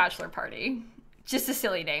 It's a bachelor party. Just a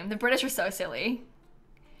silly name. The British are so silly.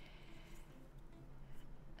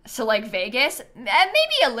 So like Vegas,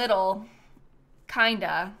 maybe a little,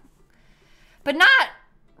 kinda, but not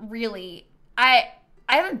really. I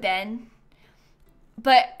haven't been,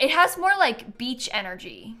 but it has more like beach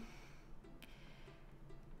energy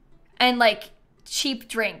and like cheap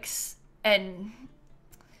drinks and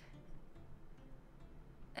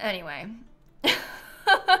anyway.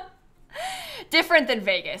 Different than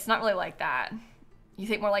Vegas, not really like that. You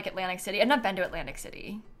think more like Atlantic City? I've not been to Atlantic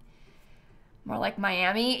City. More like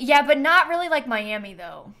Miami. Yeah, but not really like Miami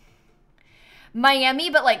though. Miami,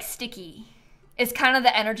 but like sticky, is kind of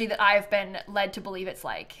the energy that I've been led to believe it's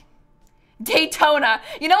like. Daytona.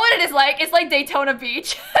 You know what it is like? It's like Daytona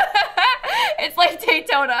Beach. It's like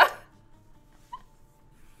Daytona.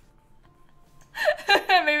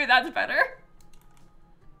 that's better.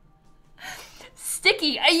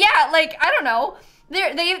 Sticky. Yeah, like, I don't know.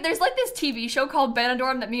 There's like this TV show called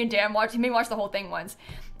Benidorm that me and Dan watched. He made me watch the whole thing once.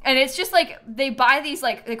 And it's just like, they buy these,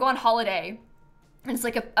 like, they go on holiday. And it's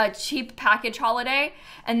like a cheap package holiday.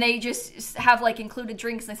 And they just have like included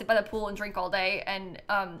drinks and they sit by the pool and drink all day. And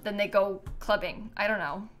then they go clubbing. I don't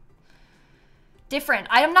know. Different.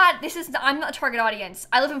 I'm not a target audience.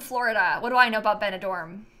 I live in Florida. What do I know about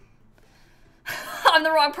Benidorm? I'm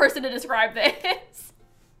the wrong person to describe this.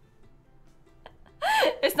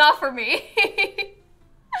 It's not for me.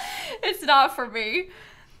 It's not for me.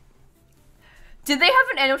 Did they have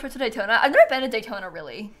an annual trip to Daytona? I've never been to Daytona,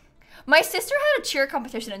 really. My sister had a cheer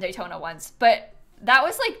competition in Daytona once, but that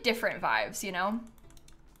was like different vibes, you know?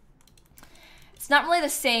 It's not really the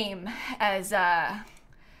same as a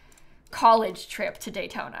college trip to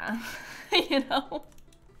Daytona, you know?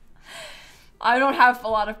 I don't have a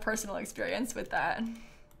lot of personal experience with that.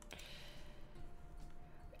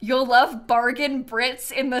 You'll love Bargain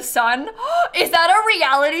Brits in the Sun. Is that a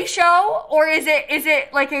reality show? Or is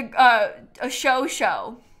it like a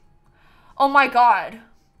show? Oh my god.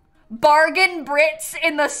 Bargain Brits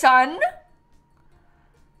in the Sun?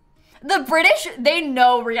 The British, they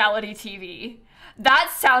know reality TV.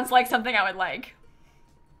 That sounds like something I would like.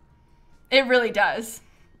 It really does.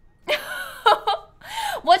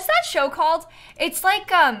 What's that show called? It's like,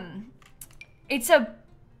 it's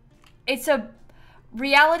a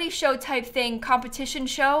reality show type thing, competition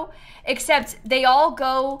show, except they all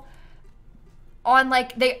go on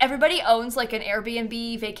like, everybody owns like an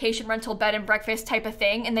Airbnb, vacation rental, bed and breakfast type of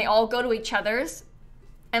thing, and they all go to each other's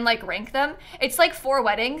and like rank them. It's like 4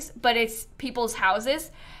 weddings, but it's people's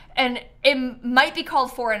houses. And it might be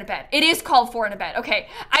called 4 in a Bed. It is called 4 in a Bed. Okay,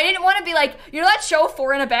 I didn't want to be like, you know that show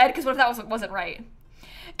 4 in a Bed? Because what if that wasn't right?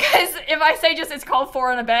 Because if I say just it's called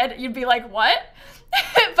 4 in a Bed, you'd be like, what?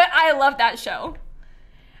 But I love that show.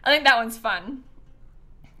 I think that one's fun.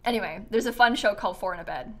 Anyway, there's a fun show called 4 in a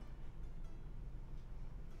Bed.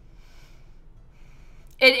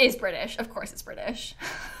 It is British. Of course it's British.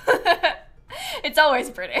 It's always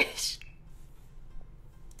British.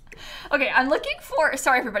 Okay, I'm looking for,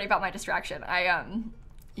 sorry everybody about my distraction.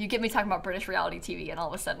 You get me talking about British reality TV and all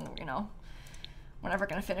of a sudden, you know, we're never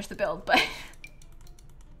gonna finish the build, but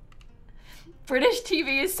British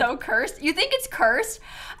TV is so cursed. You think it's cursed?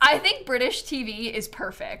 I think British TV is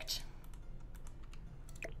perfect.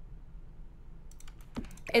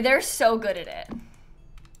 They're so good at it.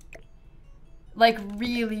 Like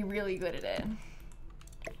really, really good at it.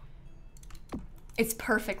 It's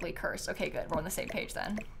perfectly cursed. Okay, good, we're on the same page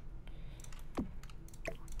then.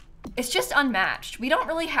 It's just unmatched. We don't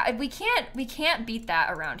really have, we can't beat that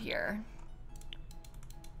around here.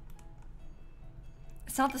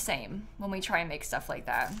 It's not the same when we try and make stuff like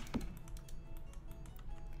that.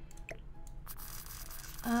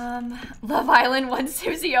 Love Island won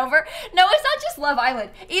Susie over. No, it's not just Love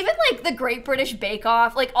Island. Even like the Great British Bake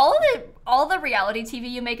Off, like all the reality TV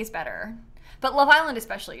you make is better. But Love Island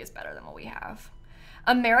especially is better than what we have.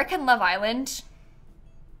 American Love Island,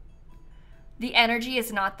 the energy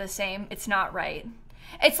is not the same. It's not right.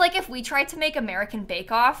 It's like if we tried to make American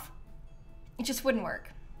Bake Off, it just wouldn't work.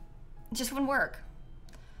 It just wouldn't work.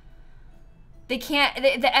 They can't,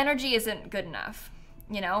 the energy isn't good enough.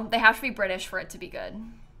 You know, they have to be British for it to be good.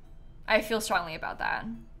 I feel strongly about that.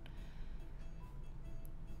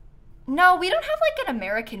 No, we don't have like an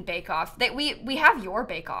American Bake Off. We have Your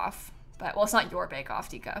Bake Off, but well, it's not Your Bake Off,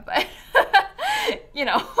 Tika, but you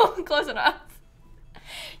know, close enough.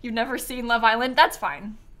 You've never seen Love Island? That's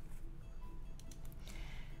fine.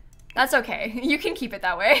 That's okay. You can keep it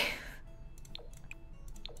that way.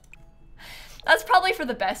 That's probably for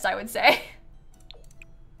the best, I would say.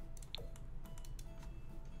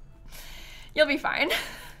 You'll be fine.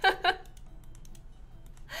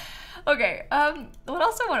 Okay, what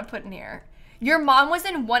else do I want to put in here? Your mom was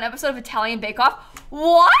in one episode of Italian Bake Off.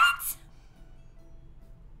 What?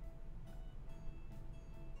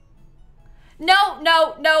 No.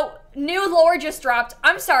 New lore just dropped.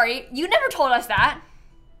 I'm sorry. You never told us that.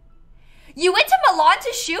 You went to Milan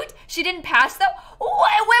to shoot? She didn't pass though?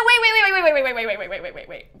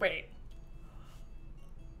 Wait.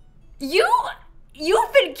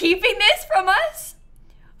 You've been keeping this from us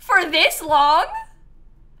for this long?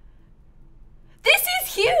 This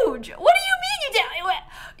is huge. What do you mean you did?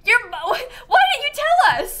 Why didn't you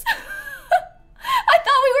tell us? I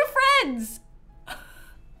thought we were friends.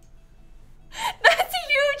 That's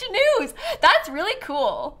huge news. That's really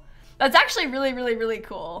cool. That's actually really, really, really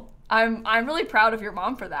cool. I'm really proud of your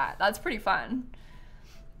mom for that. That's pretty fun.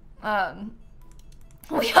 We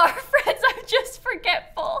are friends. I'm just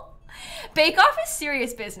forgetful. Bake Off is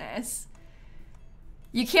serious business.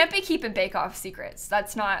 You can't be keeping Bake Off secrets.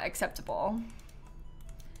 That's not acceptable.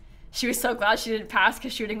 She was so glad she didn't pass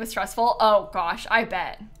because shooting was stressful. Oh gosh, I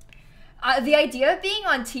bet. The idea of being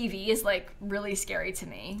on TV is like really scary to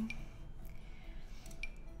me.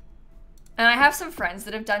 And I have some friends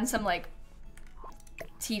that have done some like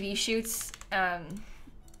TV shoots.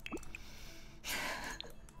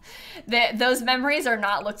 Those memories are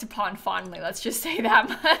not looked upon fondly, let's just say that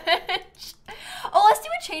much. Oh, let's do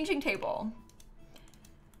a changing table.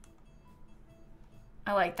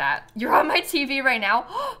 I like that. You're on my TV right now?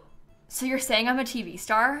 So you're saying I'm a TV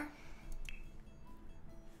star?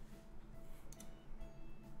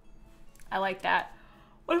 I like that.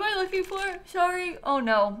 What am I looking for? Sorry. Oh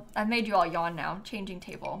no, I've made you all yawn now. Changing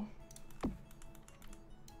table.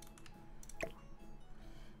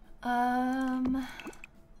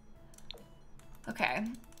 Okay.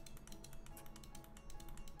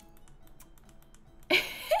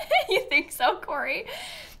 You think so, Corey?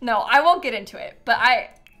 No, I won't get into it, but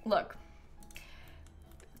look,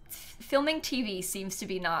 filming TV seems to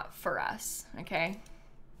be not for us, okay?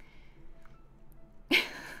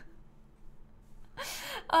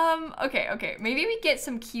 Okay, maybe we get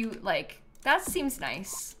some cute, like, that seems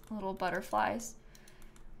nice, little butterflies.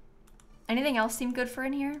 Anything else seem good for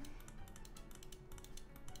in here?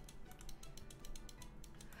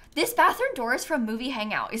 This bathroom door is from Movie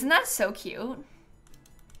Hangout. Isn't that so cute?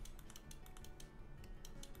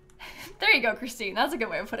 There you go, Christine. That's a good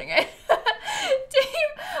way of putting it. Team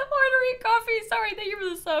ordering coffee. Sorry, thank you for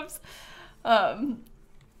the subs.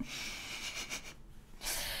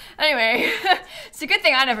 Anyway, it's a good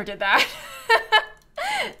thing I never did that.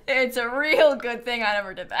 It's a real good thing I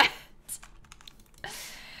never did that.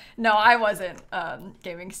 No, I wasn't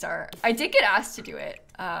Gaming Star. I did get asked to do it,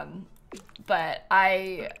 but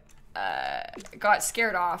I got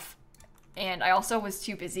scared off. And I also was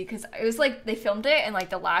too busy because it was like they filmed it in like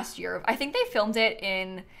the last year. I think they filmed it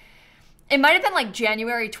in, it might have been like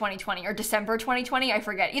January 2020 or December 2020. I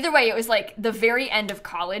forget. Either way, it was like the very end of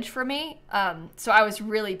college for me. So I was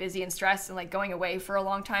really busy and stressed, and like going away for a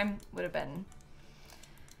long time would have been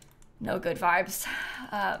no good vibes.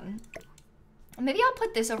 Maybe I'll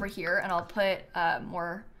put this over here and I'll put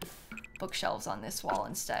more bookshelves on this wall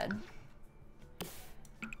instead.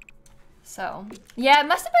 So, yeah, it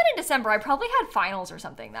must have been in December. I probably had finals or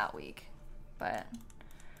something that week, but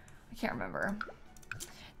I can't remember.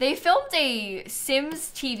 They filmed a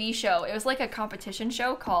Sims TV show. It was like a competition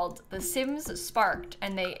show called The Sims Sparked,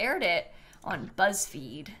 and they aired it on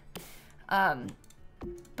BuzzFeed.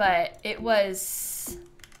 But it was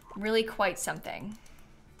really quite something.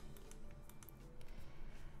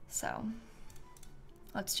 So,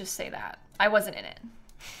 let's just say that. I wasn't in it.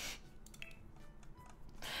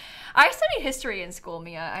 I studied history in school,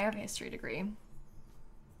 Mia. I have a history degree.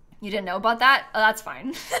 You didn't know about that? Oh, that's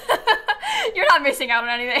fine. You're not missing out on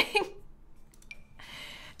anything.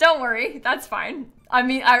 Don't worry, that's fine. I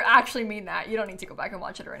mean, I actually mean that. You don't need to go back and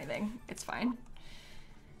watch it or anything. It's fine.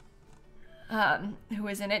 Who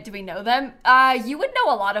is in it? Do we know them? You would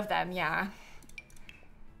know a lot of them, yeah.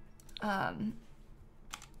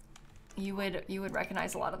 You would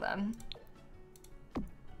recognize a lot of them.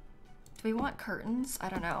 Do we want curtains? I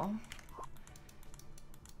don't know.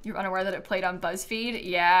 You're unaware that it played on BuzzFeed?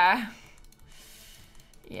 Yeah.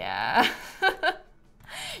 Yeah.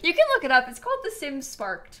 You can look it up. It's called The Sims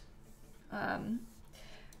Sparked. I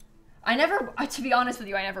never, to be honest with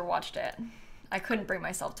you, I never watched it. I couldn't bring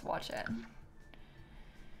myself to watch it.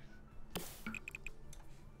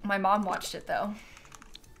 My mom watched it though.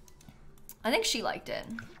 I think she liked it.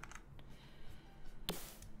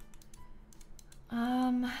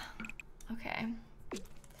 Okay.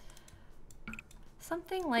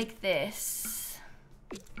 Something like this.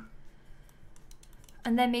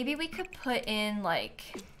 And then maybe we could put in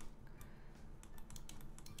like,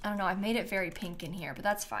 I don't know, I've made it very pink in here, but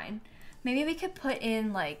that's fine. Maybe we could put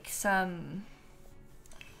in like some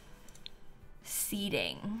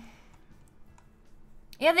seating.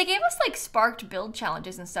 Yeah, they gave us like sparked build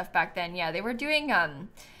challenges and stuff back then. Yeah, they were doing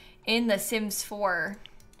in The Sims 4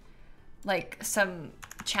 like some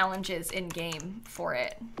challenges in game for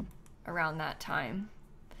it around that time.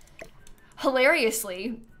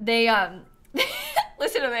 Hilariously, they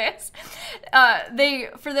listen to this.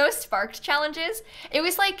 For those sparked challenges, it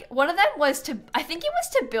was like one of them was to, I think it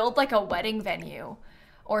was to build like a wedding venue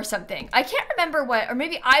or something. I can't remember what, or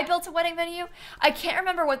maybe I built a wedding venue. I can't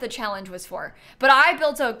remember what the challenge was for, but I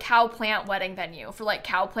built a cow plant wedding venue for like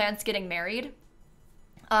cow plants getting married.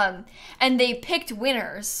 And they picked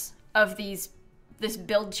winners of this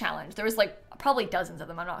build challenge. There was like probably dozens of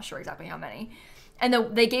them. I'm not sure exactly how many. and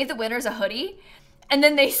they gave the winners a hoodie, and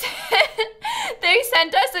then they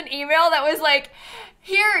sent us an email that was like,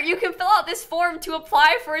 here, you can fill out this form to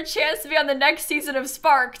apply for a chance to be on the next season of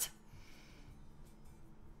Sparked.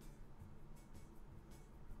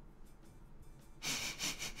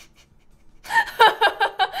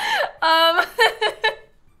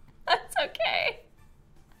 That's okay.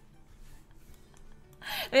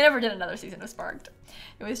 They never did another season of Sparked.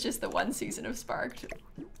 It was just the one season of Sparked.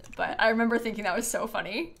 But I remember thinking that was so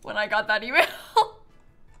funny when I got that email.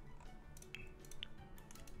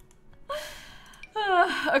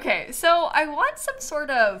 Okay, so I want some sort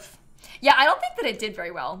of... Yeah, I don't think that it did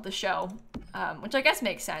very well, the show. Which I guess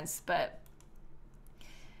makes sense, but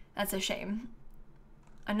that's a shame.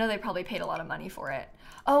 I know they probably paid a lot of money for it.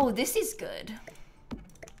 Oh, this is good.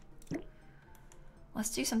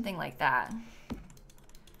 Let's do something like that.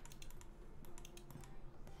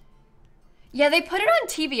 Yeah, they put it on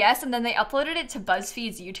TBS and then they uploaded it to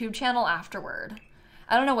BuzzFeed's YouTube channel afterward.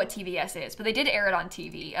 I don't know what TBS is, but they did air it on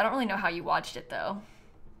TV. I don't really know how you watched it, though.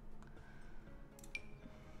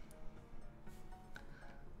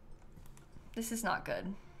 This is not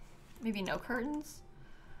good. Maybe no curtains?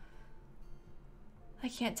 I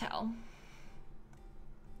can't tell.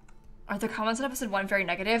 Are the comments on episode 1 very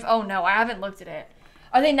negative? Oh no, I haven't looked at it.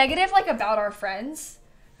 Are they negative, like, about our friends?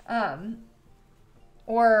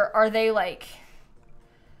 Or are they, like,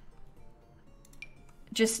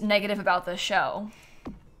 just negative about the show?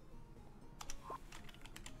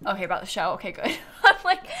 Okay, about the show. Okay, good. I'm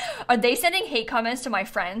like, are they sending hate comments to my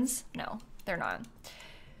friends? No, they're not.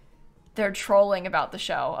 They're trolling about the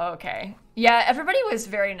show. Okay. Yeah, everybody was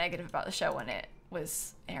very negative about the show when it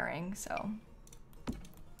was airing, so.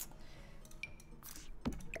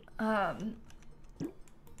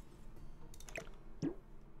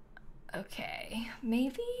 Okay,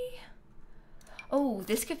 maybe? Oh,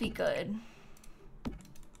 this could be good.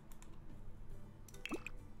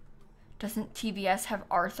 Doesn't TBS have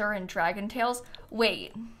Arthur and Dragon Tales?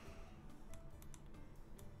 Wait.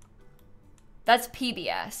 That's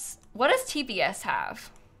PBS. What does TBS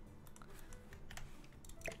have?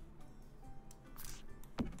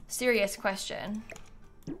 Serious question.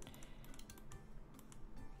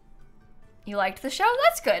 You liked the show?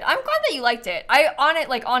 That's good. I'm glad that you liked it.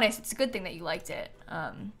 Honest, it's a good thing that you liked it.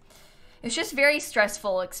 It's just very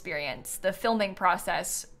stressful experience. The filming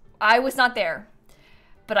process. I was not there,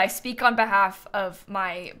 but I speak on behalf of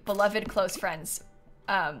my beloved close friends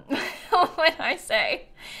when I say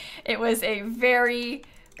it was a very,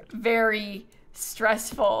 very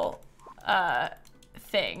stressful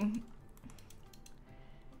thing.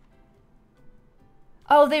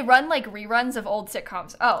 Oh, they run like reruns of old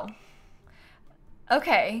sitcoms. Oh.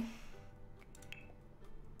 Okay.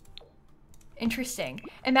 Interesting.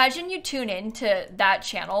 Imagine you tune in to that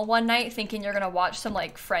channel one night thinking you're gonna watch some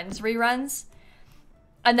like Friends reruns,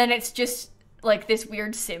 and then it's just like this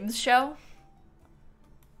weird Sims show.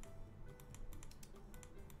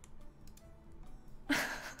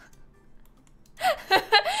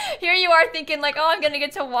 Here you are thinking like, oh, I'm gonna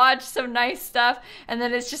get to watch some nice stuff, and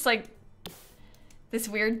then it's just like this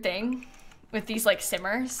weird thing with these like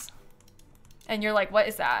simmers. And you're like, what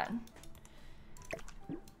is that?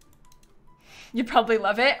 You'd probably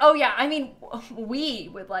love it. Oh yeah, I mean, we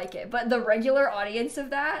would like it, but the regular audience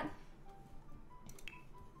of that,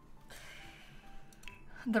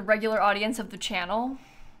 the regular audience of the channel,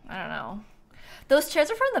 I don't know. Those chairs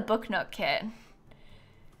are from the Book Nook kit.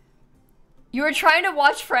 You were trying to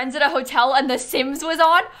watch Friends at a hotel and The Sims was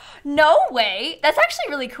on? No way. That's actually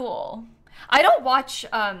really cool. I don't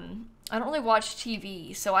really watch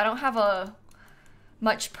TV, so I don't have a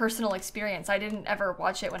much personal experience. I didn't ever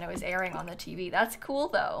watch it when it was airing on the TV. That's cool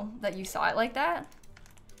though, that you saw it like that.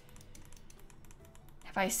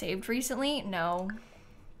 Have I saved recently? No.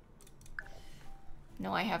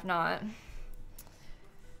 No, I have not.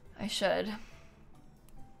 I should.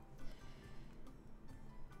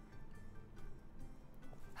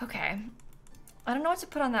 Okay. I don't know what to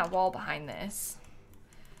put on that wall behind this.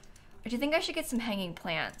 Or do you think I should get some hanging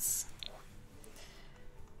plants?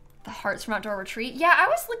 The hearts from Outdoor Retreat? Yeah, I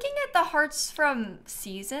was looking at the hearts from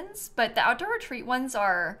Seasons, but the Outdoor Retreat ones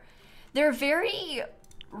they're very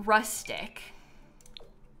rustic.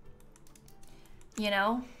 You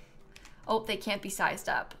know? Oh, they can't be sized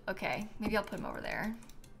up. Okay, maybe I'll put them over there.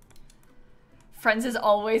 Friends is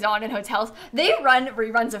always on in hotels. They run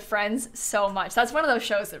reruns of Friends so much. That's one of those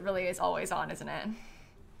shows that really is always on, isn't it?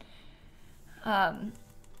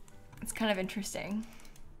 It's kind of interesting.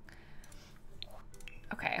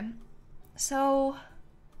 Okay, so,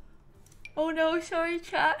 oh no, sorry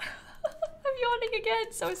chat. I'm yawning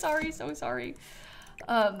again, so sorry, so sorry.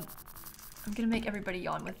 I'm I'm gonna make everybody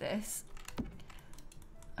yawn with this.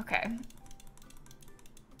 Okay.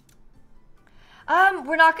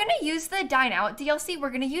 We're not gonna use the Dine Out DLC. We're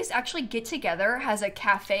gonna use actually Get Together has a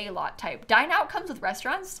cafe lot type. Dine Out comes with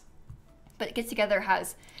restaurants, but Get Together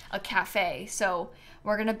has a cafe. So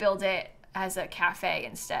we're gonna build it as a cafe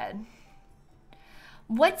instead.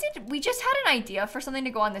 We just had an idea for something to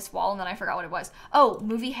go on this wall and then I forgot what it was. Oh,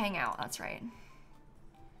 movie hangout, that's right.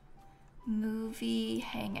 Movie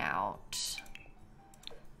hangout.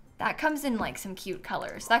 That comes in like some cute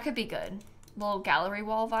colors. That could be good. Little gallery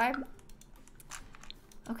wall vibe.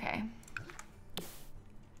 Okay.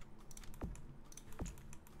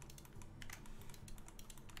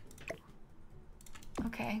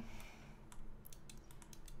 Okay.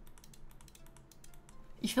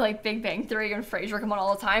 You feel like Big Bang Theory and Frasier come on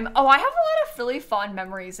all the time? Oh, I have a lot of really fond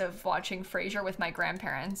memories of watching Frasier with my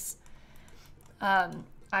grandparents.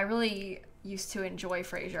 I really used to enjoy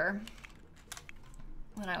Frasier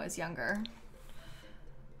when I was younger.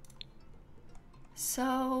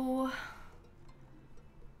 So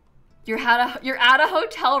you're at a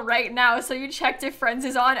hotel right now, so you checked if Friends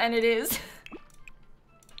is on, and it is.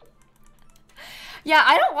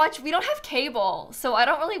 Yeah, we don't have cable, so I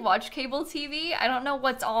don't really watch cable TV. I don't know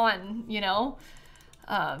what's on, you know?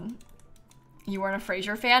 You weren't a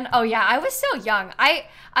Frasier fan? Oh yeah, I was so young. I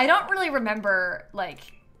don't really remember,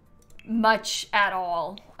 like, much at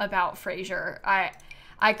all about Frasier.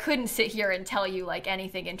 I couldn't sit here and tell you, like,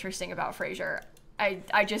 anything interesting about Frasier.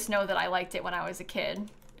 I just know that I liked it when I was a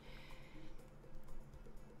kid.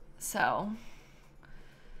 So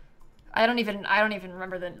I don't even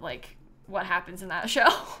remember the, like, what happens in that show.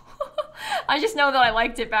 I just know that I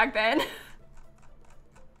liked it back then.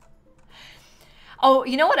 Oh,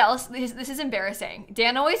 you know what else? This is embarrassing.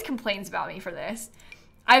 Dan always complains about me for this.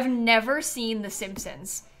 I've never seen The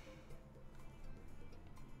Simpsons.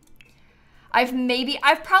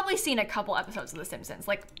 I've probably seen a couple episodes of The Simpsons,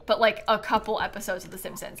 but a couple episodes of The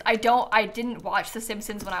Simpsons. I didn't watch The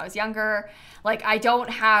Simpsons when I was younger. Like, I don't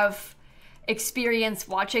have experience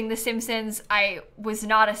watching The Simpsons. I was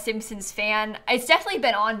not a Simpsons fan. It's definitely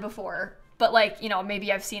been on before, but, like, you know,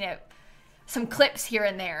 maybe I've seen it, some clips here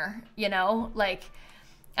and there, you know, like,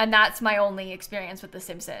 and that's my only experience with The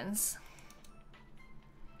Simpsons.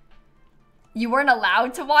 You weren't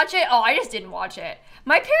allowed to watch it? Oh, I just didn't watch it.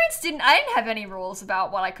 My parents I didn't have any rules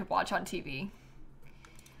about what I could watch on TV.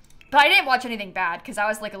 But I didn't watch anything bad because I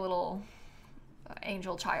was like a little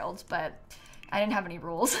angel child, but I didn't have any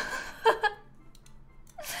rules.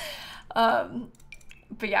 But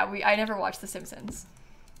yeah, I never watched The Simpsons.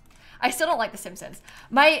 I still don't like The Simpsons.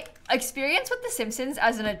 My experience with The Simpsons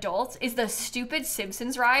as an adult is the stupid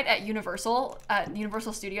Simpsons ride at Universal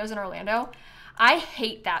Studios in Orlando. I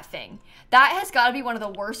hate that thing. That has got to be one of the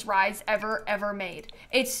worst rides ever made.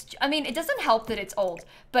 I mean, it doesn't help that it's old,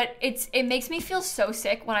 but it makes me feel so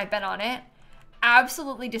sick when I've been on it.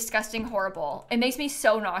 Absolutely disgusting, horrible. It makes me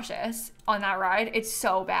so nauseous on that ride. It's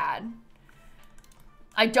so bad.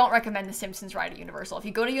 I don't recommend the Simpsons ride at Universal. If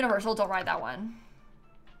you go to Universal, don't ride that one.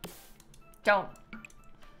 Don't.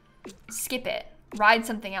 Skip it. Ride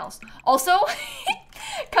something else. Also,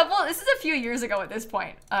 this is a few years ago at this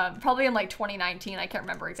point, probably in like 2019, I can't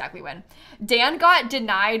remember exactly when. Dan got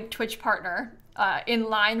denied Twitch partner in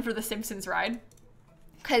line for the Simpsons ride.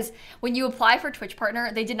 Because when you apply for Twitch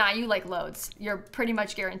partner, they deny you like loads. You're pretty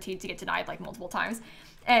much guaranteed to get denied like multiple times.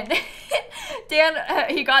 And Dan,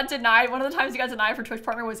 he got denied. One of the times he got denied for Twitch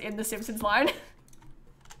partner was in the Simpsons line. And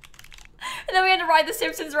then we had to ride the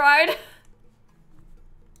Simpsons ride.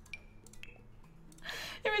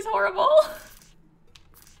 It was horrible.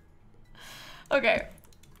 Okay.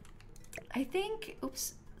 I think,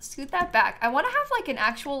 oops, scoot that back. I want to have like an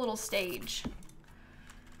actual little stage.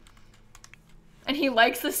 And he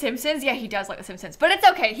likes The Simpsons? Yeah, he does like The Simpsons. But it's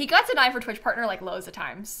okay. He got denied for Twitch partner like loads of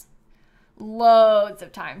times. Loads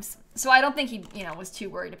of times. So I don't think he, you know, was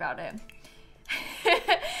too worried about it.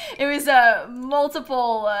 It was a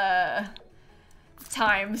multiple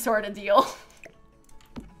time sort of deal.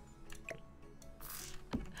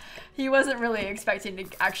 He wasn't really expecting to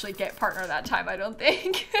actually get partner that time, I don't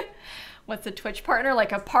think. What's a Twitch partner?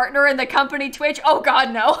 Like a partner in the company Twitch? Oh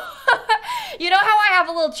God, no. You know how I have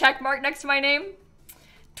a little check mark next to my name?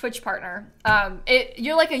 Twitch partner.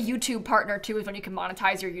 You're like a YouTube partner too, is when you can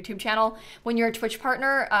monetize your YouTube channel. When you're a Twitch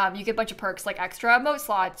partner, you get a bunch of perks like extra emote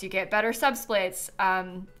slots, you get better sub splits.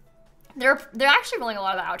 They're actually rolling a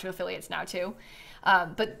lot of that out to affiliates now too.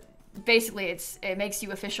 But basically it makes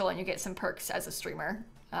you official and you get some perks as a streamer.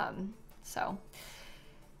 So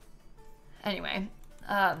anyway,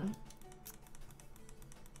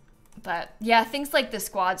 but yeah, things like the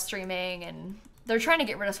squad streaming and They're trying to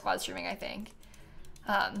get rid of squad streaming, I think.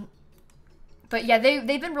 But yeah,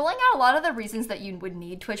 they've been rolling out a lot of the reasons that you would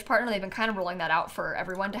need Twitch partner. They've been kind of rolling that out for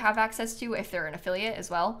everyone to have access to if they're an affiliate as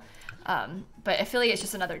well. But affiliate is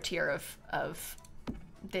just another tier of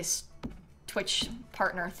this Twitch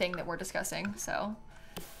partner thing that we're discussing. So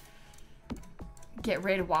get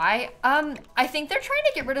rid. Why? I think they're trying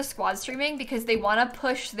to get rid of squad streaming because they want to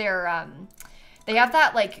push their they have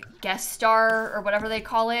that like guest star or whatever they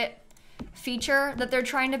call it feature that they're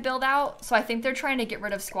trying to build out. So I think they're trying to get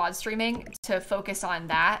rid of squad streaming to focus on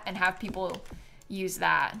that and have people use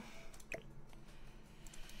that.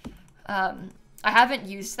 I haven't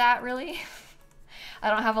used that really. I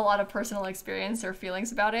don't have a lot of personal experience or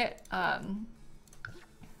feelings about it.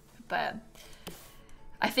 But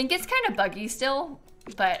I think it's kind of buggy still.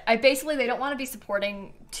 But they don't want to be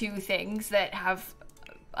supporting two things that have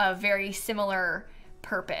a very similar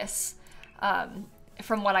purpose.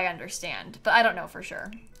 From what I understand, but I don't know for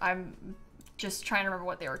sure. I'm just trying to remember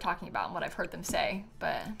what they were talking about and what I've heard them say,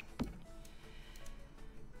 but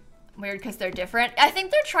weird because they're different. I think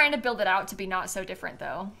they're trying to build it out to be not so different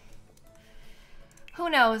though. Who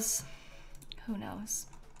knows? Who knows?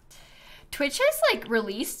 Twitch has like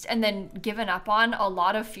released and then given up on a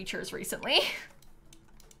lot of features recently.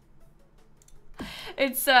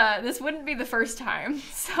 It's this wouldn't be the first time,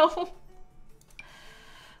 so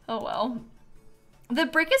oh well. The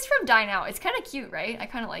brick is from Dine Out. It's kind of cute, right? I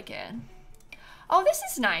kind of like it. Oh, this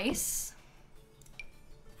is nice.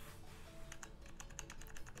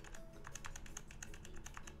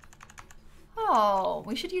 Oh,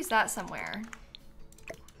 we should use that somewhere.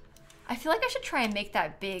 I feel like I should try and make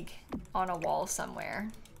that big on a wall somewhere.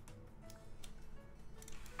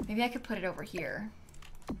 Maybe I could put it over here.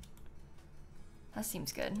 That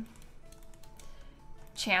seems good.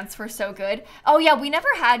 Chants were so good. Oh yeah, we never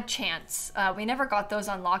had chants. We never got those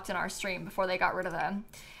unlocked in our stream before they got rid of them.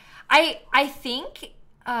 I think,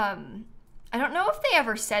 I don't know if they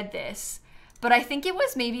ever said this, but I think it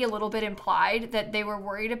was maybe a little bit implied that they were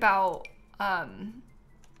worried about, I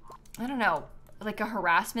don't know, like a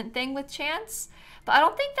harassment thing with chants. But I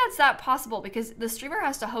don't think that's that possible because the streamer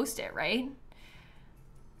has to host it, right?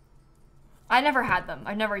 I never had them.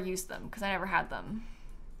 I've never used them because I never had them.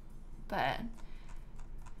 But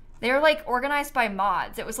they were like organized by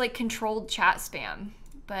mods. It was like controlled chat spam.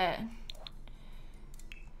 But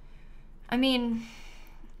I mean,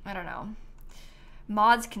 I don't know.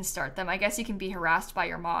 Mods can start them. I guess you can be harassed by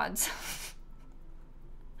your mods.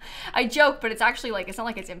 I joke, but it's actually like, it's not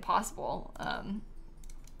like it's impossible.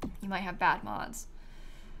 You might have bad mods.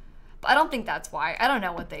 But I don't think that's why. I don't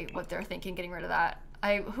know what they're thinking getting rid of that.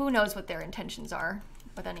 Who knows what their intentions are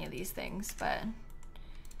with any of these things, but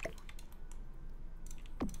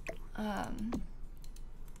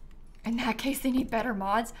in that case, they need better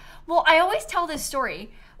mods. Well, I always tell this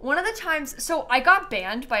story. One of the times, so I got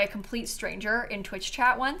banned by a complete stranger in Twitch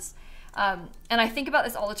chat once. And I think about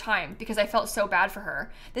this all the time because I felt so bad for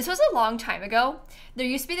her. This was a long time ago. There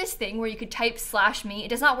used to be this thing where you could type /me. It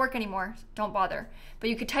does not work anymore. Don't bother. But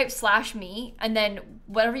you could type /me and then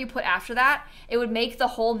whatever you put after that, it would make the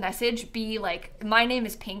whole message be like, my name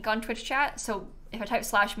is pink on Twitch chat. So if I type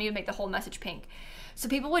 /me, it would make the whole message pink. So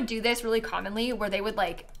people would do this really commonly where they would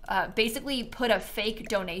like basically put a fake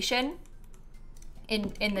donation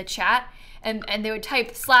in the chat and they would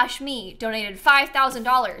type /me donated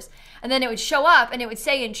 $5,000 and then it would show up and it would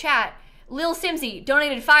say in chat, lilsimsie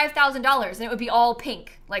donated $5,000 and it would be all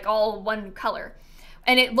pink, like all one color.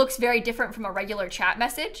 And it looks very different from a regular chat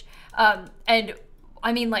message. And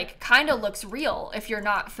I mean like kind of looks real if you're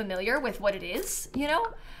not familiar with what it is, you know?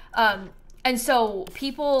 And so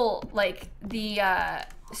people like the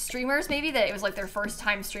streamers maybe that it was like their first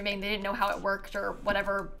time streaming, they didn't know how it worked or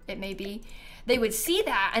whatever it may be. They would see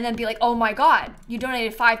that and then be like, oh my God, you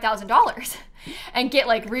donated $5,000 and get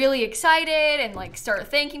like really excited and like start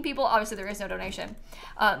thanking people. Obviously there is no donation.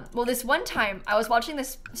 Well, this one time I was watching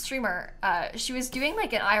this streamer, she was doing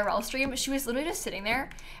like an IRL stream. She was literally just sitting there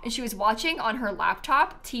and she was watching on her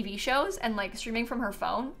laptop TV shows and like streaming from her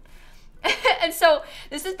phone. And so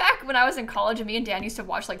this is back when I was in college and me and Dan used to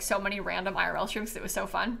watch like so many random IRL streams because it was so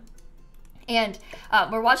fun. And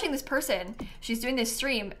we're watching this person, she's doing this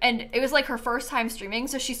stream and it was like her first time streaming.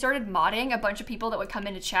 So she started modding a bunch of people that would come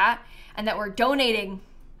into chat and that were donating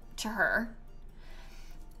to her.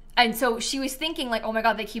 And so she was thinking like, oh my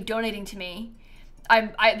God, they keep donating to me.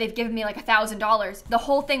 They've given me like $1,000. The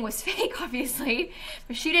whole thing was fake, obviously,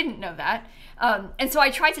 but she didn't know that. And so I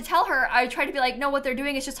tried to tell her, I tried to be like, no, what they're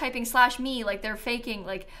doing is just typing /me, like they're faking,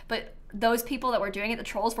 like, but those people that were doing it, the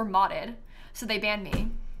trolls were modded. So they banned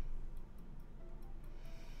me.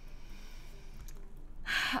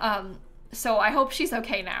 So I hope she's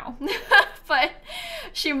okay now. But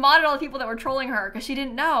she modded all the people that were trolling her because she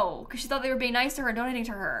didn't know, because she thought they were being nice to her and donating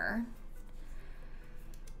to her.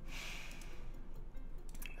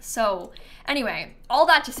 So anyway, all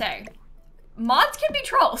that to say, mods can be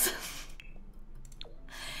trolls.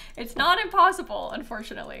 It's not impossible,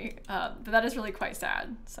 unfortunately, but that is really quite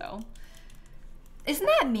sad. So, isn't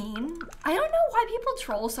that mean? I don't know why people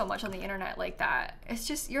troll so much on the internet like that. It's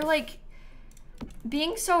just, you're like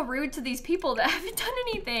being so rude to these people that haven't done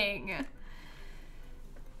anything.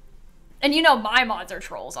 And you know, my mods are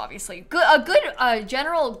trolls, obviously. A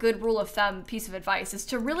general good rule of thumb piece of advice is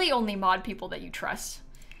to really only mod people that you trust,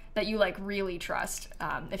 that you like really trust,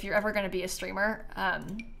 if you're ever going to be a streamer.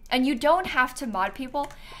 And you don't have to mod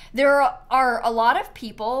people. There are a lot of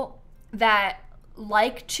people that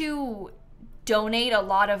like to donate a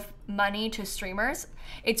lot of money to streamers.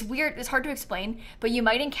 It's weird, it's hard to explain, but you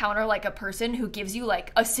might encounter like a person who gives you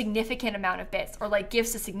like a significant amount of bits or like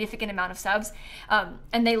gives a significant amount of subs,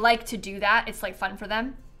 and they like to do that. It's like fun for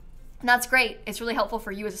them. And that's great. It's really helpful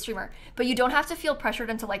for you as a streamer, but you don't have to feel pressured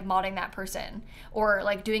into like modding that person or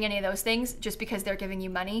like doing any of those things just because they're giving you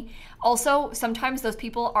money. Also, sometimes those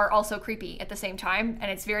people are also creepy at the same time, and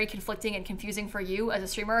it's very conflicting and confusing for you as a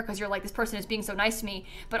streamer because you're like, this person is being so nice to me,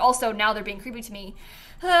 but also now they're being creepy to me,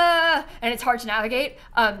 and it's hard to navigate.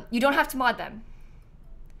 You don't have to mod them.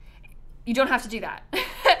 You don't have to do that.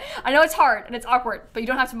 I know it's hard and it's awkward, but you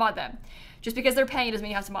don't have to mod them. Just because they're paying you doesn't mean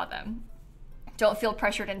you have to mod them. Don't feel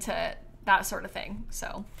pressured into that sort of thing.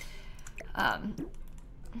 So,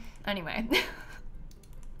 anyway.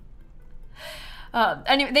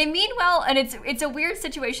 Anyway, they mean well, and it's a weird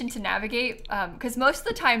situation to navigate, because most of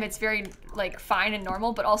the time it's very like fine and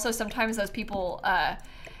normal, but also sometimes those people,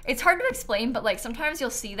 it's hard to explain, but like sometimes you'll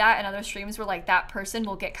see that in other streams where like that person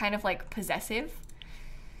will get kind of like possessive,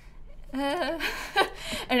 and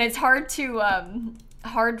it's hard to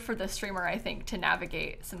hard for the streamer, I think, to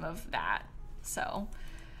navigate some of that. So,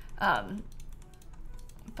 but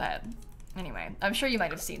anyway, I'm sure you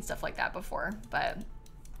might have seen stuff like that before, but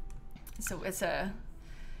so it's a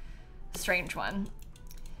strange one.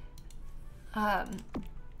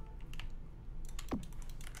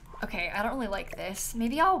 Okay, I don't really like this.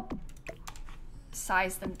 Maybe I'll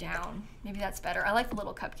size them down. Maybe that's better. I like the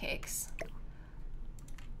little cupcakes.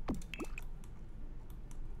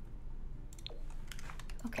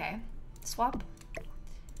 Okay, swap.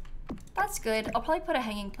 That's good. I'll probably put a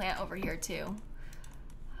hanging plant over here too.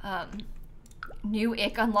 New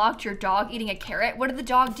ick unlocked, your dog eating a carrot. What did the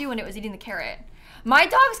dog do when it was eating the carrot? My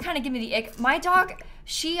dog's kind of giving me the ick. My dog,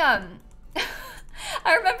 she, I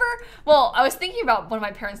remember, well, I was thinking about one of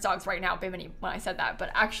my parents' dogs right now, Bimini, when I said that,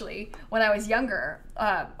 but actually, when I was younger,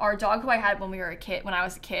 our dog who I had when I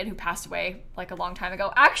was a kid, who passed away like a long time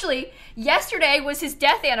ago, actually, yesterday was his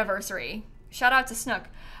death anniversary. Shout out to Snook.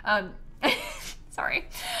 Sorry.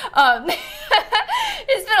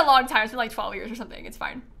 It's been a long time. It's been like 12 years or something. It's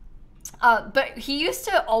fine. But he used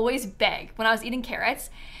to always beg. When I was eating carrots,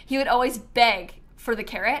 he would always beg for the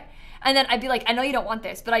carrot. And then I'd be like, I know you don't want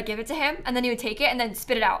this, but I'd give it to him. And then he would take it and then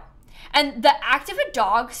spit it out. And the act of a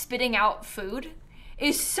dog spitting out food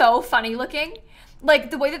is so funny looking.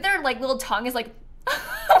 Like the way that their like little tongue is like,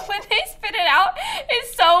 when they spit it out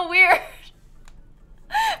is so weird.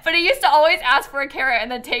 But he used to always ask for a carrot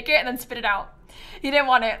and then take it and then spit it out. He didn't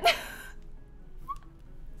want it.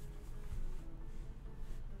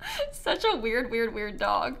 Such a weird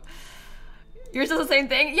dog. Yours does the same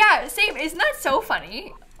thing? Yeah, same. Isn't that so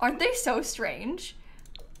funny? Aren't they so strange?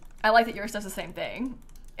 I like that yours does the same thing.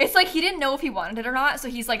 It's like he didn't know if he wanted it or not, so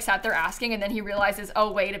he's like sat there asking, and then he realizes,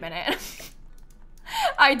 oh, wait a minute.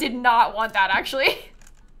 I did not want that, actually.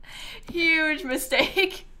 Huge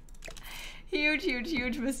mistake.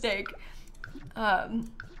 Huge mistake.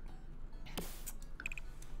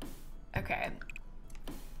 Okay.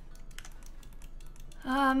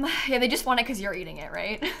 Yeah, they just want it because you're eating it,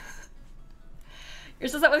 right?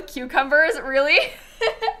 Yours does that with cucumbers? Really?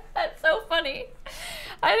 That's so funny.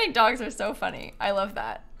 I think dogs are so funny. I love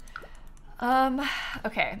that.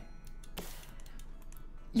 Okay.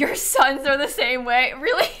 Your sons are the same way?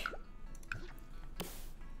 Really?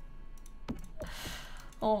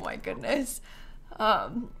 Oh my goodness.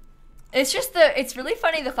 It's just it's really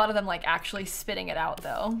funny the thought of them like actually spitting it out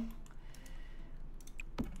though.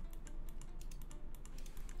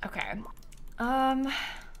 Okay.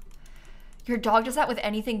 Your dog does that with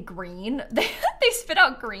anything green? They spit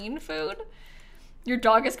out green food? Your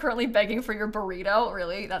dog is currently begging for your burrito?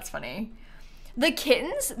 Really? That's funny. The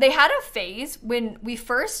kittens, they had a phase when we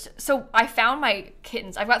first, so I found my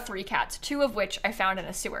kittens. I've got 3 cats, 2 of which I found in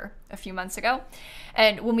a sewer a few months ago.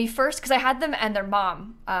 And when we first, because I had them and their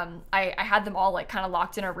mom, I had them all like kind of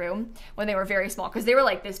locked in a room when they were very small, because they were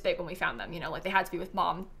like this big when we found them, you know, like they had to be with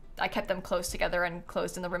mom. I kept them close together and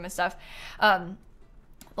closed in the room and stuff.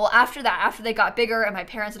 Well, after that, after they got bigger and my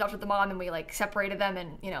parents adopted the mom and we like separated them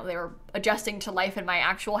and, you know, they were adjusting to life in my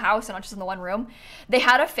actual house and not just in the one room, they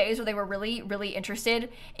had a phase where they were really, really interested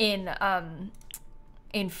in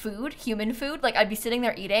food, human food. Like I'd be sitting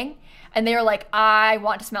there eating and they were like, I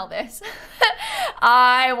want to smell this.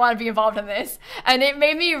 I want to be involved in this. And it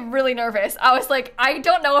made me really nervous. I was like, I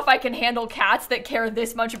don't know if I can handle cats that care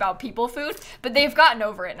this much about people food, but they've gotten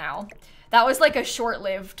over it now. That was like a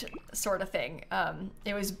short-lived sort of thing.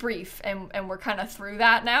 It was brief and we're kind of through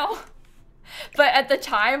that now. But at the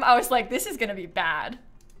time I was like, this is gonna be bad.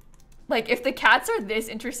 Like if the cats are this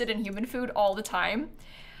interested in human food all the time,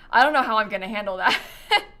 I don't know how I'm gonna handle that.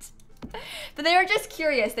 But they were just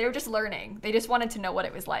curious, they were just learning. They just wanted to know what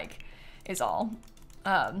it was like, is all.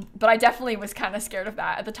 But I definitely was kind of scared of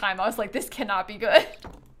that at the time. I was like, this cannot be good.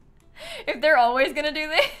 If they're always gonna do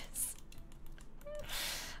this.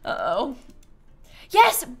 Uh-oh.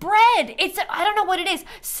 Yes, bread! I don't know what it is.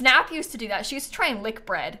 Snap used to do that. She used to try and lick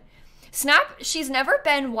bread. Snap, she's never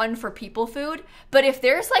been one for people food, but if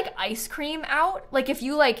there's like ice cream out, like if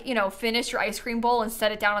you like, you know, finish your ice cream bowl and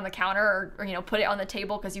set it down on the counter or you know, put it on the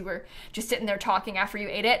table because you were just sitting there talking after you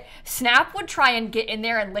ate it, Snap would try and get in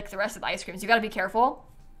there and lick the rest of the ice cream. So you gotta be careful.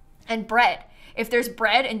 And bread. If there's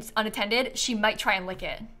bread and unattended, she might try and lick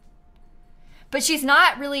it. But she's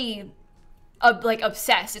not really like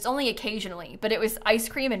obsessed. It's only occasionally, but it was ice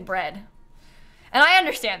cream and bread. And I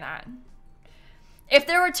understand that. If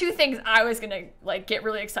there were 2 things I was gonna like get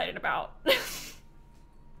really excited about.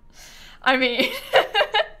 I mean,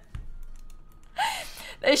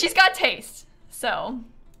 she's got taste, so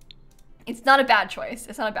it's not a bad choice.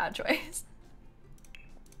 It's not a bad choice.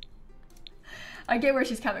 I get where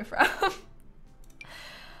she's coming from.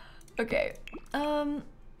 Okay. Well,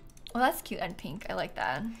 that's cute and pink. I like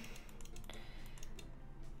that.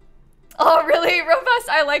 Oh, really? Robust?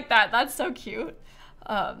 I like that. That's so cute.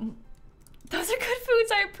 Those are good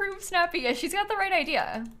foods. I approve, Snappy. Yeah, she's got the right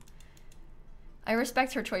idea. I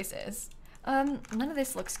respect her choices. None of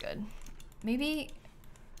this looks good. Maybe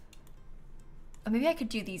I could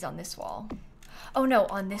do these on this wall. Oh no,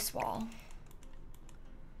 on this wall.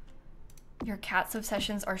 Your cat's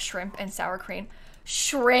obsessions are shrimp and sour cream.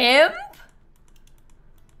 Shrimp?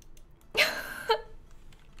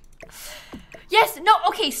 Yes, no,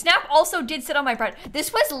 okay, Snap also did sit on my bread.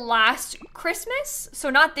 This was last Christmas, so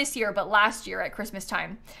not this year, but last year at Christmas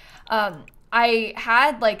time. I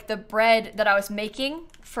had like the bread that I was making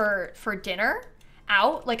for dinner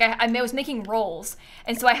out. Like I was making rolls,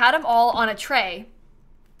 and so I had them all on a tray,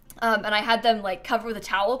 and I had them like covered with a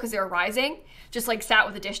towel because they were rising. Just like sat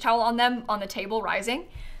with a dish towel on them on the table rising.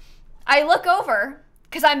 I look over,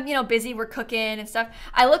 because I'm, you know, busy, we're cooking and stuff.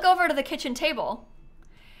 I look over to the kitchen table.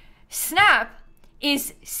 Snap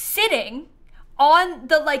is sitting on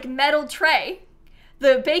the like metal tray,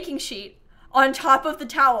 the baking sheet, on top of the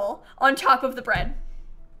towel, on top of the bread.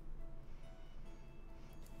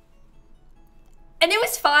 And it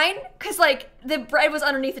was fine, because like the bread was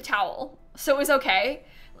underneath the towel, so it was okay.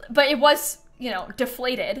 But it was, you know,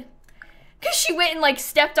 deflated. Because she went and like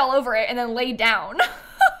stepped all over it and then laid down.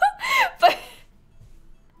 But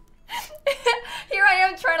here I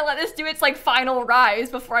am trying to let this do its like final rise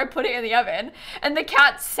before I put it in the oven, and the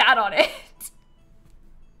cat sat on it.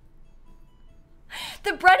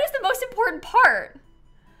 The bread is the most important part.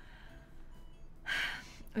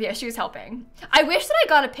 Yeah, she was helping. I wish that I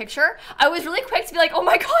got a picture. I was really quick to be like, oh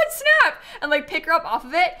my god, Snap! And like pick her up off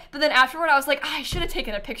of it. But then afterward I was like, I should have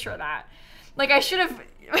taken a picture of that. Like I should have,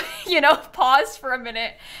 you know, paused for a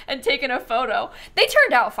minute and taken a photo. They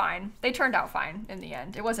turned out fine. They turned out fine in the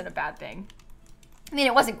end. It wasn't a bad thing. I mean,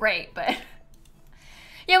 it wasn't great, but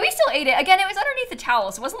yeah, we still ate it. Again, it was underneath the towel,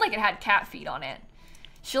 so it wasn't like it had cat feet on it.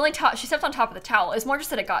 She stepped on top of the towel. It was more just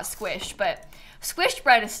that it got squished, but squished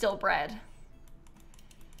bread is still bread.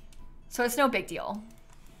 So it's no big deal.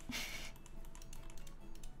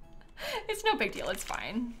 It's no big deal, it's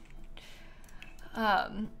fine.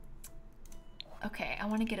 Okay, I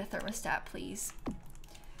want to get a thermostat, please.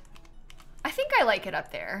 I think I like it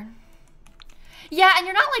up there. Yeah, and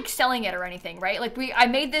you're not like selling it or anything, right? Like I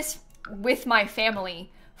made this with my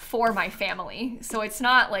family for my family, so it's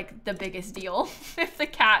not like the biggest deal if the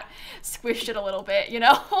cat squished it a little bit, you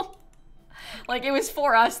know? Like it was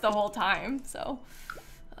for us the whole time, so.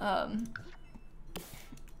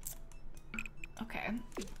 Okay.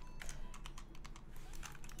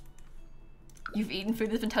 You've eaten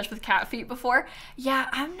food that's been touched with cat feet before? Yeah,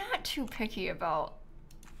 I'm not too picky about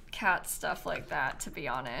cat stuff like that, to be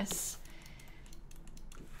honest.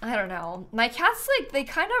 I don't know. My cats, like, they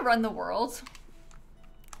kind of run the world.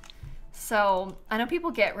 So I know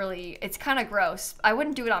people get really, it's kind of gross. I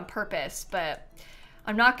wouldn't do it on purpose, but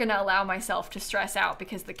I'm not gonna allow myself to stress out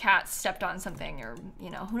because the cat stepped on something or, you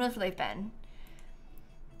know, who knows where they've been.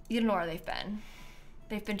 You don't know where they've been.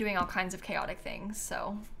 They've been doing all kinds of chaotic things,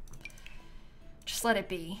 so just let it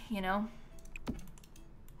be, you know?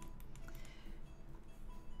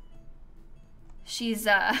 She's,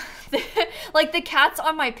 like the cat's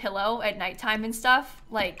on my pillow at nighttime and stuff,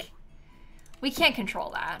 like, we can't control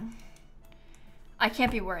that. I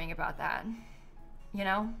can't be worrying about that, you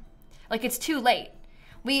know? Like, it's too late.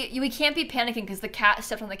 We can't be panicking because the cat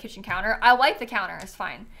stepped on the kitchen counter. I like the counter, it's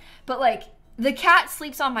fine. But, like, the cat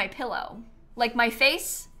sleeps on my pillow. Like, my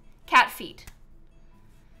face, cat feet.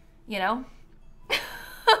 You know?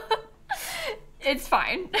 It's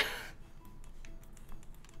fine.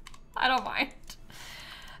 I don't mind.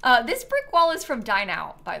 This brick wall is from Dine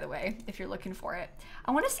Out, by the way, if you're looking for it.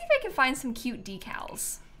 I want to see if I can find some cute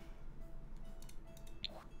decals.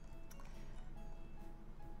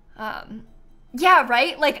 Yeah,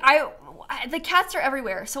 right? Like, the cats are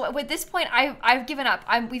everywhere. So at this point, I've given up.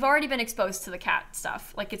 We've already been exposed to the cat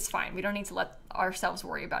stuff. Like, it's fine. We don't need to let ourselves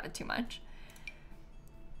worry about it too much.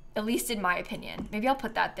 At least in my opinion. Maybe I'll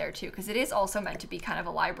put that there too, because it is also meant to be kind of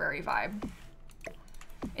a library vibe.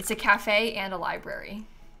 It's a cafe and a library.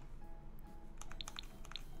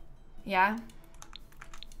 Yeah.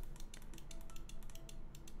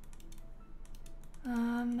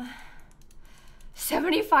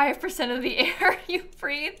 75% of the air you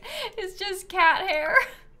breathe is just cat hair.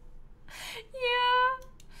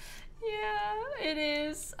 Yeah, it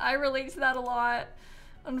is. I relate to that a lot,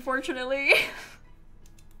 unfortunately.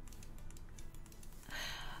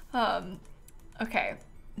 Okay.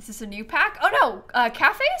 Is this a new pack? Oh no,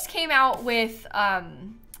 cafes came out with,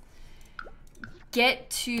 get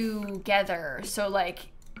together. So like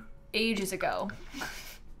ages ago.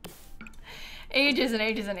 Ages and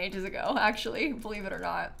ages and ages ago, actually, believe it or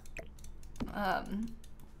not.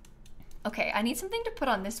 Okay, I need something to put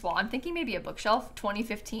on this wall. I'm thinking maybe a bookshelf,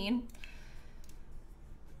 2015.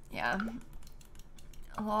 Yeah.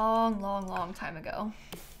 A long, long, long time ago.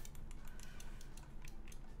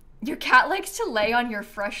 Your cat likes to lay on your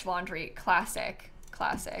fresh laundry. Classic.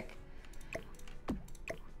 Classic.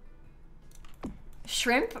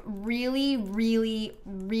 Shrimp really, really,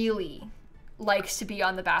 really likes to be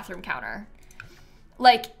on the bathroom counter.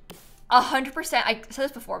 Like, 100%, I said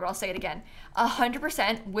this before, but I'll say it again.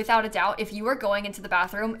 100%, without a doubt, if you are going into the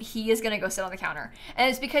bathroom, he is gonna go sit on the counter. And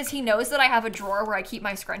it's because he knows that I have a drawer where I keep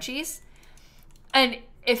my scrunchies. And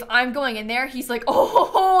if I'm going in there, he's like,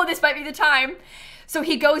 oh, this might be the time. So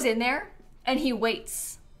he goes in there and he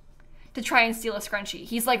waits to try and steal a scrunchie.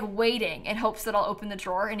 He's like waiting in hopes that I'll open the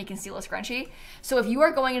drawer and he can steal a scrunchie. So if you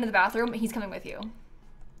are going into the bathroom, he's coming with you.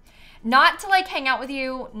 Not to like hang out with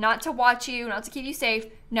you, not to watch you, not to keep you safe.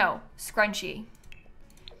 No, scrunchie.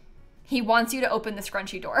 He wants you to open the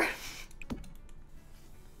scrunchie door.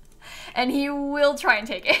 And he will try and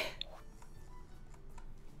take it.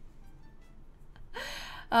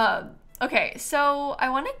 Okay, so I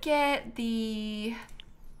want to get the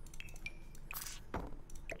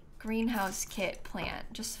greenhouse kit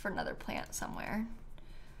plant, just for another plant somewhere.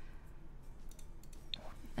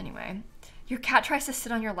 Anyway, your cat tries to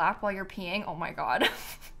sit on your lap while you're peeing. Oh my God.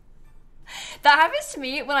 That happens to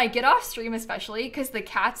me when I get off stream, especially because the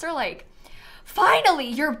cats are like, finally,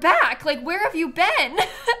 you're back. Like, where have you been?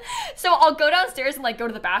 So I'll go downstairs and like go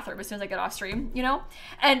to the bathroom as soon as I get off stream, you know?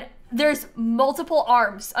 And there's multiple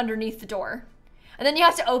arms underneath the door. And then you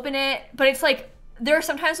have to open it, but it's like, there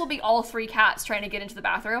sometimes will be all three cats trying to get into the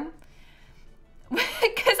bathroom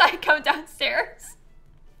because I come downstairs.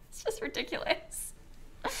 It's just ridiculous.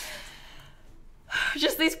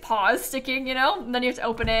 Just these paws sticking, you know? And then you have to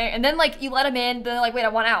open it. And then like you let them in, then they're like, wait, I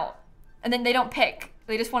want out. And then they don't pick.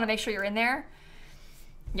 They just want to make sure you're in there.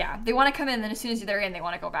 Yeah, they want to come in, and then as soon as they're in, they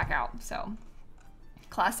want to go back out. So,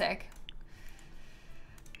 classic.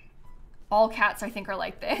 All cats, I think, are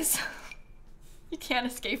like this. You can't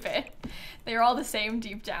escape it. They're all the same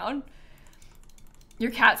deep down.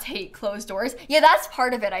 Your cats hate closed doors. Yeah, that's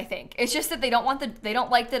part of it, I think. It's just that they don't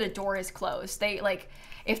like that a door is closed. They like,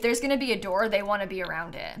 if there's gonna be a door, they want to be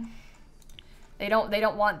around it. They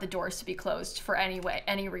don't want the doors to be closed for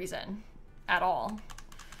any reason at all.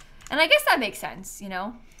 And I guess that makes sense, you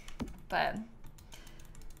know? But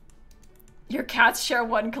your cats share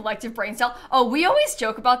one collective brain cell. Oh, we always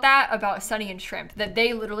joke about that, about Sunny and Shrimp, that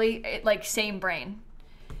they literally, like, same brain.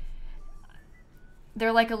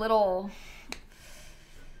 They're like a little,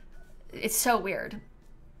 it's so weird.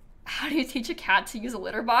 How do you teach a cat to use a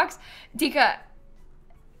litter box? Dika,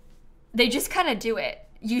 they just kind of do it.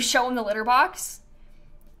 You show them the litter box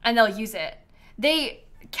and they'll use it.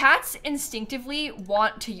 Cats instinctively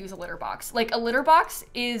want to use a litter box. Like, a litter box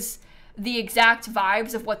is the exact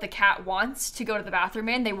vibes of what the cat wants to go to the bathroom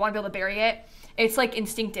in. They want to be able to bury it. It's like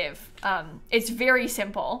instinctive. It's very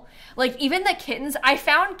simple. Like, even the kittens, I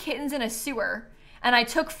found kittens in a sewer and I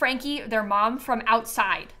took Frankie, their mom, from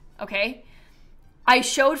outside, okay? I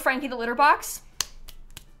showed Frankie the litter box.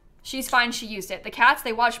 She's fine, she used it. The cats,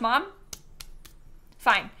 they watched mom.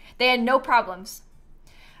 Fine. They had no problems.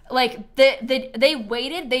 Like, they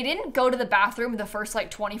waited. They didn't go to the bathroom the first,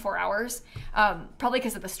 like, 24 hours. Probably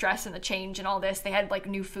because of the stress and the change and all this. They had, like,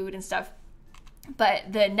 new food and stuff.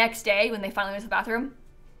 But the next day, when they finally went to the bathroom,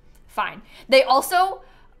 fine. They also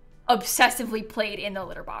obsessively played in the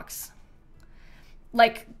litter box.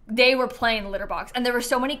 Like, they were playing the litter box. And there were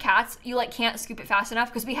so many cats, you, like, can't scoop it fast enough.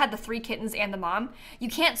 Because we had the 3 kittens and the mom. You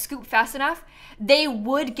can't scoop fast enough. They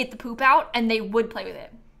would get the poop out, and they would play with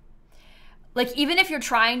it. Like, even if you're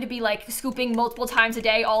trying to be, like, scooping multiple times a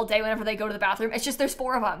day, all day, whenever they go to the bathroom, it's just there's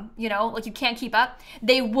 4 of them, you know? Like, you can't keep up.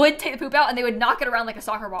 They would take the poop out, and they would knock it around like a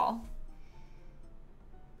soccer ball.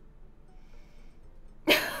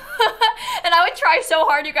 And I would try so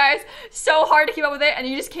hard, you guys, so hard to keep up with it, and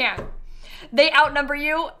you just can't. They outnumber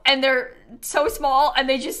you, and they're so small, and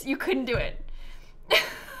you couldn't do it.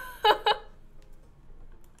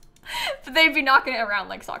 But they'd be knocking it around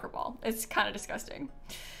like soccer ball. It's kind of disgusting.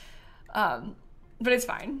 But it's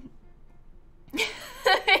fine.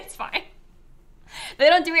 It's fine. They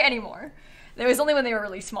don't do it anymore. It was only when they were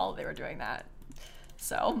really small they were doing that.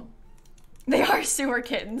 So, they are sewer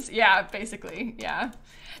kittens. Yeah, basically, yeah.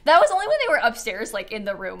 That was only when they were upstairs, like, in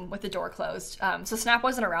the room with the door closed. So Snap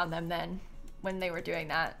wasn't around them then when they were doing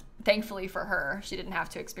that. Thankfully for her, she didn't have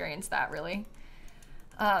to experience that, really.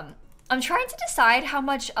 I'm trying to decide how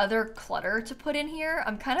much other clutter to put in here.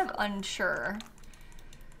 I'm kind of unsure.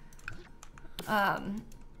 I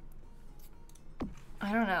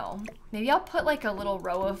don't know. Maybe I'll put, like, a little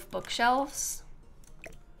row of bookshelves.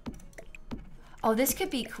 Oh, this could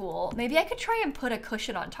be cool. Maybe I could try and put a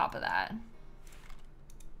cushion on top of that.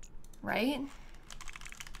 Right?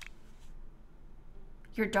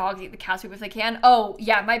 Your dogs eat the cat's poop if they can. Oh,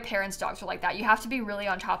 yeah, my parents' dogs are like that. You have to be really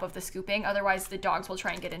on top of the scooping, otherwise the dogs will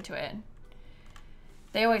try and get into it.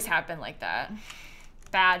 They always have been like that.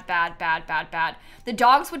 Bad, bad, bad, bad, bad. The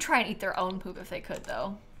dogs would try and eat their own poop if they could,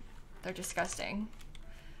 though. They're disgusting.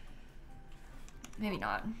 Maybe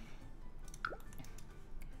not.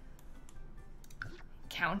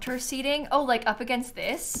 Counter seating? Oh, like up against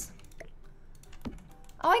this?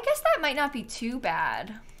 Oh, I guess that might not be too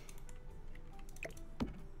bad.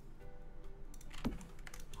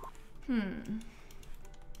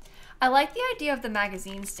 I like the idea of the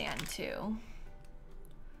magazine stand, too.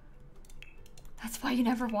 That's why you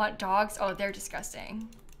never want dogs? Oh, they're disgusting.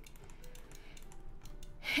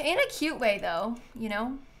 In a cute way, though, you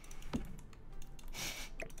know?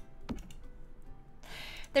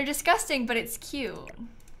 They're disgusting, but it's cute.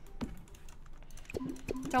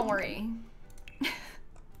 Don't worry.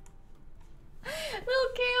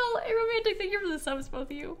 Little Kale, a romantic, thank you for the subs,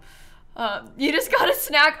 both of you. You just got a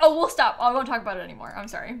snack. Oh, we'll stop. I won't talk about it anymore. I'm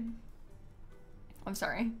sorry. I'm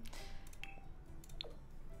sorry.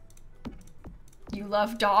 You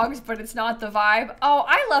love dogs, but it's not the vibe. Oh,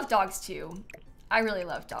 I love dogs too. I really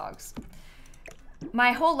love dogs.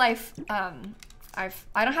 My whole life, I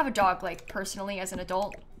don't have a dog, like, personally as an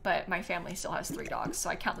adult, but my family still has 3 dogs, so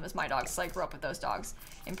I count them as my dogs, so I grew up with those dogs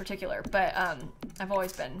in particular. But I've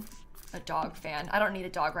always been a dog fan. I don't need a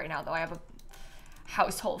dog right now, though. I have a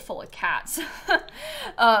household full of cats.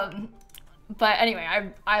 But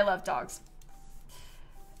anyway, I love dogs.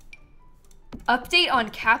 Update on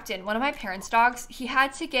Captain. One of my parents' dogs, he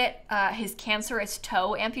had to get his cancerous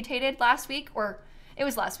toe amputated last week, or it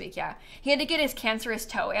was last week, yeah. He had to get his cancerous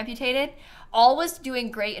toe amputated. All was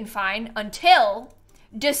doing great and fine until,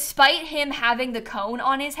 despite him having the cone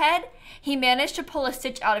on his head, he managed to pull a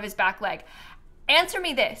stitch out of his back leg. Answer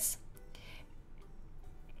me this.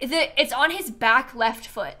 It's on his back left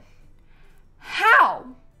foot.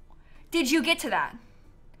 How did you get to that?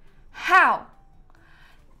 How?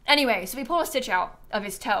 Anyway, so we pulled a stitch out of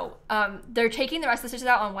his toe. They're taking the rest of the stitches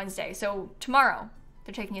out on Wednesday. So tomorrow,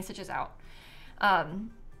 they're taking his stitches out.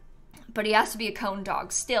 But he has to be a cone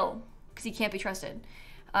dog still, because he can't be trusted.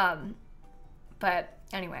 But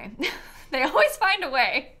anyway, they always find a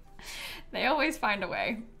way. They always find a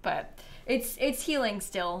way. But it's healing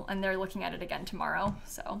still, and they're looking at it again tomorrow.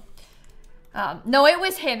 So No, it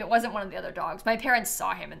was him. It wasn't one of the other dogs. My parents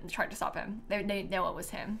saw him and tried to stop him. They know it was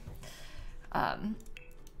him.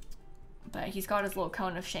 But he's got his little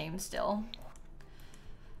cone of shame still.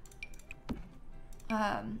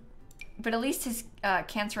 But at least his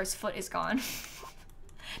cancerous foot is gone.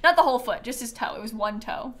 Not the whole foot, just his toe. It was one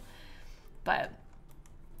toe. But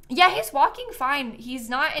yeah, he's walking fine. He's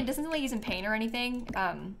not, it doesn't look like he's in pain or anything.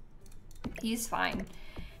 He's fine.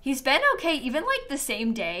 He's been okay. Even like the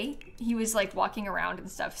same day, he was like walking around and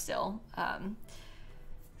stuff still.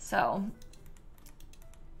 So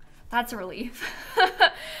that's a relief.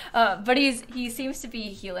 But he seems to be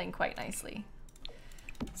healing quite nicely.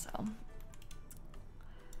 So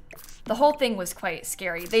the whole thing was quite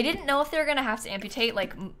scary. They didn't know if they were gonna have to amputate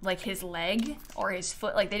like his leg or his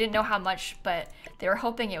foot. Like they didn't know how much, but they were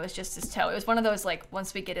hoping it was just his toe. It was one of those like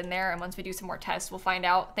once we get in there and once we do some more tests, we'll find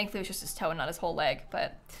out. Thankfully, it was just his toe and not his whole leg.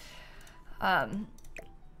 But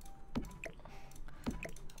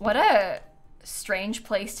what a strange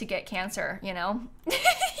place to get cancer, you know?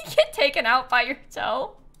 Get taken out by your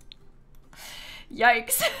toe.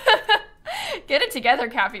 Yikes. Get it together,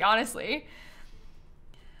 Cappy, honestly.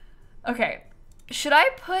 Okay, should I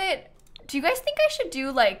do you guys think I should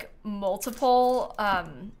do like multiple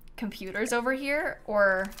computers over here,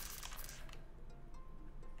 or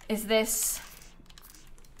is this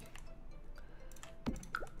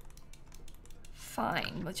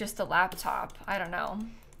fine with just the laptop? I don't know.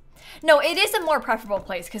 No, it is a more preferable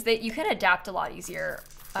place because you can adapt a lot easier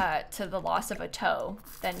to the loss of a toe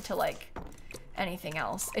than to like anything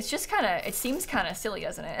else. It's just it seems kind of silly,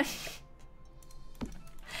 doesn't it?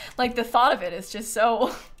 Like the thought of it is just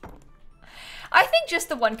so... I think just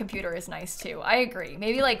the one computer is nice too. I agree.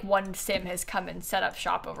 Maybe like one sim has come and set up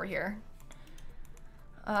shop over here.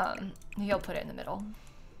 Maybe I'll put it in the middle.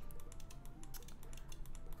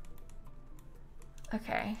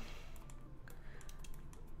 Okay.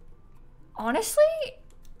 Honestly,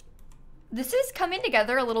 this is coming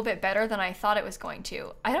together a little bit better than I thought it was going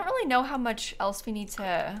to. I don't really know how much else we need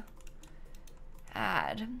to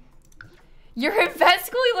add. You're in vet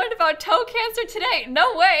school, you learned about toe cancer today.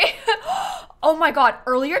 No way. Oh my God,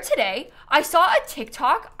 earlier today, I saw a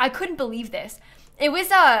TikTok. I couldn't believe this. It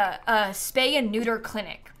was a spay and neuter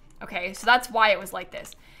clinic. Okay, so that's why it was like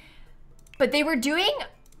this. But they were doing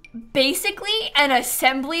basically an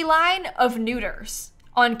assembly line of neuters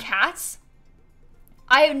on cats.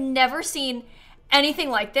 I have never seen anything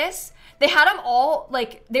like this. They had them all,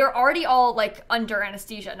 like, they were already all, like, under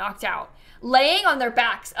anesthesia, knocked out. Laying on their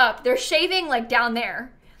backs up. They're shaving, like, down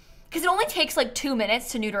there. Because it only takes, like, 2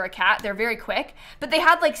 minutes to neuter a cat. They're very quick. But they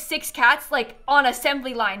had, like, 6 cats, like, on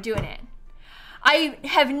assembly line doing it. I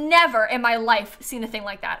have never in my life seen a thing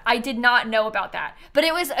like that. I did not know about that. But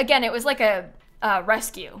it was, again, it was like a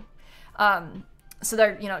rescue. So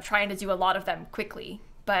they're, you know, trying to do a lot of them quickly.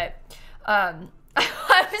 But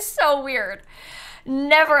it was so weird.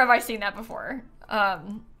 Never have I seen that before. But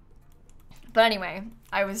anyway,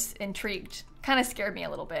 I was intrigued. Kind of scared me a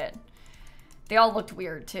little bit. They all looked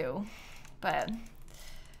weird too. But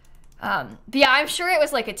yeah, I'm sure it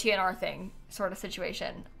was like a TNR thing sort of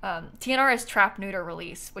situation. TNR is trap, neuter,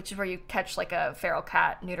 release, which is where you catch like a feral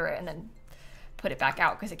cat, neuter it, and then put it back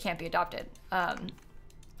out because it can't be adopted. But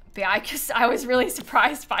yeah, I was really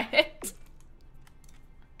surprised by it.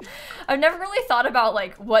 I've never really thought about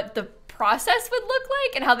like what the process would look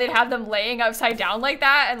like and how they'd have them laying upside down like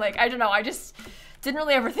that, and like I don't know, I just didn't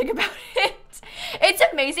really ever think about it. It's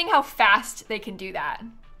amazing how fast they can do that.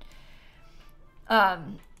 I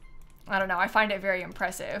don't know, I find it very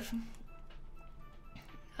impressive.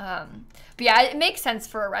 But yeah, it makes sense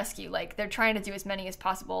for a rescue. Like they're trying to do as many as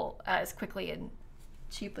possible as quickly and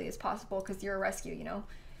cheaply as possible because you're a rescue, you know.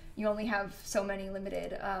 You only have so many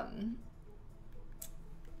limited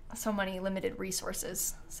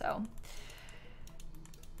resources. So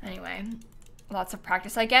anyway, lots of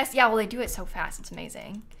practice, I guess. Yeah, well, they do it so fast. It's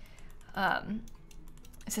amazing.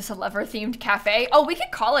 Is this a lover-themed cafe? Oh, we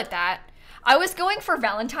could call it that. I was going for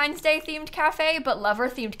Valentine's Day themed cafe, but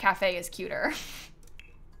lover-themed cafe is cuter.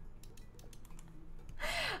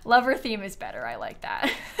 Lover theme is better. I like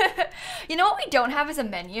that. You know what we don't have is a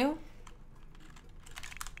menu?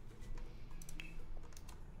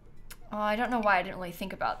 Oh, I don't know why I didn't really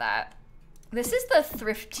think about that. This is the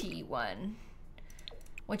thrifty one,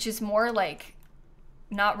 which is more like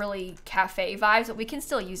not really cafe vibes, but we can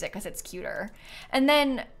still use it because it's cuter. And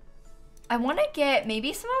then I want to get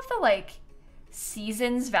maybe some of the like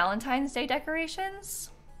Seasons Valentine's Day decorations.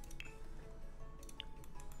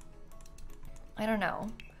 I don't know.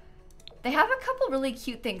 They have a couple really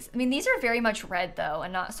cute things. I mean, these are very much red though,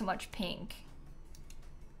 and not so much pink.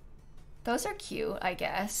 Those are cute, I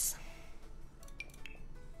guess.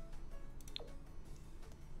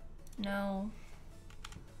 No.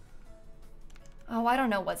 Oh, I don't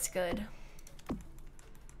know what's good. Do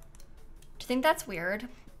you think that's weird?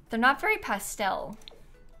 They're not very pastel.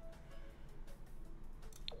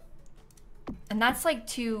 And that's like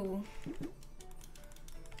too...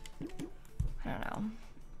 I don't know.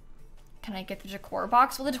 Can I get the decor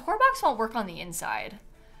box? Well, the decor box won't work on the inside.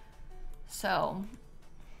 So...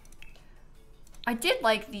 I did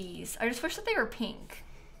like these. I just wish that they were pink.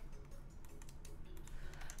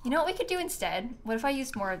 You know what we could do instead? What if I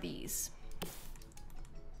used more of these?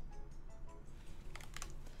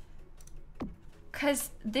 Because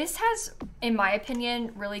this has, in my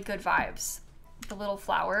opinion, really good vibes. The little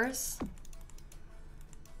flowers.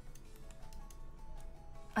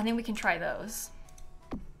 I think we can try those.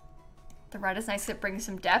 The red is nice, it brings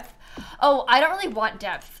some depth. Oh, I don't really want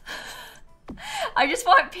depth. I just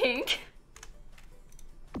want pink.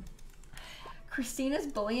 Christina's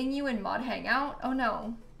bullying you in Mod Hangout? Oh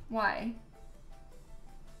no. Why?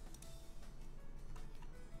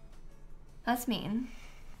 That's mean.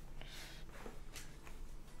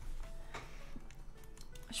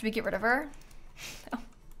 Should we get rid of her?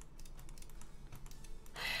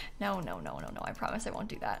 No. No. I promise I won't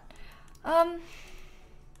do that. I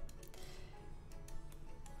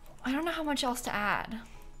don't know how much else to add.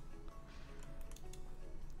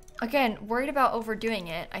 Again, worried about overdoing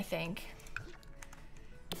it, I think.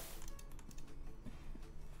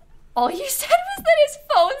 All you said was that his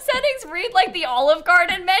phone settings read like the Olive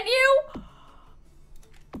Garden menu?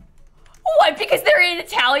 What, because they're in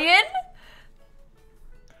Italian?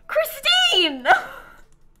 Christine!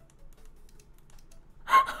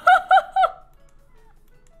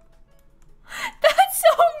 That's so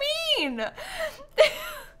mean! What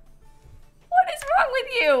is wrong with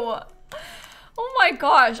you? Oh my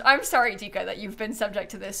gosh, I'm sorry, Tika, that you've been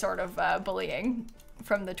subject to this sort of bullying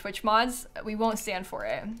from the Twitch mods. We won't stand for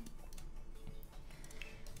it.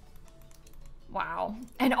 Wow.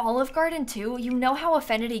 And Olive Garden too? You know how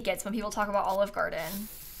offended he gets when people talk about Olive Garden.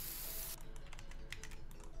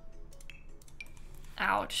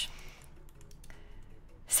 Ouch.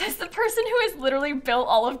 Says the person who has literally built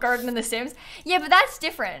Olive Garden in The Sims. Yeah, but that's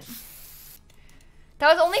different.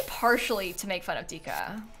 That was only partially to make fun of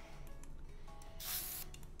Dika.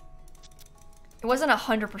 It wasn't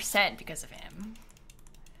 100% because of him.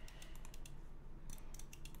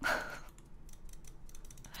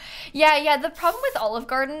 Yeah, the problem with Olive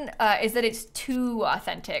Garden is that it's too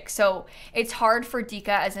authentic. So it's hard for Dika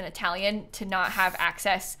as an Italian to not have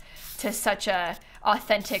access to such a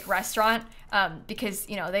authentic restaurant because,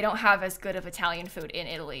 you know, they don't have as good of Italian food in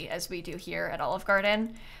Italy as we do here at Olive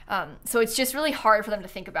Garden. So it's just really hard for them to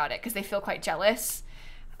think about it because they feel quite jealous.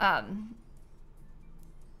 I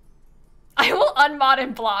will unmod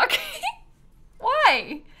and block.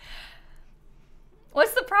 Why?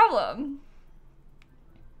 What's the problem?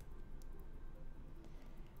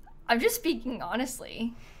 I'm just speaking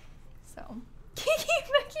honestly. So, Kiki,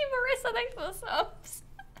 Becky, Marissa, thanks for the subs.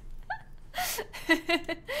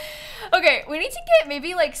 Okay, we need to get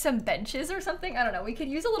maybe like some benches or something. I don't know. We could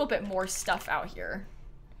use a little bit more stuff out here,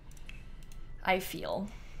 I feel.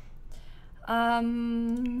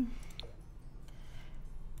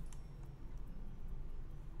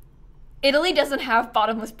 Italy doesn't have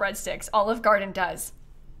bottomless breadsticks. Olive Garden does.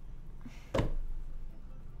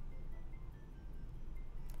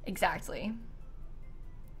 Exactly.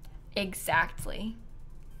 Exactly.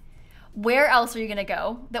 Where else are you gonna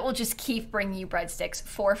go that will just keep bringing you breadsticks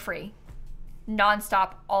for free?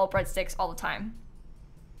 Non-stop, all breadsticks all the time.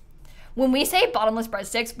 When we say bottomless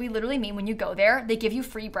breadsticks, we literally mean when you go there, they give you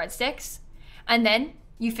free breadsticks, and then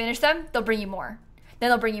you finish them, they'll bring you more. Then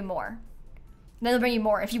they'll bring you more. Then they'll bring you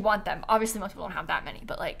more if you want them. Obviously, most people don't have that many,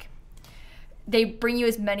 but like, they bring you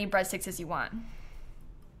as many breadsticks as you want.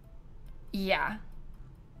 Yeah.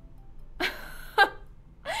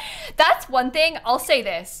 That's one thing, I'll say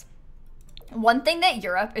this. One thing that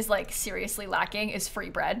Europe is like seriously lacking is free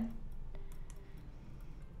bread.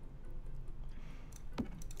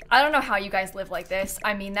 I don't know how you guys live like this.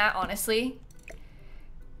 I mean that honestly.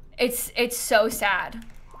 It's so sad.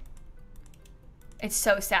 It's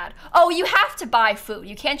so sad. Oh, you have to buy food.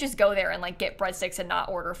 You can't just go there and like get breadsticks and not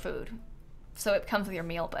order food. So it comes with your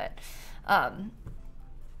meal, but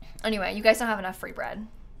anyway, you guys don't have enough free bread.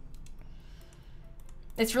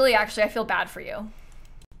 It's really actually, I feel bad for you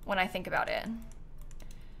when I think about it.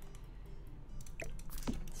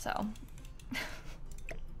 So.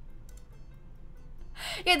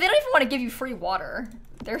 Yeah, they don't even want to give you free water.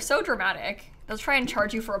 They're so dramatic. They'll try and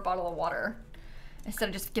charge you for a bottle of water instead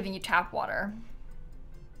of just giving you tap water.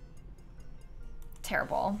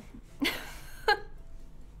 Terrible.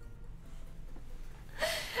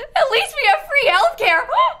 At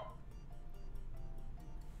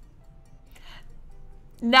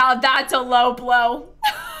Now that's a low blow.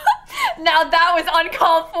 Now that was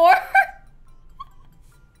uncalled for.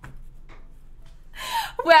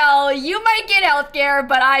 Well, you might get healthcare,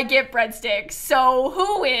 but I get breadsticks. So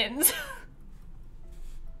who wins?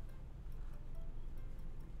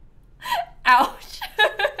 Ouch.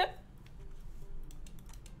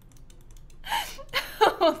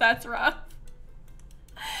 Oh, that's rough.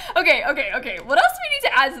 Okay. What else do we need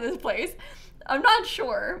to add to this place? I'm not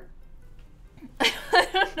sure. I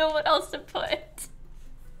don't know what else to put.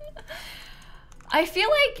 I feel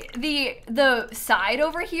like the side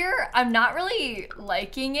over here, I'm not really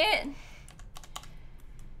liking it.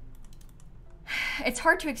 It's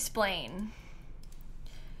hard to explain.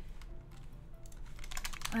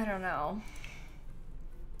 I don't know.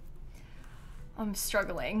 I'm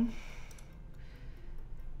struggling.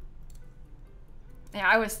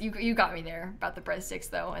 Yeah, you got me there about the breadsticks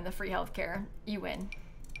though and the free healthcare. You win.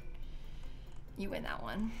 You win that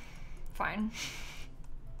one. Fine.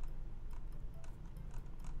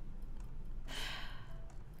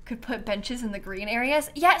 Could put benches in the green areas.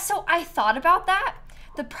 Yeah, so I thought about that.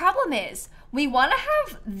 The problem is we want to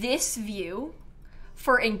have this view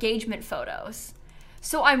for engagement photos.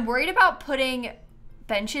 So I'm worried about putting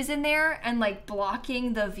benches in there and like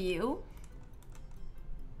blocking the view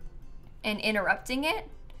and interrupting it.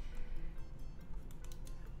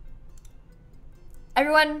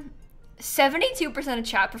 Everyone, 72% of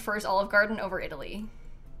chat prefers Olive Garden over Italy.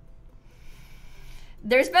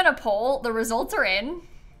 There's been a poll, the results are in.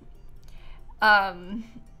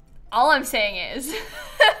 All I'm saying is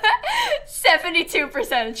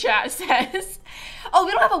 72% of chat says, oh,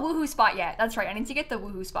 we don't have a woohoo spot yet. That's right, I need to get the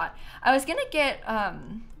woohoo spot. I was gonna get,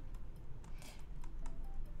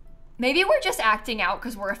 maybe we're just acting out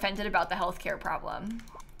because we're offended about the healthcare problem.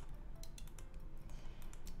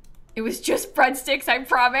 It was just breadsticks, I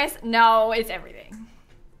promise. No, it's everything.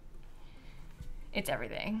 It's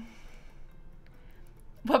everything.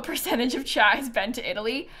 What percentage of chat has been to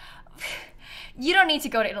Italy? You don't need to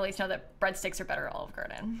go to Italy to know that breadsticks are better at Olive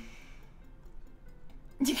Garden.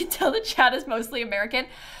 You can tell the chat is mostly American.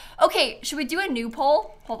 Okay, should we do a new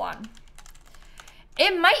poll? Hold on.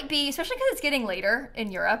 It might be, especially because it's getting later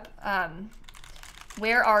in Europe.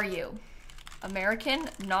 Where are you? American,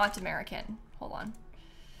 not American. Hold on.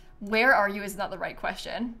 Where are you is not the right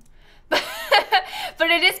question. But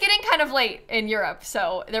it is getting kind of late in Europe,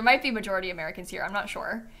 so there might be majority Americans here. I'm not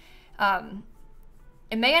sure.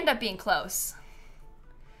 It may end up being close.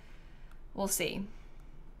 We'll see.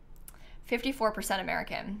 54%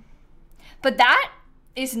 American. But that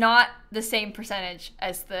is not the same percentage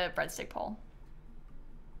as the breadstick poll.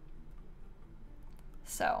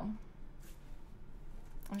 So,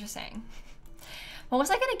 I'm just saying. What was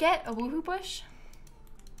I gonna get? A woohoo bush?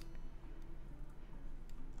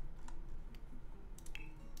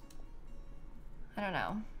 I don't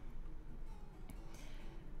know.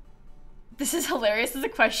 This is hilarious as a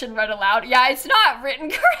question read aloud. Yeah, it's not written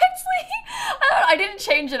correctly. I didn't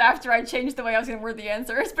change it after I changed the way I was gonna word the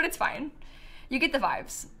answers, but it's fine. You get the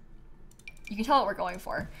vibes. You can tell what we're going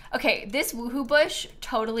for. Okay, this woohoo bush,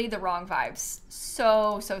 totally the wrong vibes.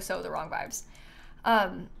 So the wrong vibes.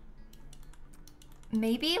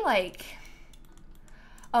 Maybe like,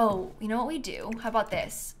 oh, you know what we do? How about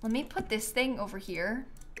this? Let me put this thing over here.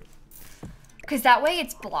 Because that way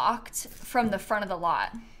it's blocked from the front of the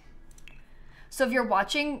lot. So if you're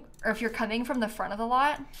watching, or if you're coming from the front of the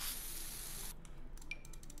lot,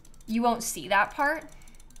 you won't see that part,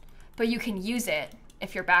 but you can use it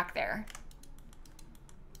if you're back there.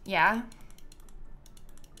 Yeah?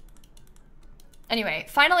 Anyway,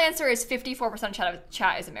 final answer is 54% of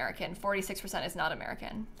chat is American, 46% is not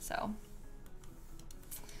American, so.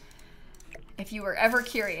 If you were ever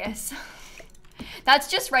curious. That's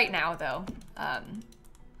just right now, though.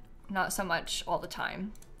 Not so much all the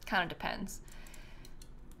time. Kind of depends.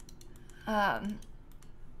 The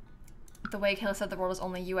way Kayla said the world is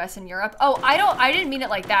only US and Europe. Oh, I didn't mean it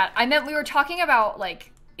like that. I meant we were talking about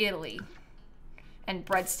like Italy and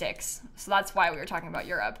breadsticks. So that's why we were talking about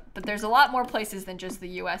Europe. But there's a lot more places than just the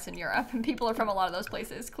US and Europe. And people are from a lot of those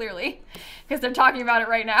places, clearly. Because they're talking about it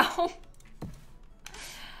right now.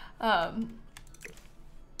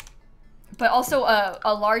 But also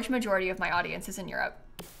a large majority of my audience is in Europe.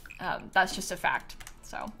 That's just a fact.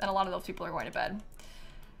 So, and a lot of those people are going to bed.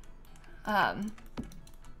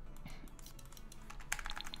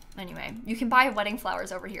 Anyway, you can buy wedding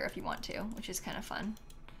flowers over here if you want to, which is kind of fun.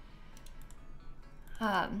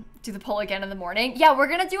 Do the poll again in the morning. Yeah, we're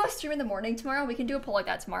gonna do a stream in the morning tomorrow. We can do a poll like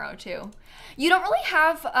that tomorrow too. You don't really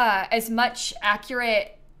have as much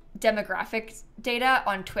accurate demographic data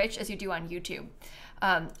on Twitch as you do on YouTube.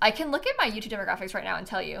 I can look at my YouTube demographics right now and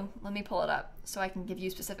tell you. Let me pull it up so I can give you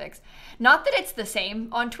specifics. Not that it's the same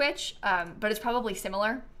on Twitch, but it's probably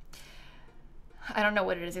similar. I don't know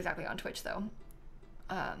what it is exactly on Twitch though.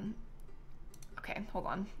 Okay, hold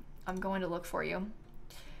on. I'm going to look for you.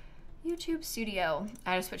 YouTube Studio.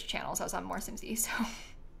 I just switched channels. I was on more Simsie, so.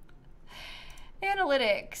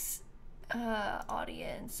 Analytics.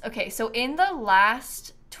 Audience. Okay, so in the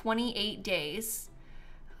last 28 days,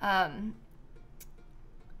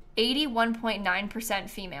 81.9%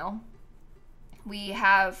 female. We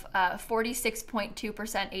have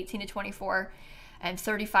 46.2% 18 to 24 and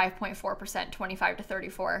 35.4% 25 to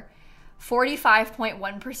 34.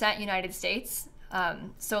 45.1% United States.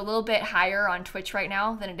 So a little bit higher on Twitch right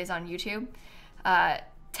now than it is on YouTube.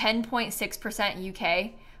 10.6%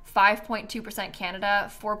 UK, 5.2%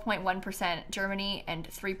 Canada, 4.1% Germany, and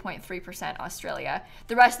 3.3% Australia.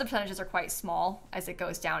 The rest of the percentages are quite small. As it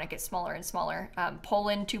goes down, it gets smaller and smaller.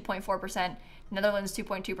 Poland, 2.4%, Netherlands,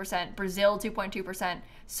 2.2%, Brazil, 2.2%,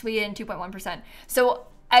 Sweden, 2.1%. So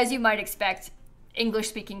as you might expect,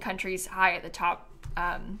 English-speaking countries high at the top,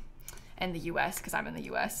 and the US, because I'm in the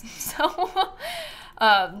US. So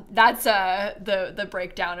that's the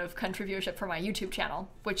breakdown of country viewership for my YouTube channel,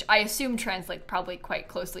 which I assume translates probably quite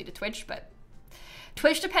closely to Twitch, but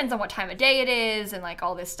Twitch depends on what time of day it is and like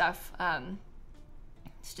all this stuff.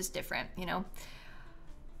 It's just different, you know?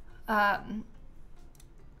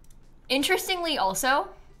 Interestingly also,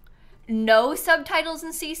 no subtitles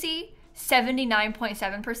in CC,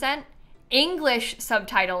 79.7%. English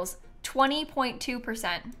subtitles,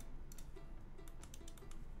 20.2%.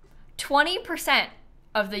 20%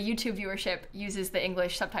 of the YouTube viewership uses the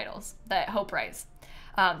English subtitles that Hope writes.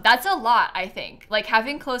 That's a lot, I think. Like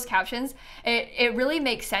having closed captions, it really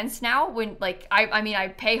makes sense now when like, I mean, I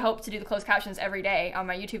pay Hope to do the closed captions every day on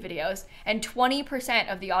my YouTube videos, and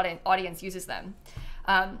 20% of the audience uses them.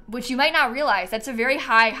 Which you might not realize. That's a very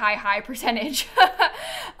high percentage.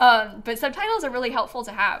 But subtitles are really helpful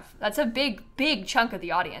to have. That's a big chunk of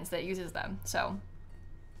the audience that uses them. So,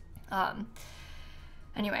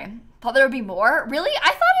 anyway, thought there would be more. Really? I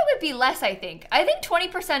thought it would be less, I think. I think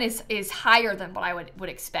 20% is higher than what I would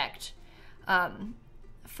expect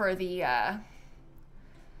for the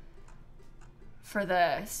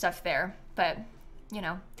stuff there. But, you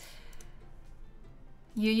know.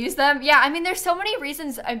 You use them? Yeah, I mean, there's so many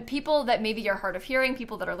reasons. People that maybe are hard of hearing,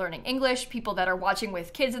 people that are learning English, people that are watching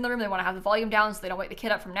with kids in the room, they want to have the volume down so they don't wake the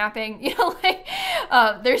kid up from napping. You know, like,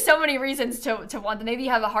 there's so many reasons to want them. Maybe you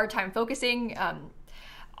have a hard time focusing,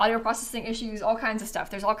 audio processing issues, all kinds of stuff.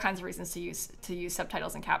 There's all kinds of reasons to use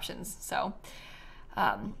subtitles and captions. So,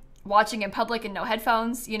 watching in public and no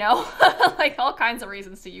headphones, you know, like all kinds of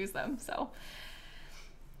reasons to use them. So,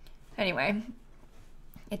 anyway.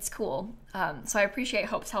 It's cool. So I appreciate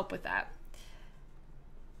Hope's help with that.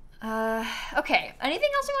 Okay, anything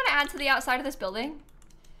else you want to add to the outside of this building?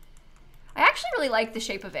 I actually really like the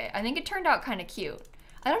shape of it. I think it turned out kind of cute.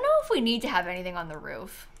 I don't know if we need to have anything on the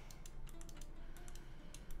roof.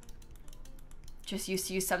 Just used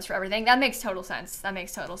to use subs for everything. That makes total sense. That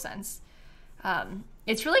makes total sense.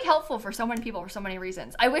 It's really helpful for so many people for so many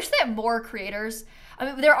reasons. I wish that more creators, I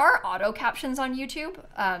mean, there are auto captions on YouTube,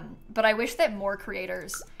 but I wish that more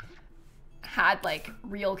creators had like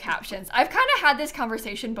real captions. I've kind of had this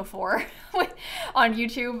conversation before on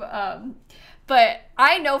YouTube, but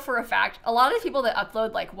I know for a fact, a lot of the people that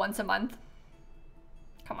upload like once a month,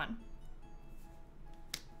 come on.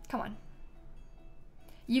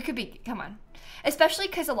 You could be, come on. Especially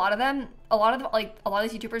because a lot of these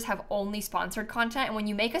YouTubers have only sponsored content, and when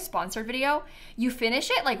you make a sponsored video, you finish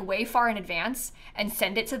it like way far in advance and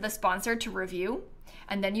send it to the sponsor to review,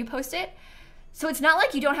 and then you post it. So it's not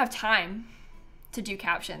like you don't have time to do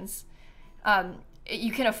captions.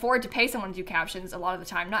 You can afford to pay someone to do captions a lot of the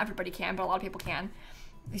time. Not everybody can, but a lot of people can.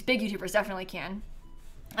 These big YouTubers definitely can.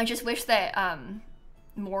 I just wish that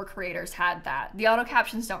more creators had that. The auto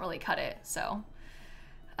captions don't really cut it, so.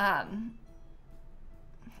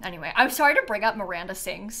 Anyway, I'm sorry to bring up Miranda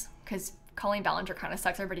Sings, because Colleen Ballinger kind of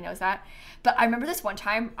sucks, everybody knows that. But I remember this one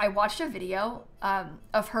time, I watched a video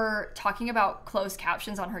of her talking about closed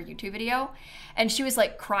captions on her YouTube video, and she was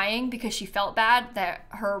like crying because she felt bad that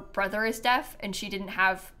her brother is deaf and she didn't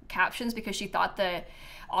have captions because she thought the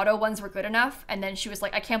auto ones were good enough, and then she was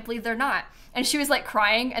like, I can't believe they're not. And she was like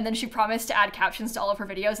crying, and then she promised to add captions to all of her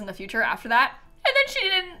videos in the future after that, and then she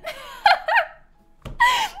didn't.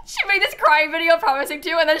 She made this crying video promising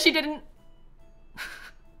to, and then she didn't.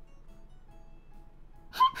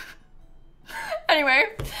 Anyway,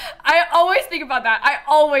 I always think about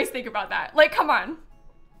that. Like, come on.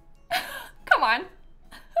 Come on.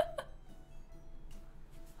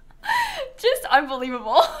 Just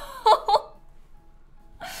unbelievable.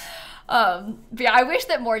 But yeah, I wish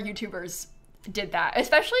that more YouTubers did that,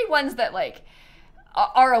 especially ones that like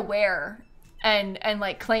are aware and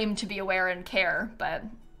like claim to be aware and care. But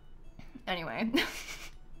anyway,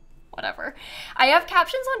 whatever. I have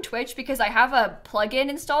captions on Twitch because I have a plugin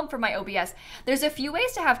installed for my OBS. There's a few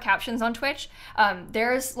ways to have captions on Twitch.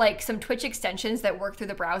 There's like some Twitch extensions that work through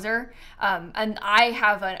the browser. And I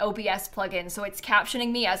have an OBS plugin, so it's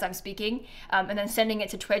captioning me as I'm speaking, and then sending it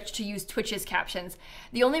to Twitch to use Twitch's captions.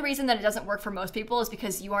 The only reason that it doesn't work for most people is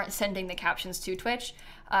because you aren't sending the captions to Twitch.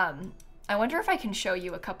 I wonder if I can show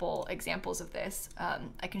you a couple examples of this.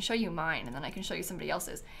 I can show you mine, and then I can show you somebody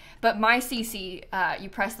else's. But my CC, you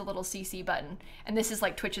press the little CC button, and this is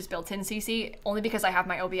like Twitch's built-in CC, only because I have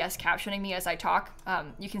my OBS captioning me as I talk.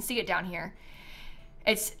 You can see it down here.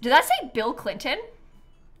 Did that say Bill Clinton?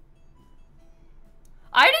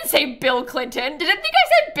 I didn't say Bill Clinton. Did it think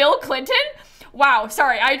I said Bill Clinton? Wow,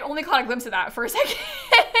 sorry, I only caught a glimpse of that for a second.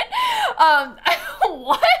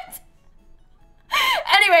 What?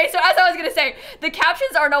 Anyway, so as I was gonna say, the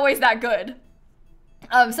captions aren't always that good.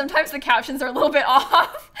 Sometimes the captions are a little bit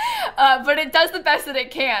off, but it does the best that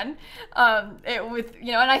it can. And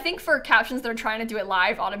I think for captions that are trying to do it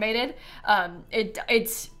live, automated,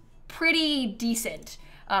 it's pretty decent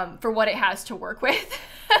for what it has to work with.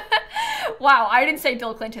 Wow, I didn't say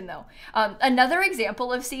Bill Clinton though. Another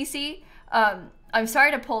example of CC. I'm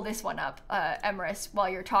sorry to pull this one up, Emrys, while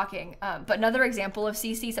you're talking. But another example of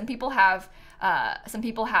CC. Some people have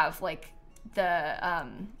like the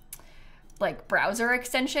like browser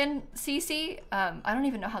extension CC. I don't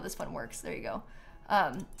even know how this one works. There you go.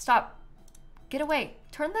 Stop. Get away.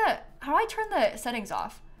 How do I turn the settings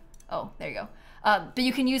off? Oh, there you go. But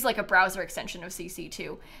you can use like a browser extension of CC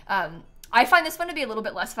too. I find this one to be a little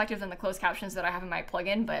bit less effective than the closed captions that I have in my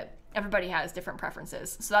plugin, but everybody has different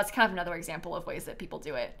preferences. So that's kind of another example of ways that people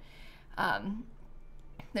do it.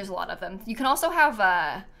 There's a lot of them. You can also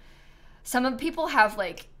have, some people have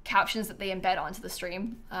like captions that they embed onto the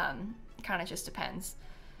stream. It kind of just depends.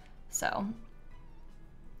 So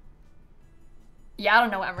yeah, I don't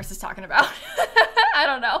know what Emrys is talking about. I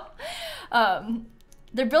don't know.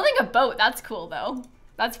 They're building a boat. That's cool though.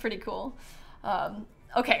 That's pretty cool.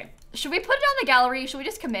 Okay. Should we put it on the gallery? Should we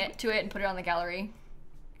just commit to it and put it on the gallery?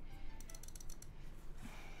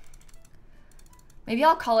 Maybe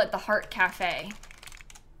I'll call it the Heart Cafe.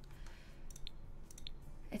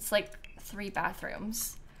 It's like 3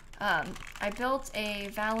 bathrooms. I built a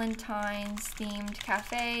Valentine's themed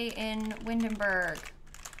cafe in Windenburg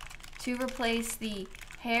to replace the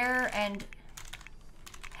hare and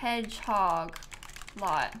hedgehog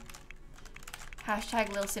lot.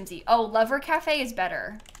 Hashtag lilsimsie. Oh, Lover Cafe is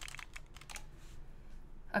better.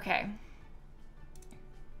 Okay.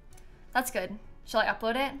 That's good. Shall I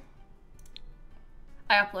upload it?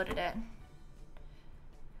 I uploaded it.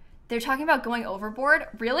 They're talking about going overboard?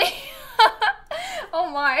 Really? Oh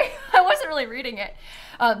my, I wasn't really reading it.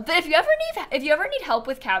 But if you ever need help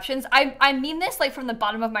with captions, I mean this like from the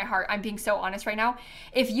bottom of my heart. I'm being so honest right now.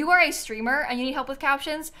 If you are a streamer and you need help with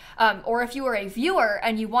captions, or if you are a viewer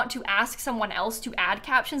and you want to ask someone else to add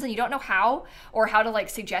captions and you don't know how or how to like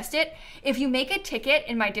suggest it, if you make a ticket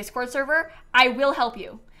in my Discord server, I will help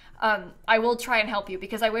you. I will try and help you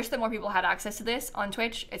because I wish that more people had access to this on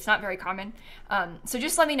Twitch. It's not very common. So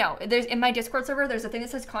just let me know. In my Discord server, there's a thing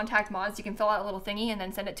that says contact mods. You can fill out a little thingy and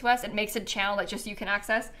then send it to us. It makes a channel that just you can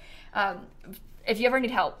access. If you ever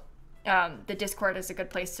need help, the Discord is a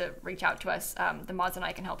good place to reach out to us. The mods and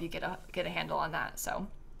I can help you get a handle on that. So,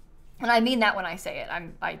 and I mean that when I say it.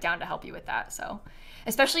 I'm down to help you with that. So,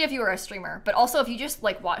 especially if you are a streamer, but also if you just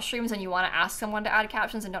like watch streams and you want to ask someone to add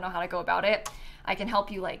captions and don't know how to go about it, I can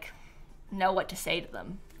help you like know what to say to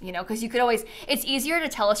them, you know, because you could always, it's easier to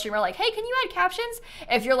tell a streamer like, hey, can you add captions?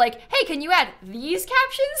 If you're like, hey, can you add these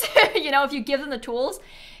captions? You know, if you give them the tools,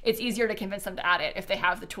 it's easier to convince them to add it if they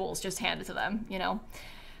have the tools just handed to them, you know?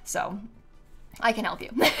 So I can help you.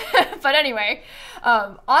 But anyway,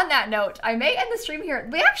 on that note, I may end the stream here.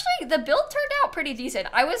 The build turned out pretty decent.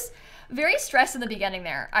 I was very stressed in the beginning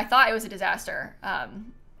there. I thought it was a disaster.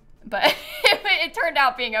 But it turned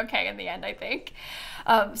out being okay in the end, I think.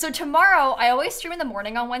 So tomorrow, I always stream in the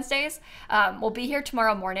morning on Wednesdays. We'll be here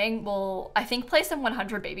tomorrow morning. We'll, I think, play some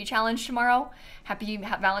 100 baby challenge tomorrow. Happy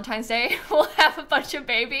Valentine's Day. We'll have a bunch of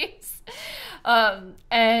babies.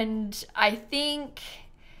 And I think...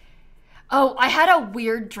 Oh, I had a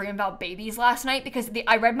weird dream about babies last night because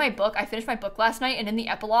I read my book. I finished my book last night, and in the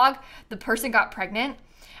epilogue, the person got pregnant.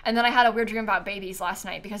 And then I had a weird dream about babies last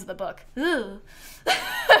night because of the book. Ooh.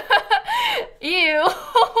 Ew.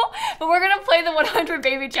 But we're going to play the 100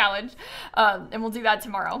 baby challenge. And we'll do that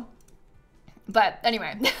tomorrow. But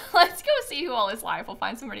anyway, let's go see who all is live. We'll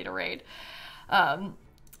find somebody to raid. And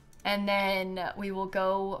then we will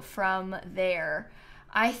go from there.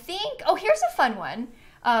 I think, oh, here's a fun one.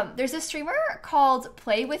 There's a streamer called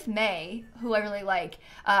Play with May, who I really like,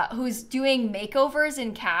 who's doing makeovers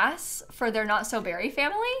in Cass for their Not So Berry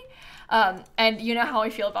family. And you know how I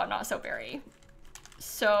feel about Not So Berry.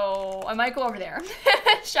 So I might go over there.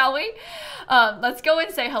 Shall we? Let's go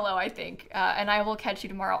and say hello, I think. And I will catch you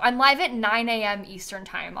tomorrow. I'm live at 9 a.m. Eastern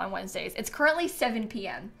time on Wednesdays. It's currently 7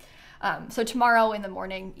 p.m. So tomorrow in the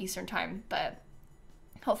morning Eastern time, but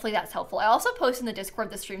hopefully that's helpful. I also post in the Discord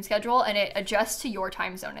the stream schedule, and it adjusts to your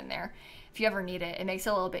time zone in there. If you ever need it, it makes it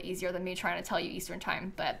a little bit easier than me trying to tell you Eastern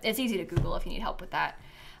time, but it's easy to Google if you need help with that.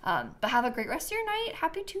 But have a great rest of your night.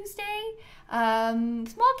 Happy Tuesday. Small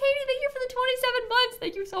Katie, thank you for the 27 months.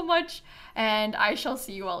 Thank you so much. And I shall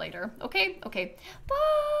see you all later. Okay? Okay.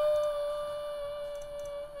 Bye.